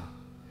Messiah.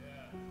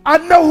 I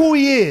know who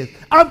he is.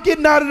 I'm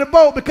getting out of the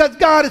boat because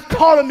God is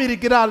calling me to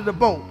get out of the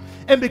boat.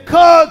 And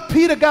because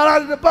Peter got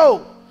out of the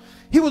boat,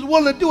 he was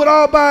willing to do it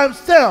all by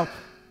himself.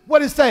 What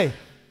did it say?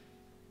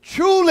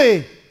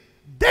 Truly,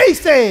 they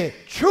said,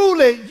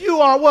 truly,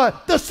 you are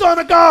what? The Son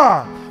of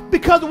God.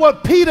 Because of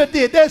what Peter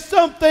did. There's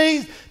some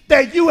things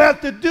that you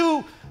have to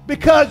do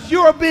because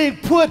you're being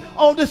put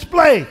on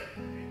display.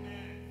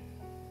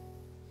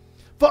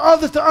 For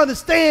others to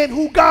understand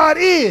who God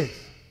is.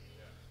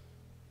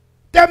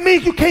 That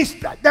means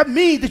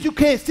that you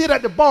can't sit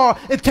at the bar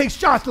and take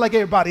shots like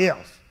everybody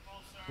else.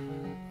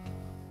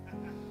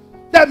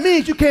 That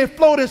means you can't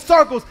float in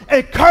circles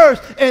and curse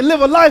and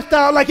live a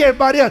lifestyle like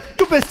everybody else.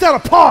 You've been set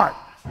apart.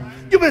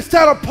 You've been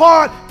set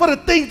apart for the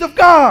things of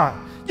God.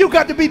 You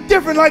got to be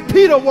different like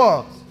Peter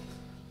was.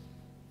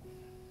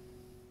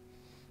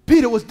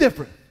 Peter was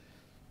different.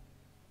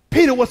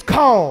 Peter was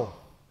called.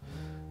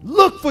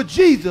 Look for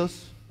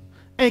Jesus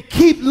and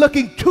keep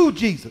looking to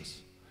Jesus.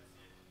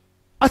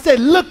 I said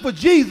look for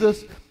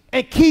Jesus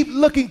and keep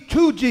looking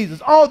to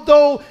Jesus.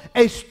 Although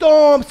a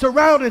storm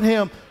surrounded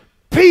him,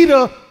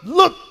 Peter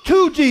looked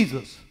to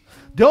Jesus.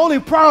 The only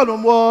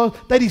problem was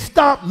that he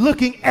stopped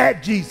looking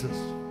at Jesus.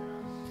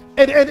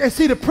 And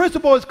see, the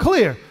principle is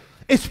clear,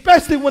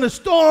 especially when the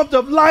storms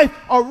of life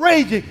are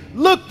raging.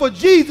 Look for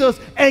Jesus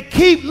and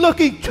keep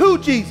looking to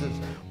Jesus.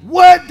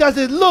 What does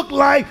it look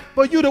like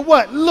for you to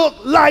what? Look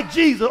like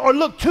Jesus or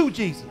look to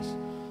Jesus.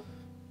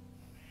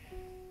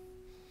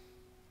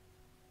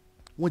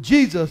 When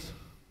Jesus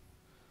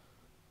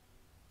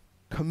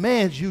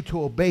commands you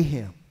to obey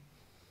him.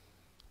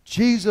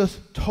 Jesus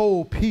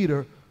told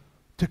Peter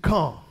to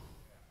come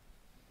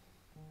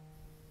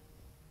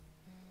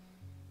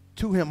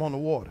to him on the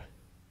water.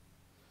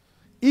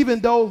 Even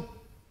though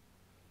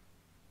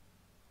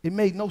it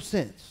made no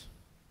sense,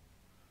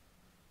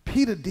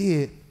 Peter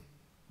did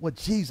what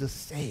Jesus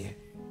said.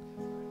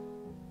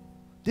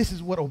 This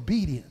is what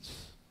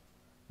obedience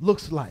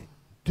looks like,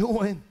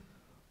 doing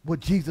what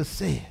Jesus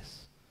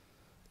says.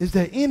 Is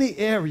there any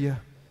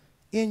area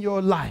in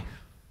your life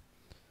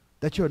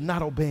that you're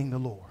not obeying the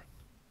Lord?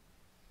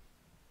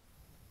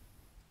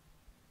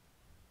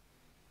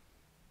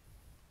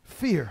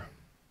 Fear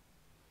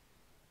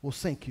will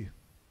sink you.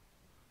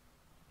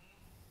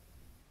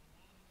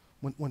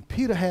 When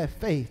Peter had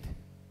faith,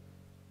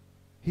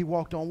 he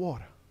walked on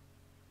water.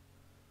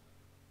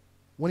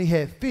 When he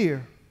had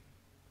fear,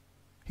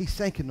 he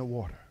sank in the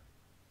water.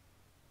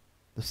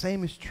 The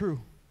same is true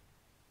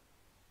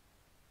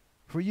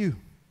for you.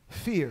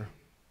 Fear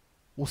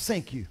will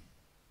sink you.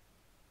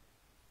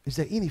 Is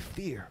there any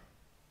fear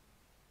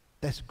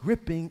that's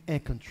gripping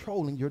and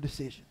controlling your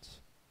decisions?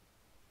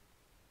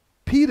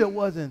 Peter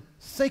wasn't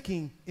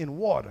sinking in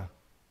water.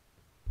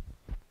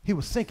 He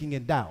was sinking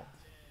in doubt.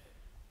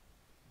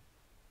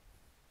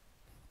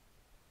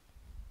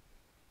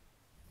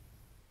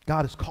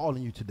 God is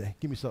calling you today.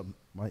 Give me something,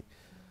 Mike.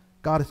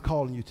 God is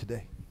calling you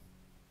today.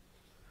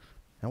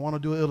 I want to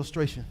do an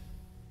illustration.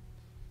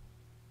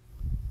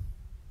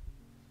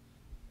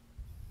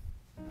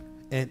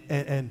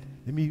 And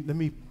let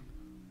me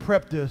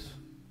prep this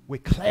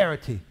with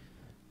clarity.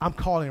 I'm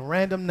calling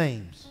random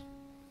names.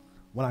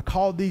 When I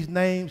call these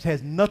names,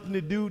 has nothing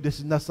to do, this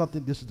is not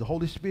something, this is the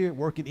Holy Spirit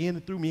working in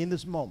and through me in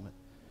this moment.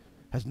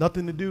 Has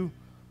nothing to do,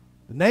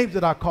 the names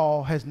that I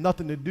call has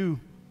nothing to do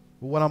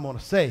with what I'm going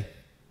to say,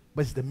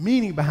 but it's the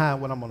meaning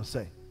behind what I'm going to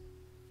say.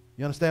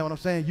 You understand what I'm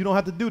saying? You don't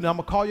have to do that. I'm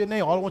going to call your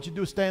name. All I want you to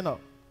do is stand up.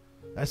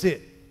 That's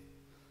it.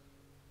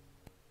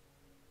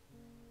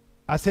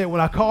 I said,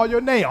 when I call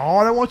your name, all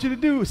I want you to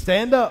do is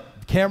stand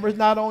up. The camera's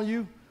not on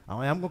you.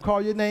 I am going to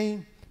call your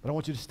name, but I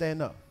want you to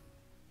stand up.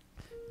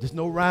 There's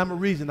no rhyme or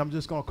reason. I'm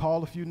just going to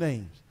call a few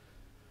names.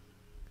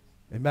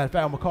 As a matter of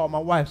fact, I'm going to call my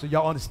wife so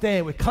y'all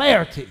understand with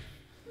clarity.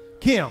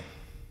 Kim.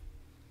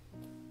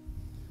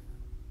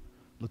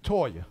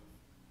 LaToya.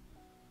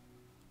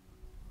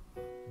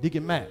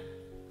 Deacon Matt.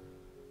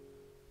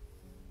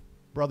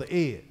 Brother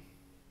Ed.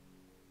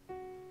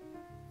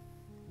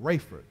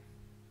 Rayford.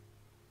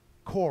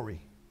 Corey.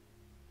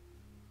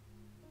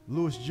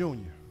 Lewis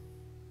Jr.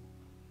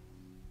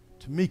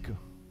 Tamika.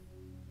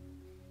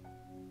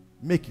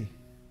 Mickey.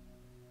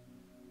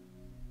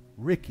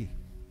 Ricky,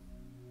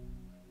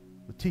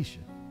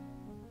 Letitia,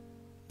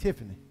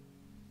 Tiffany,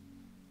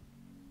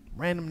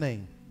 random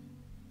name,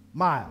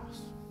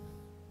 Miles.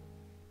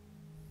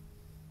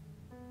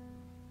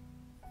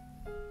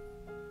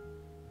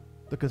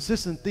 The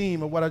consistent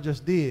theme of what I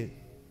just did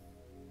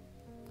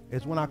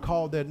is when I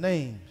called their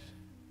names,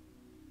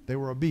 they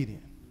were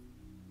obedient.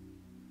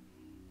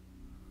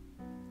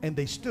 And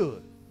they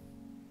stood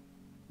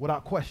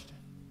without question.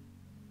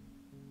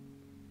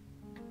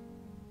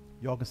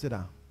 Y'all can sit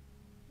down.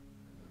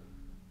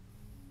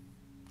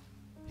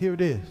 Here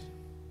it is.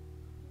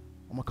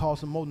 I'm going to call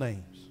some more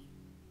names.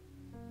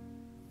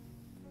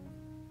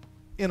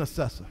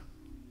 Intercessor.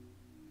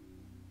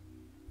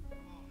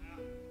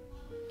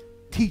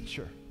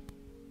 Teacher.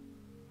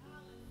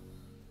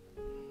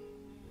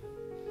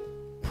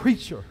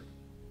 Preacher.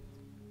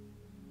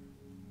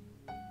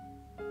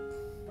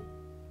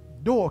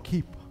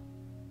 Doorkeeper.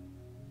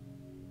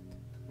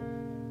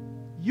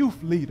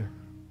 Youth leader.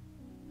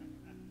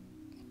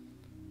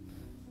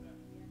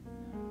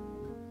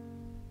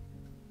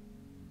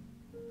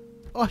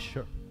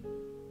 Usher.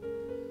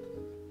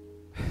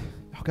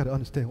 Y'all got to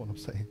understand what I'm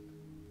saying.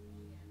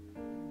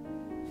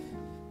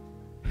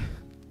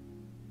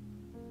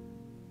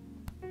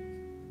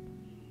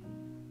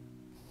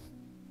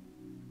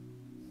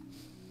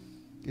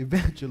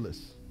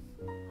 Evangelist.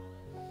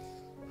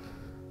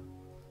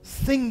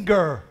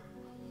 Singer.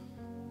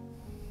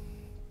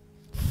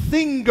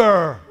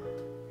 Singer.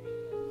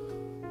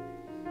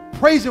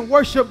 Praise and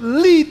worship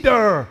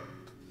leader.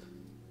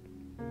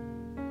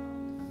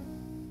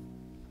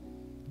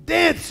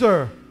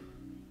 Dancer,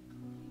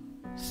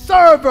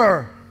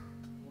 server,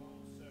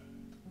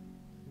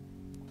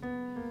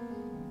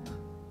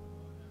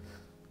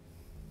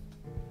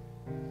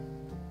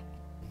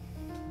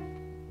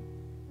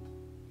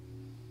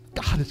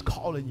 God is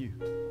calling you.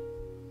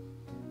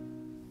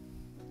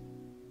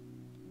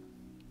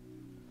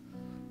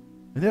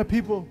 And there are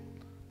people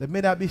that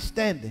may not be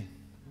standing,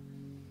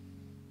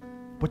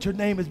 but your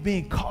name is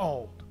being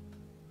called.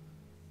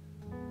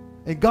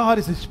 And God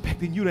is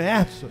expecting you to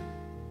answer.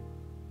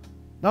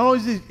 Not only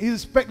is he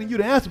expecting you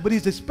to answer, but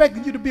he's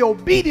expecting you to be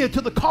obedient to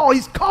the call.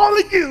 He's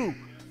calling you.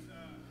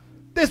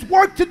 There's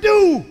work to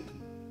do.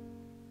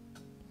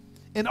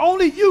 And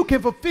only you can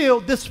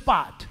fulfill this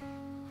spot.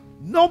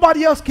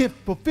 Nobody else can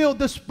fulfill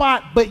this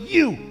spot but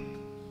you.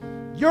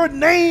 Your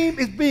name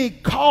is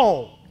being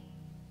called.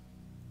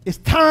 It's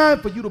time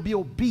for you to be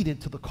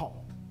obedient to the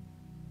call.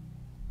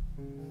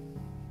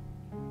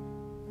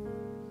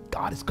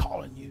 God is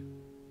calling you.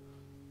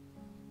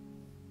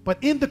 But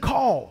in the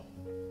call,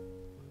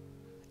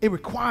 it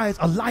requires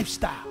a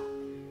lifestyle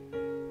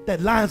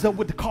that lines up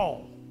with the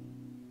call.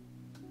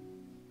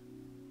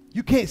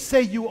 You can't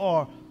say you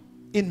are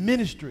in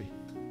ministry,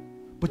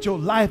 but your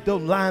life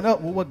don't line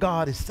up with what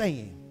God is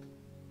saying.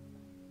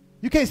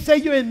 You can't say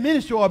you're in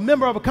ministry or a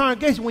member of a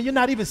congregation when you're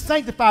not even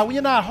sanctified, when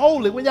you're not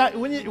holy, when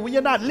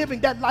you're not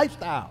living that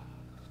lifestyle.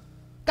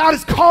 God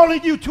is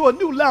calling you to a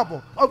new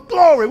level of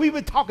glory. We've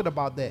been talking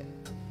about that.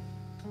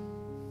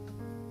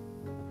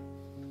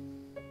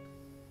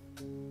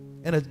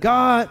 And as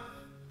God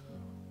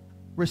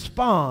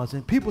responds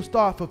and people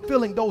start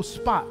fulfilling those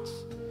spots,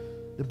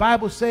 the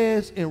Bible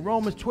says in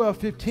Romans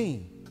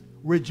 12:15,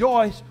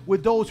 rejoice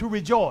with those who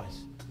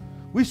rejoice.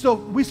 We're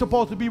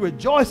supposed to be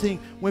rejoicing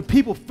when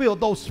people fill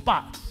those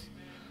spots,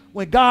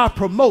 when God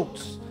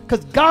promotes.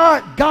 Because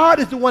God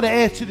is the one that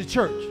adds to the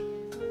church.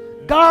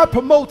 God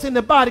promotes in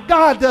the body.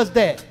 God does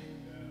that.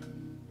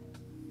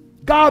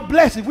 God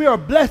blesses. We are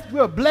blessed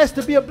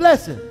to be a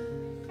blessing.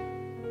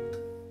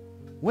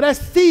 When that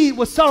seed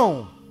was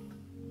sown,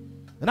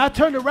 and I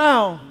turned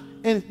around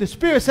and the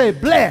Spirit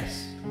said,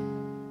 bless.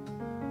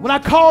 When I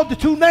called the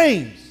two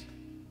names,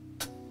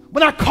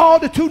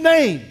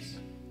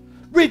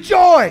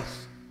 rejoice.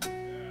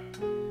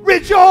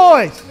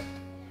 Rejoice.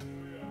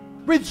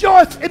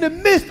 Rejoice in the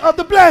midst of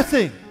the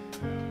blessing.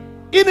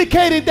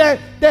 Indicating that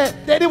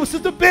it was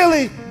Sister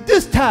Billy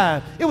this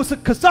time. It was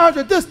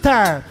Cassandra this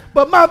time.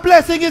 But my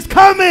blessing is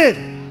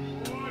coming.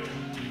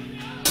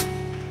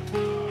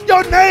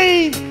 Your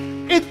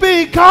name is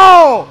being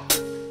called.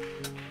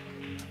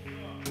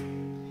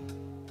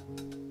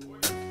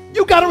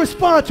 You got to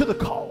respond to the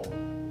call.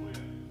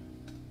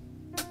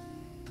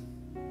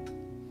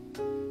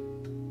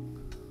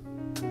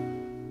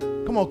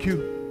 Come on,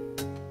 Q.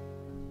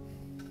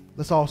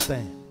 Let's all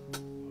stand.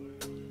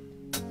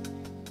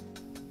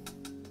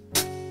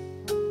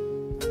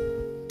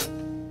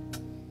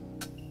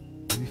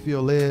 If you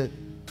feel led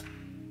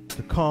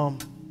to come,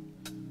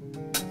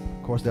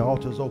 of course, the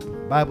altar is open.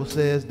 The Bible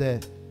says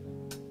that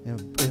in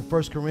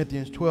 1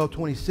 Corinthians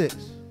 12:26,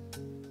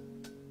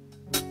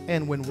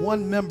 and when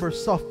one member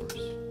suffers,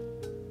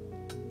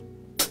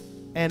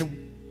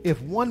 and if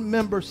one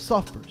member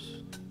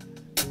suffers,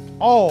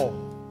 all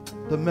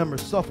the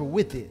members suffer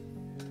with it.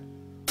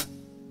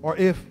 Or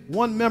if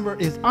one member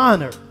is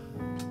honored,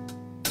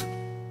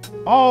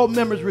 all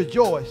members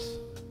rejoice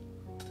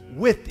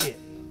with it.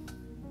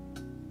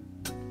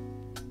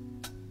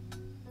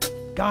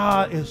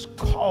 God is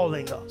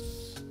calling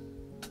us.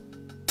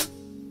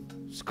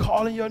 He's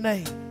calling your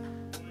name.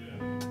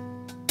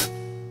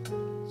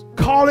 He's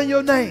calling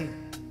your name.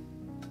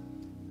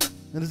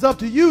 And it's up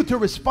to you to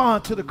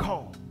respond to the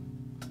call.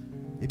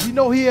 If you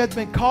know He has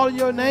been calling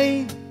your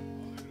name,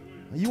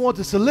 and you want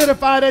to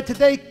solidify that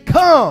today,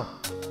 come.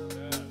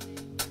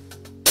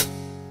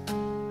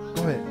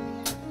 Go ahead.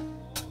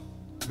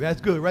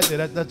 That's good right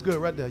there. That's good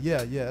right there.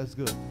 Yeah, that's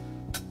good.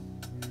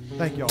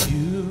 Thank y'all.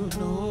 You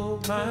know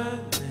my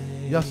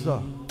name. Yes,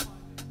 sir.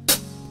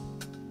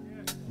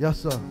 Yes,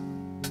 sir.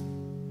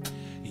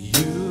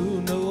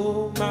 You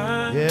know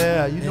my name.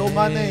 Yeah, you know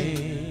my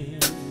name.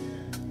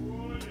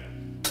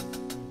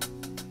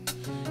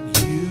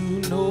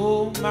 You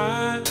know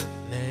my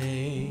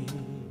name.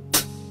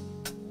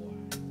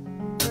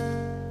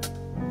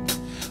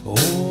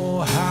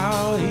 Oh,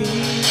 how He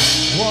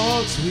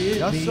walks with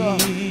Yes, me. sir.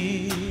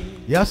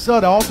 Yes, sir.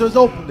 The altar is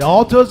open. The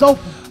altar is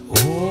open.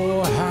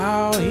 Oh,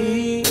 how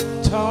He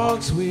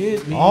talks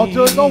with me. The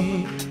altar is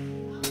open.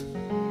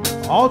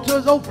 The altar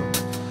is open.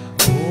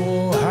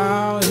 Oh,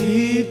 how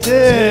He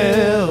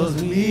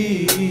tells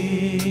me.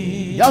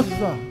 Yes,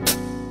 sir.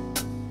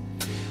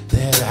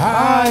 That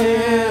I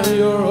am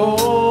your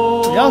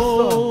own. Yes,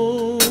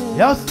 sir.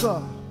 Yes,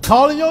 sir.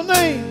 Calling your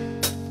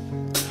name.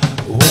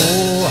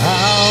 Oh,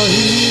 how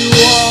He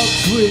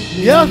walks with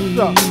me. Yes,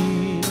 sir.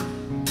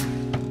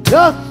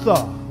 Yes,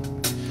 sir.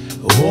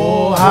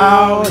 Oh,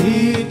 how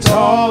He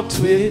talks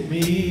with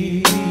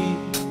me.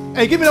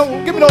 Hey, give me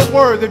those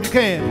words if you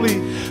can,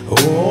 please.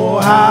 Oh,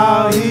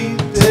 how He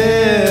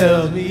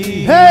tells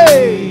me.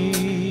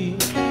 Hey,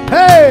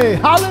 hey,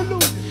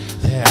 hallelujah.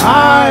 That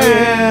I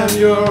am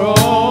your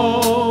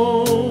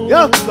own.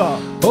 Yes, sir.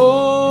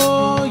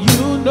 Oh,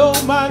 you know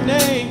my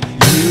name.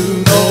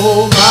 You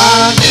know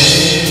my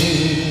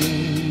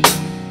name.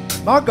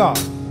 My God.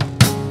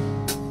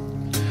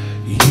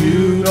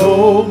 You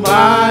know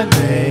my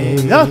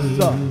name. Yes,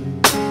 sir.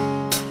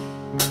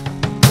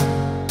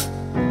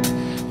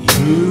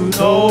 You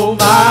know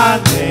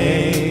my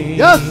name.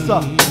 Yes,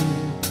 sir.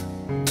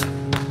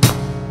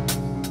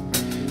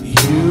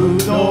 You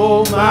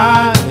know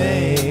my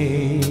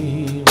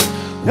name.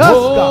 Yes,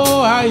 oh,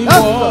 God. how He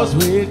Yes, walks sir.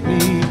 with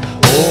me.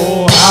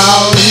 Oh,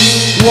 how He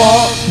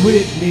walks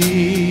with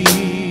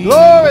me.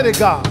 Glory to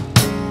God.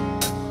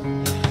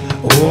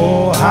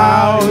 Oh,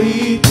 how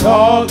He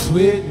talks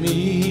with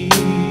me.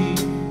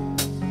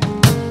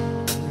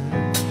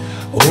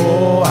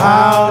 Oh,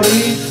 how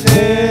He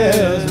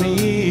tells me.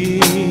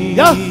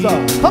 Yes, sir.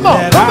 Come on,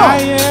 that come on. I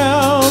am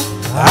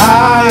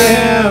I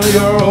am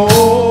your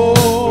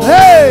own.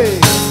 Hey!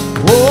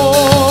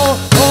 Oh,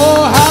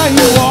 oh, how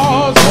he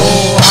walks.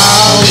 Oh,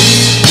 how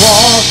he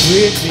walks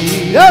with me.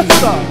 Yes,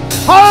 sir.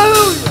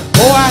 Hallelujah.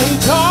 Oh, how he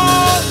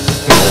talks.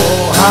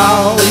 Oh,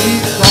 how he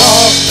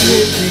talks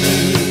with me.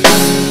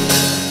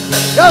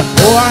 Yes.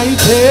 Oh, how he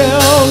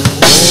tells.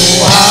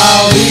 Oh,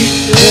 how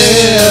he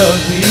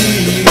tells me.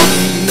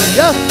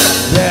 Yes.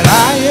 That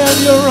I am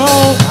your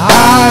own.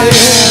 I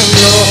am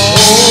your own.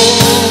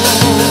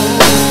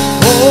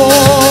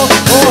 Oh,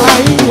 oh,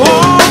 how he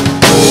walks.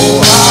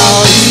 Oh,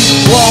 how he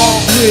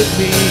walks with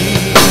me.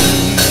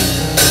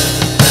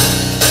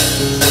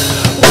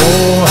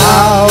 Oh,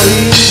 how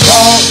he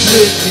talks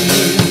with me.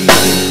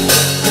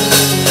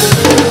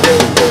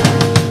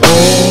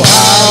 Oh,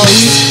 how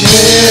he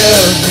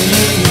tells me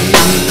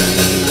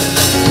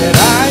that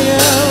I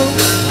am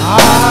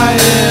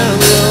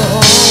your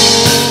own.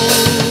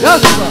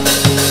 Yes, sir.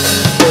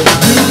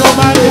 You know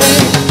my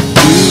name.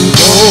 You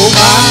know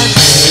my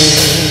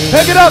name.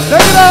 Pick it up.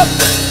 Pick it up.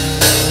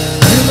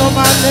 You know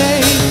my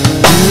name.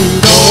 You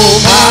know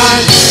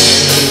my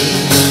name.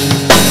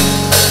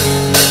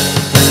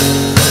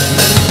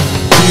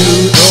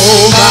 You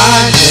know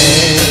my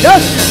name.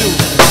 Yes, you do.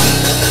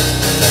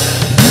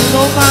 You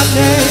know my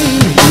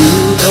name.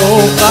 You know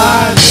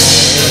my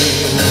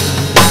name.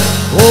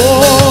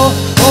 Oh,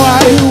 oh,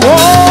 how he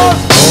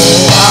walks.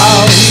 Oh,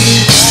 how he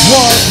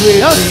walks with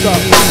Yes, me. sir.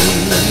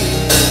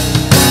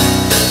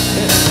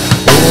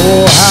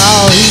 Oh,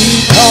 how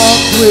he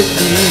talks with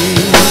me.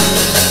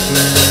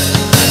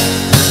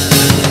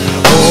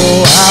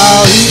 Oh,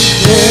 how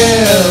he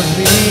tells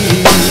me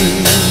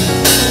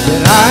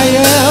that I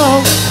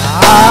am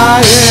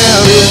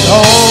his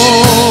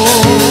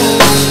own.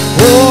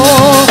 Oh,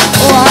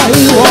 oh, how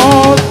he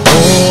walks.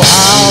 Oh,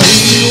 how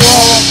he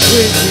walks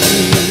with me.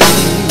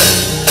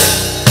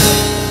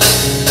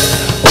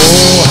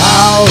 Oh,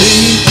 how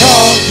he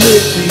talks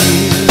with me.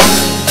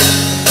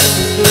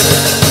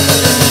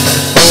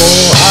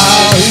 Oh,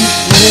 how he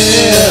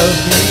tells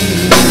me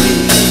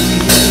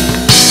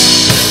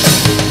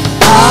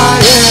I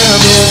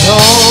am his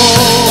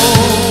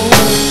own.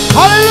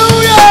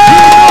 Hallelujah.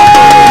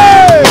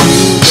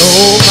 You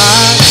know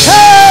my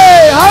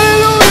Hey,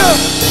 hallelujah.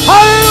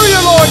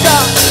 Hallelujah, Lord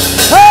God.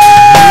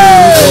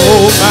 Hey. You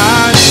know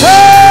my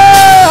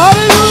Hey,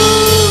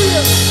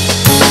 hallelujah.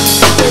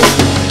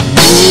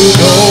 You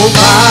know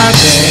my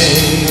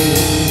name.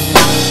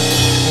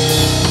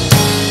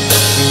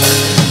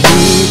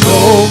 You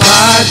know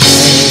my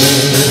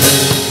name.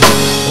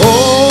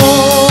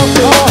 Oh,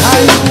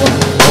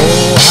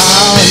 oh,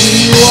 how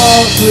he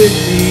walks with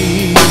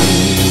me.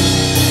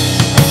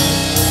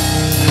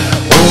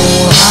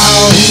 Oh,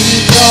 how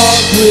he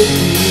talks with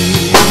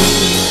me.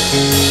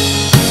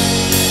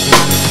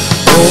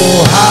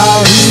 Oh,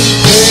 how he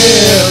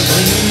tells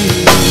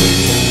me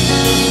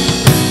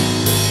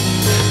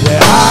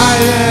that I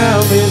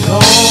am his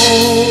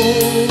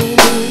own.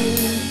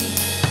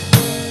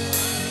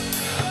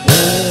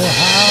 Oh,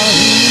 how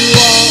he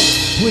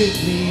walks with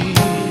me.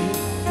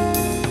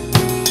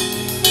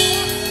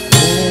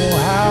 Oh,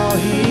 how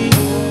he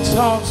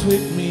talks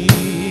with me.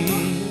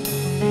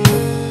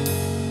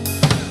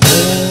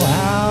 Oh,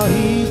 how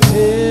he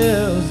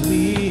tells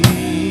me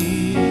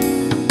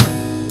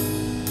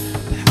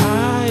that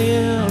I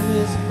am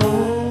his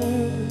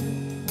own.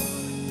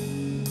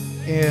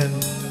 In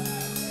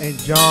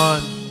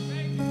John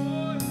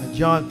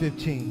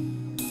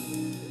 15.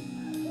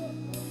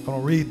 I'm going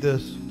to read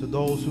this to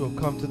those who have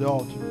come to the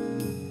altar.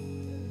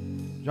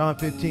 John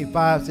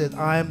 15:5 says,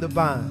 I am the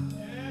vine,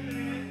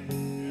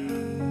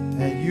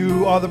 and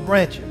you are the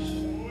branches.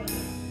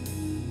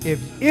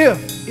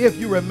 If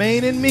you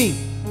remain in me,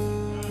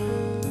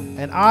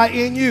 and I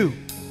in you,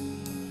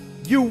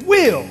 you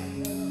will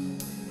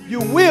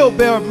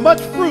bear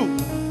much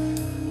fruit.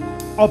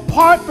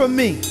 Apart from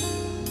me,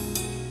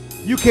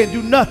 you can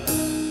do nothing.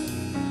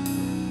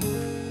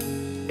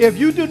 If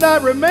you do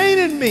not remain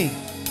in me,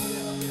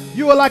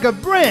 you are like a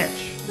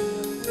branch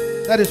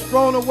that is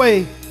thrown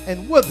away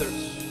and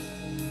withers.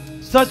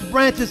 Such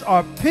branches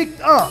are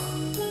picked up,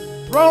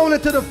 thrown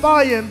into the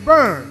fire and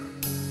burned.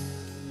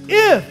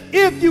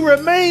 If you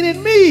remain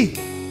in me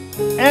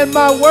and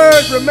my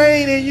words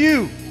remain in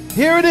you,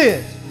 here it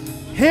is,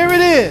 here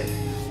it is,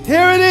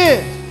 here it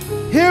is,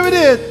 here it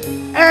is.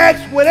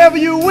 Ask whatever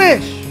you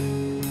wish.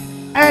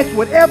 Ask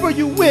whatever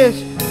you wish,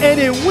 and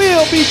it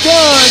will be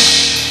done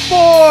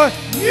for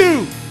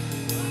you.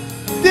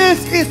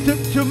 This is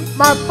to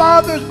my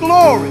Father's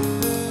glory,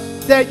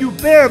 that you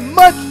bear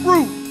much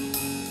fruit,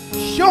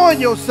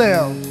 showing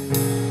yourselves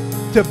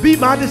to be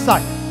my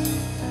disciples.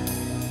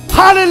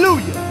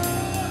 Hallelujah.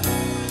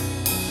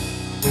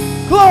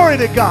 Glory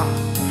to God.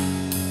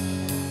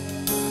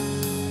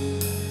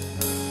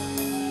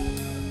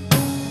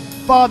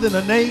 Father, in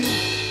the name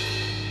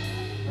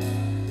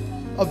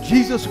of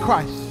Jesus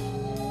Christ,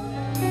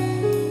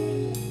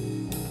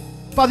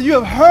 Father, you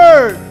have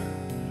heard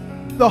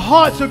the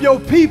hearts of your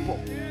people.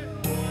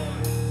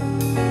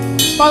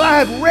 Father, I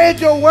have read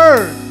your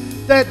word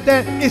that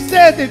it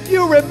says, if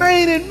you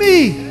remain in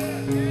me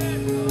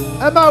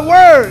and and my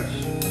words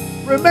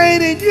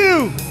remain in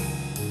you,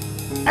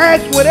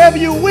 ask whatever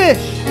you wish,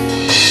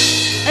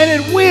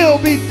 and it will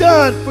be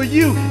done for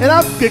you. And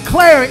I'm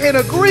declaring and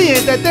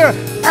agreeing that they're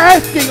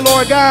asking,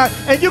 Lord God,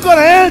 and you're going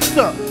to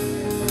answer.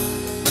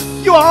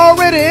 You are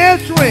already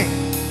answering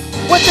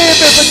what they have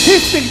been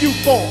petitioning you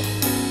for.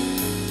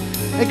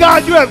 And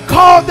God, you have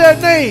called their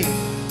name,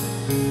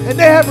 and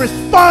they have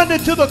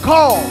responded to the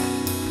call.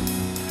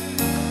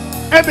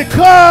 And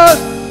because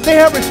they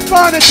have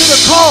responded to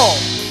the call,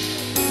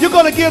 you're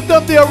going to give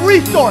them their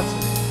resources.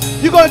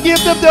 You're going to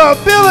give them the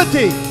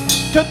ability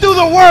to do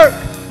the work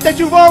that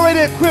you've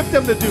already equipped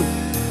them to do.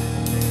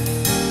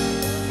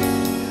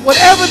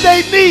 Whatever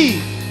they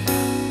need,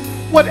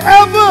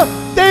 whatever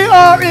they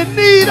are in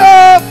need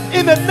of,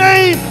 in the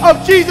name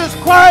of Jesus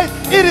Christ,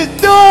 it is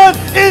done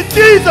in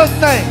Jesus'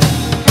 name.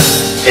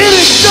 It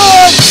is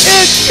done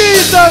in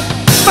Jesus'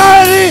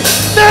 mighty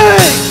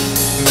name.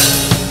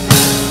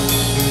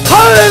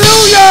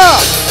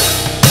 Hallelujah!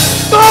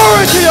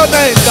 Glory to your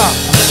name, God.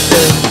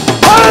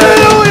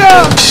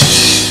 Hallelujah!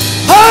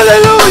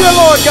 Hallelujah,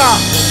 Lord God.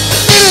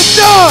 It is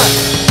done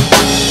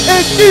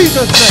in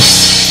Jesus' name.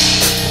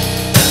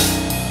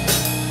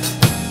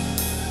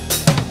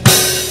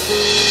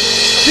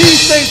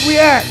 These things we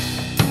ask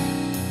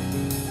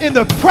in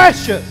the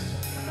precious,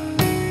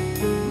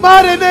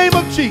 mighty name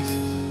of Jesus.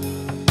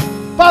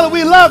 Father,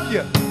 we love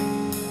you.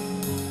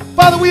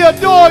 Father, we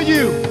adore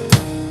you.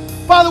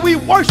 Father, we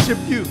worship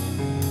you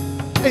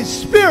in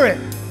spirit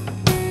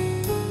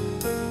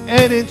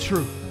and in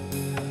truth.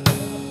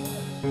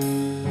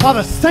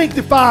 Father,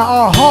 sanctify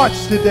our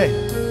hearts today.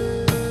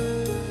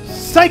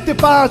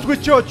 Sanctify us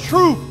with your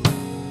truth.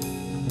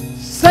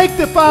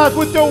 Sanctify us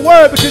with your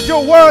word, because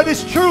your word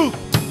is truth.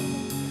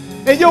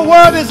 And your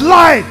word is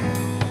life.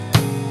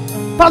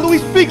 Father, we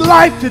speak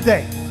life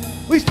today.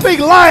 We speak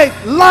life,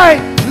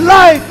 life,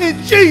 life in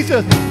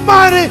Jesus'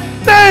 mighty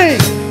name.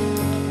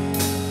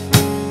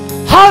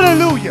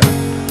 Hallelujah.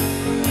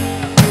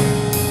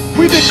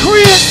 We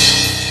decree it,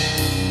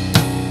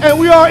 and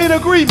we are in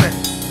agreement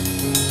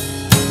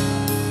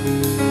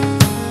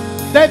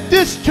that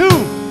this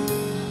too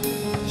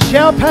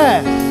shall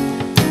pass.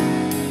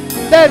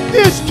 That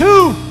this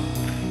too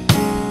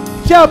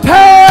shall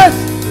pass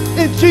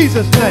in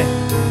Jesus' name.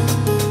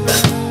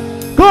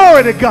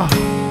 Glory to God.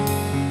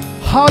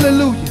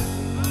 Hallelujah.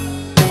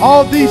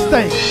 All these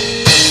things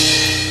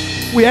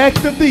we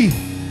ask of thee.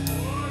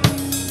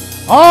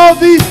 All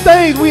these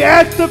things we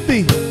ask of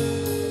thee.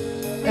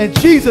 In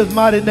Jesus'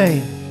 mighty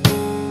name.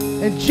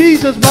 In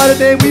Jesus' mighty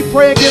name we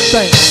pray and give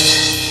thanks.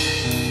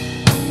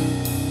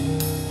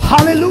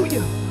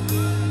 Hallelujah.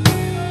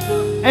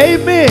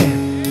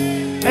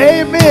 Amen.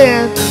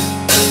 Amen.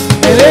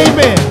 And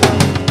amen.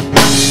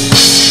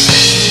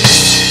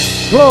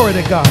 Glory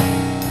to God.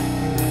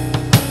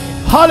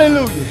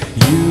 Hallelujah.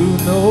 You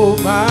know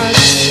my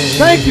name.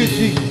 Thank you,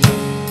 Jesus.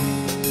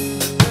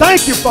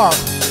 Thank you, Father.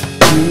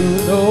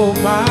 You know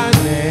my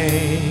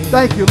name.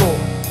 Thank you, Lord.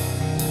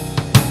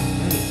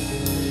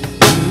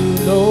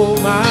 You know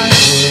my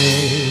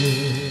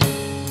name.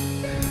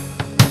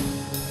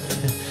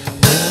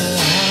 Oh,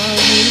 how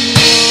you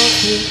walk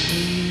with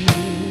me.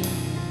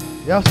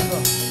 Yes,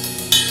 sir.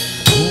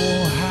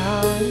 Oh,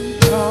 how you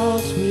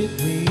talk with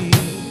me.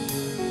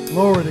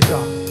 Glory to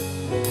God.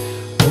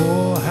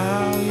 Oh,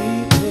 how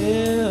he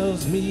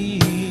tells me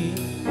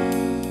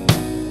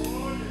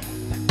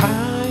that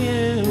I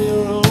am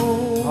your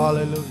own.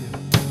 Hallelujah.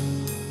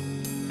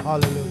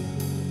 Hallelujah.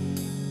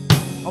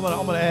 I'm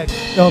gonna ask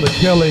Elder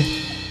Kelly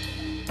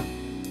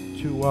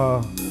to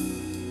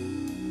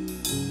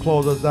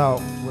close us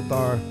out with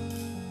our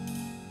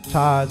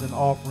tithes and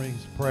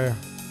offerings prayer.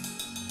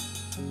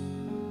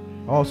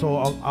 I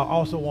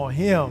also want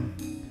him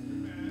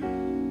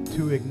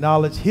to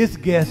acknowledge his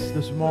guests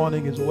this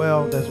morning as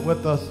well that's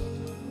with us.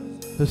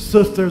 The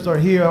sisters are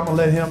here. I'm going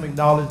to let him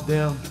acknowledge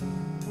them.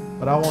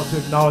 But I want to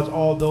acknowledge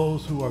all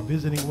those who are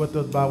visiting with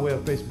us by way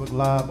of Facebook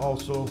Live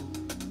also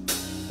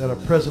that are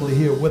presently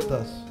here with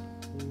us.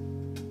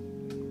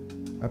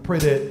 I pray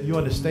that you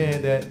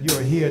understand that you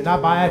are here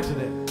not by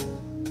accident,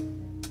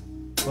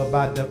 but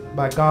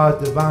by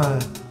God's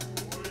divine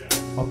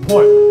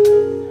appointment.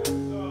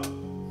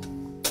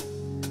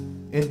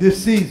 In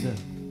this season,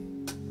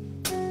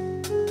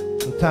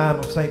 the time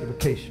of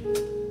sanctification.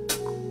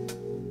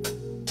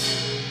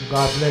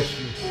 God bless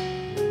you.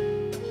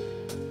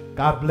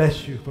 God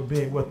bless you for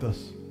being with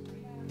us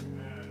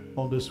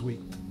on this week.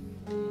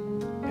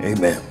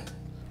 Amen.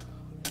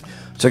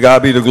 To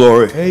God be the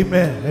glory.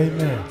 Amen.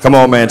 Amen. Come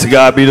on, man. To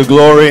God be the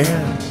glory.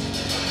 Amen.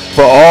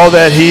 For all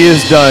that he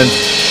has done.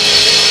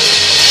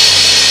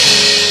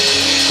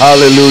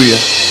 Hallelujah.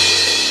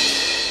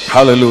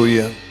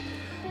 Hallelujah.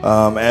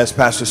 As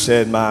Pastor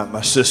said,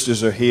 my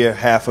sisters are here.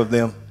 Half of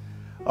them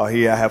are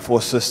here. I have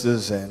 4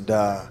 sisters, and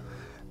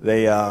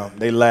they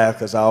laugh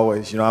because I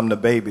always, I'm the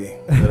baby.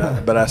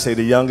 But I say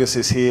the youngest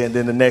is here, and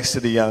then the next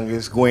to the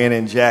youngest, Gwen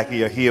and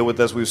Jackie, are here with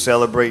us. We're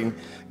celebrating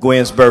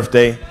Gwen's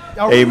birthday.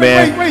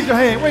 Amen. Raise your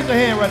hand. Raise your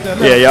hand right there.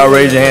 Yeah, y'all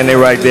raise your hand. They're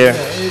right there.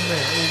 Amen.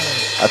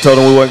 Amen. I told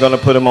them we weren't going to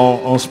put them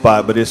on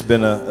spot, but it's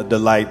been a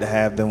delight to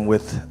have them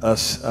with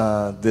us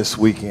this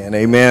weekend.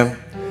 Amen.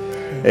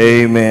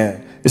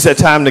 Amen. It's that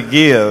time to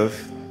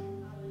give.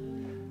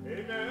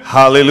 Amen.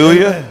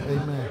 Hallelujah.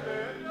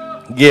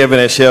 Amen. Give and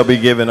it shall be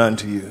given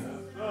unto you.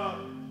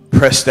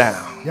 Pressed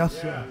down.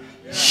 Yes, sir.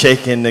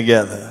 Shaken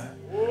together.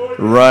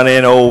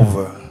 Running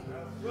over.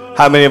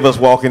 How many of us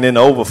walking in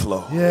the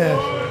overflow? Yes.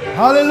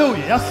 Hallelujah.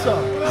 Yes,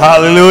 sir.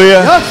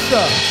 Hallelujah. Yes,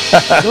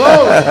 sir.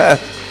 Glory.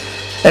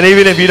 And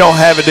even if you don't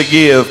have it to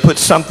give, put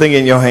something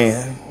in your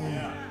hand.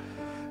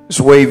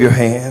 Just wave your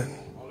hand.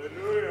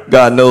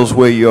 God knows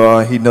where you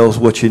are. He knows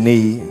what you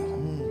need.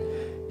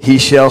 He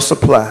shall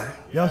supply.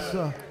 Yes,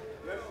 sir.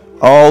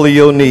 All of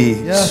your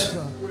needs. Yes,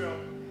 sir.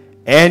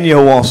 And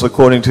your wants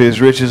according to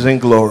his riches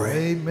and glory.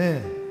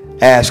 Amen.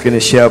 Ask and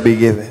it shall be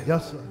given.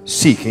 Yes, sir.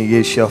 Seek and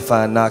ye shall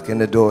find. Knock and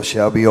the door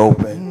shall be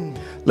open.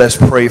 Let's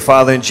pray.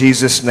 Father, in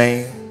Jesus'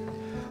 name.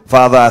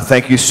 Father, I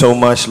thank you so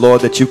much,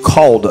 Lord, that you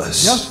called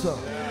us. Yes, sir.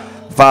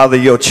 Father,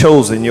 you're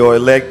chosen, you're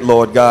elect,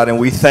 Lord God, and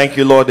we thank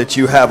you, Lord, that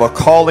you have a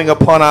calling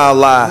upon our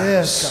lives.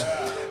 Yes,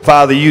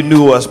 Father, you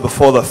knew us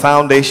before the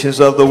foundations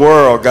of the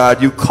world,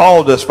 God. You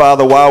called us,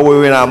 Father, while we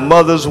were in our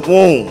mother's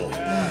womb.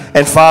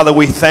 And Father,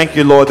 we thank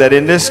you, Lord, that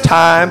in this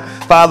time,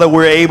 Father,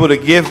 we're able to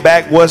give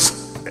back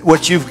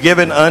what you've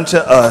given unto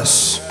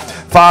us.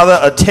 Father,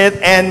 a tenth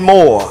and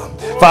more.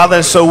 Father,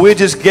 and so we're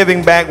just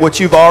giving back what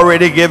you've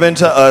already given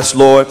to us,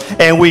 Lord.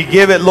 And we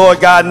give it, Lord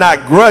God,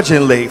 not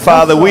grudgingly.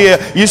 Father,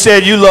 you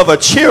said you love a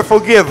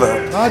cheerful giver.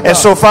 And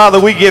so, Father,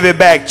 we give it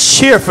back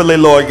cheerfully,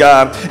 Lord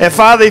God. And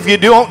Father, if you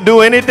don't do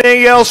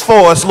anything else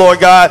for us, Lord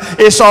God,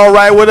 it's all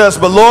right with us.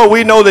 But Lord,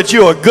 we know that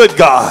you're a good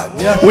God.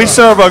 Yes, we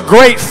serve a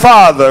great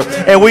Father.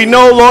 And we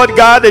know, Lord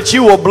God, that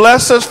you will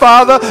bless us,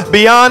 Father,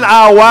 beyond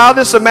our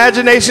wildest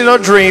imagination or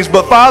dreams.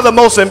 But Father,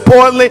 most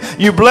importantly,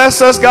 you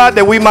bless us, God,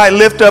 that we might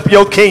lift up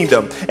your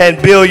kingdom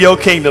and build your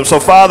kingdom. So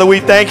Father,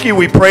 we thank you,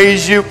 we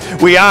praise you,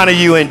 we honor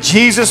you. In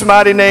Jesus'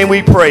 mighty name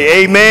we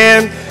pray.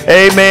 Amen,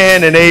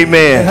 amen, and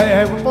amen.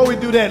 Hey, before we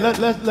do that,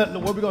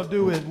 what we're going to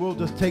do is we'll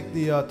just take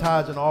the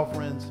tithes and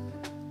offerings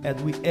as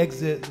we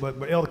exit.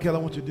 But Elder Kelly, I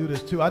want you to do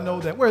this too. I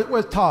know that.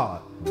 Where's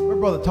Todd? Where's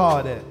Brother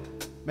Todd at?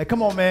 Man,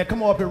 come on, man.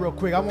 Come on up here real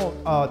quick. I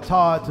want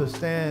Todd to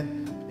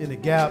stand in the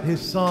gap. His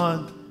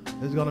son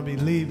is going to be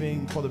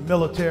leaving for the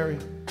military.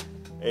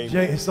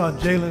 His son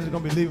Jalen is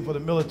going to be leaving for the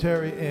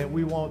military, and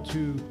we want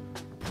to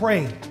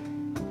pray.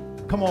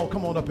 Come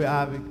on up here,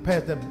 Ivy.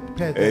 Pass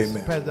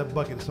that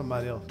bucket to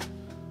somebody else.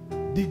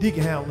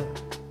 Deacon Hamlin.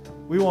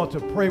 We want to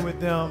pray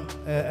with them,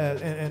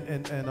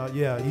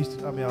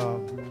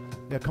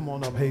 come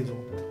on up,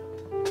 Hazel.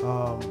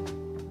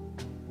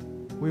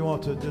 We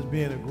want to just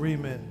be in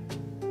agreement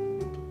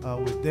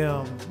with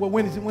them. Well,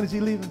 when is he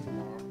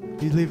leaving?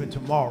 He's leaving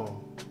tomorrow,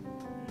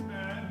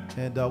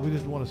 and we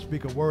just want to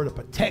speak a word of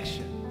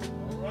protection.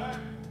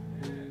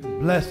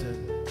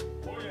 Blessing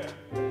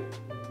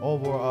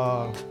over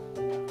our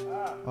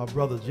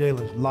brother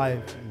Jalen's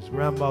life and his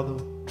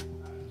grandmother.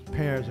 His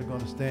parents are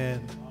going to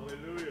stand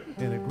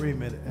in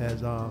agreement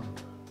as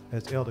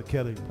Elder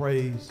Kelly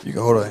prays. You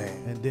can hold her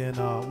hand. And then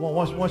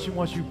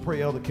once you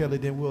pray, Elder Kelly,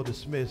 then we'll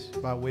dismiss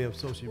by way of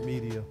social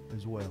media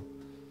as well.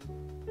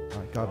 All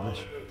right, God bless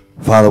you.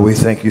 Father, we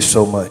thank you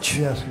so much.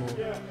 Yes,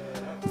 Lord.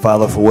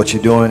 Father, for what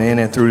you're doing in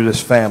and through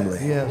this family.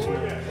 Yes,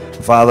 Lord.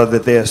 Father,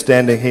 that they are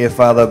standing here,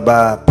 Father,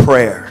 by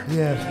prayer.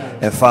 Yes,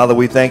 Lord. And Father,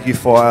 we thank you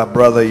for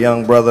our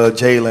young brother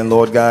Jalen,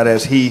 Lord God,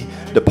 as he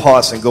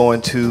departs and go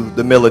into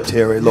the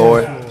military,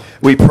 Lord. Yes, Lord.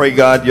 We pray,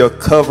 God, your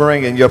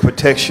covering and your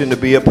protection to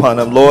be upon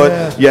him. Lord,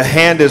 yes, your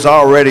hand is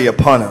already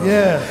upon him.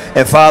 Yes.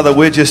 And Father,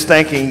 we're just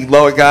thanking,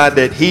 Lord God,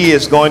 that he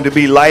is going to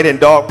be light in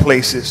dark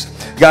places.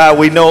 God,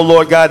 we know,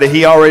 Lord God, that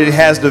he already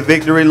has the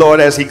victory, Lord,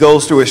 as he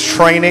goes through his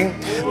training.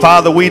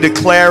 Father, we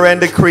declare and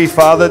decree,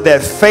 Father,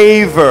 that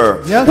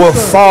favor will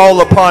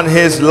fall upon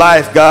his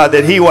life, God,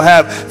 that he will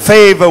have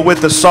favor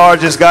with the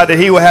sergeants, God, that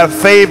he will have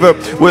favor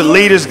with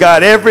leaders,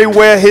 God.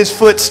 Everywhere his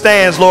foot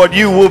stands, Lord,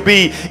 you will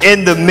be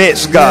in the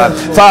midst, God.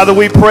 Yes, Father,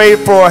 we pray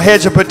for a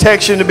hedge of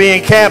protection to be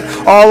encamped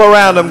all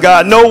around him,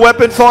 God. No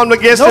weapon formed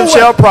against him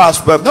shall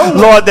prosper.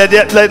 Lord,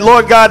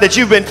 Lord God, that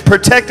you've been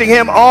protecting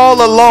him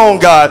all along,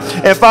 God.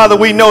 And Father,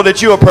 we know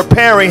that you are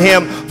preparing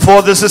him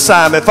for this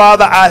assignment.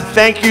 Father, I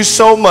thank you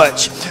so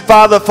much,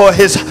 Father, for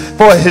his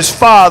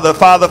father,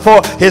 Father,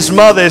 for his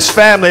mother, his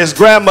family, his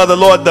grandmother,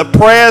 Lord. The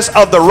prayers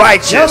of the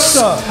righteous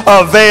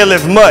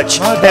availeth much.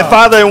 And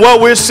Father, and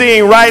what we're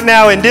seeing right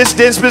now in this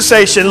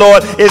dispensation,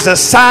 Lord, is a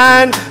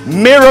sign,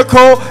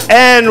 miracle,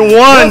 and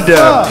wonder.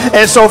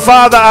 And so,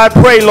 Father, I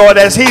pray, Lord,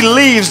 as he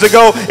leaves to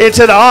go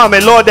into the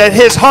army, Lord, that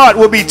his heart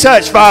will be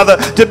touched, Father,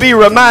 to be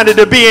reminded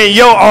to be in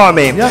your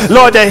army.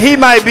 Lord, that he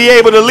might be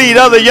able to lead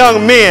other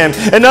young men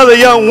and other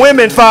young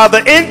women, Father,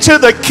 into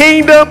the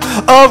kingdom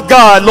of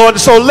God, Lord.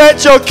 So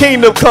let your kingdom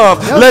kingdom come.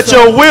 Yes, Let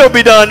sir. your will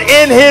be done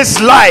in his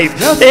life.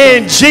 Yes, sir.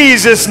 In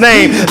Jesus'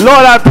 name.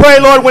 Lord, I pray,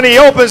 Lord, when he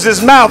opens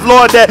his mouth,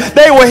 Lord, that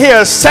they will hear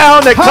a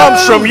sound that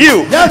comes from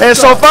you. Yes, And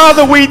so, sir.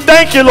 Father, we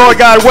thank you, Lord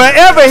God,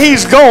 wherever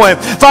he's going,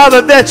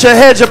 Father, that your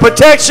hedge of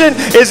protection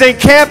is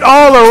encamped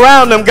all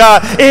around him,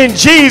 God, in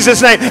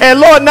Jesus' name. And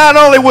Lord, not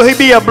only will he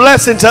be a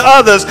blessing to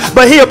others,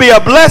 but he'll be a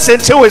blessing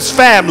to his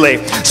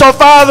family. So,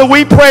 Father,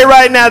 we pray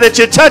right now that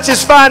you touch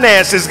his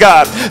finances,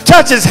 God,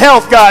 touch his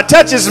health, God,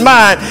 touch his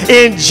mind,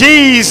 in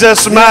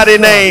Jesus' mighty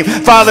name.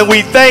 Father,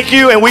 we thank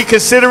you and we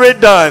consider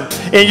it done.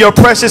 In your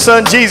precious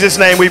son, Jesus'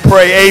 name, we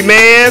pray.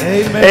 Amen,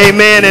 Amen.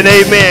 amen, and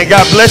amen.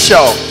 God bless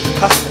y'all.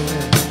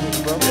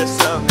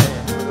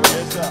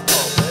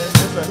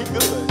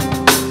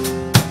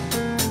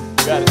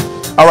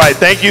 All right,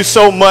 thank you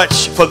so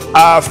much for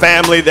our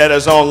family that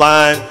is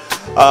online.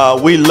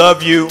 We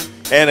love you.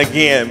 And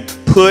again,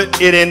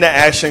 put it into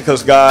action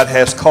because God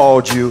has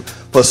called you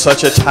for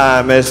such a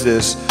time as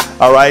this.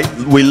 All right,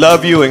 we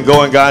love you and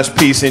go in God's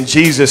peace in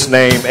Jesus'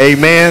 name.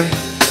 Amen,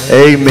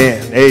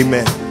 amen,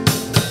 amen.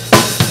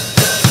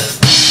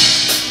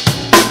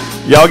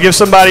 Y'all give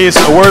somebody a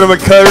word of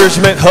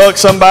encouragement. Hug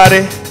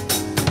somebody.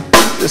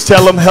 Just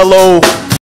tell them hello.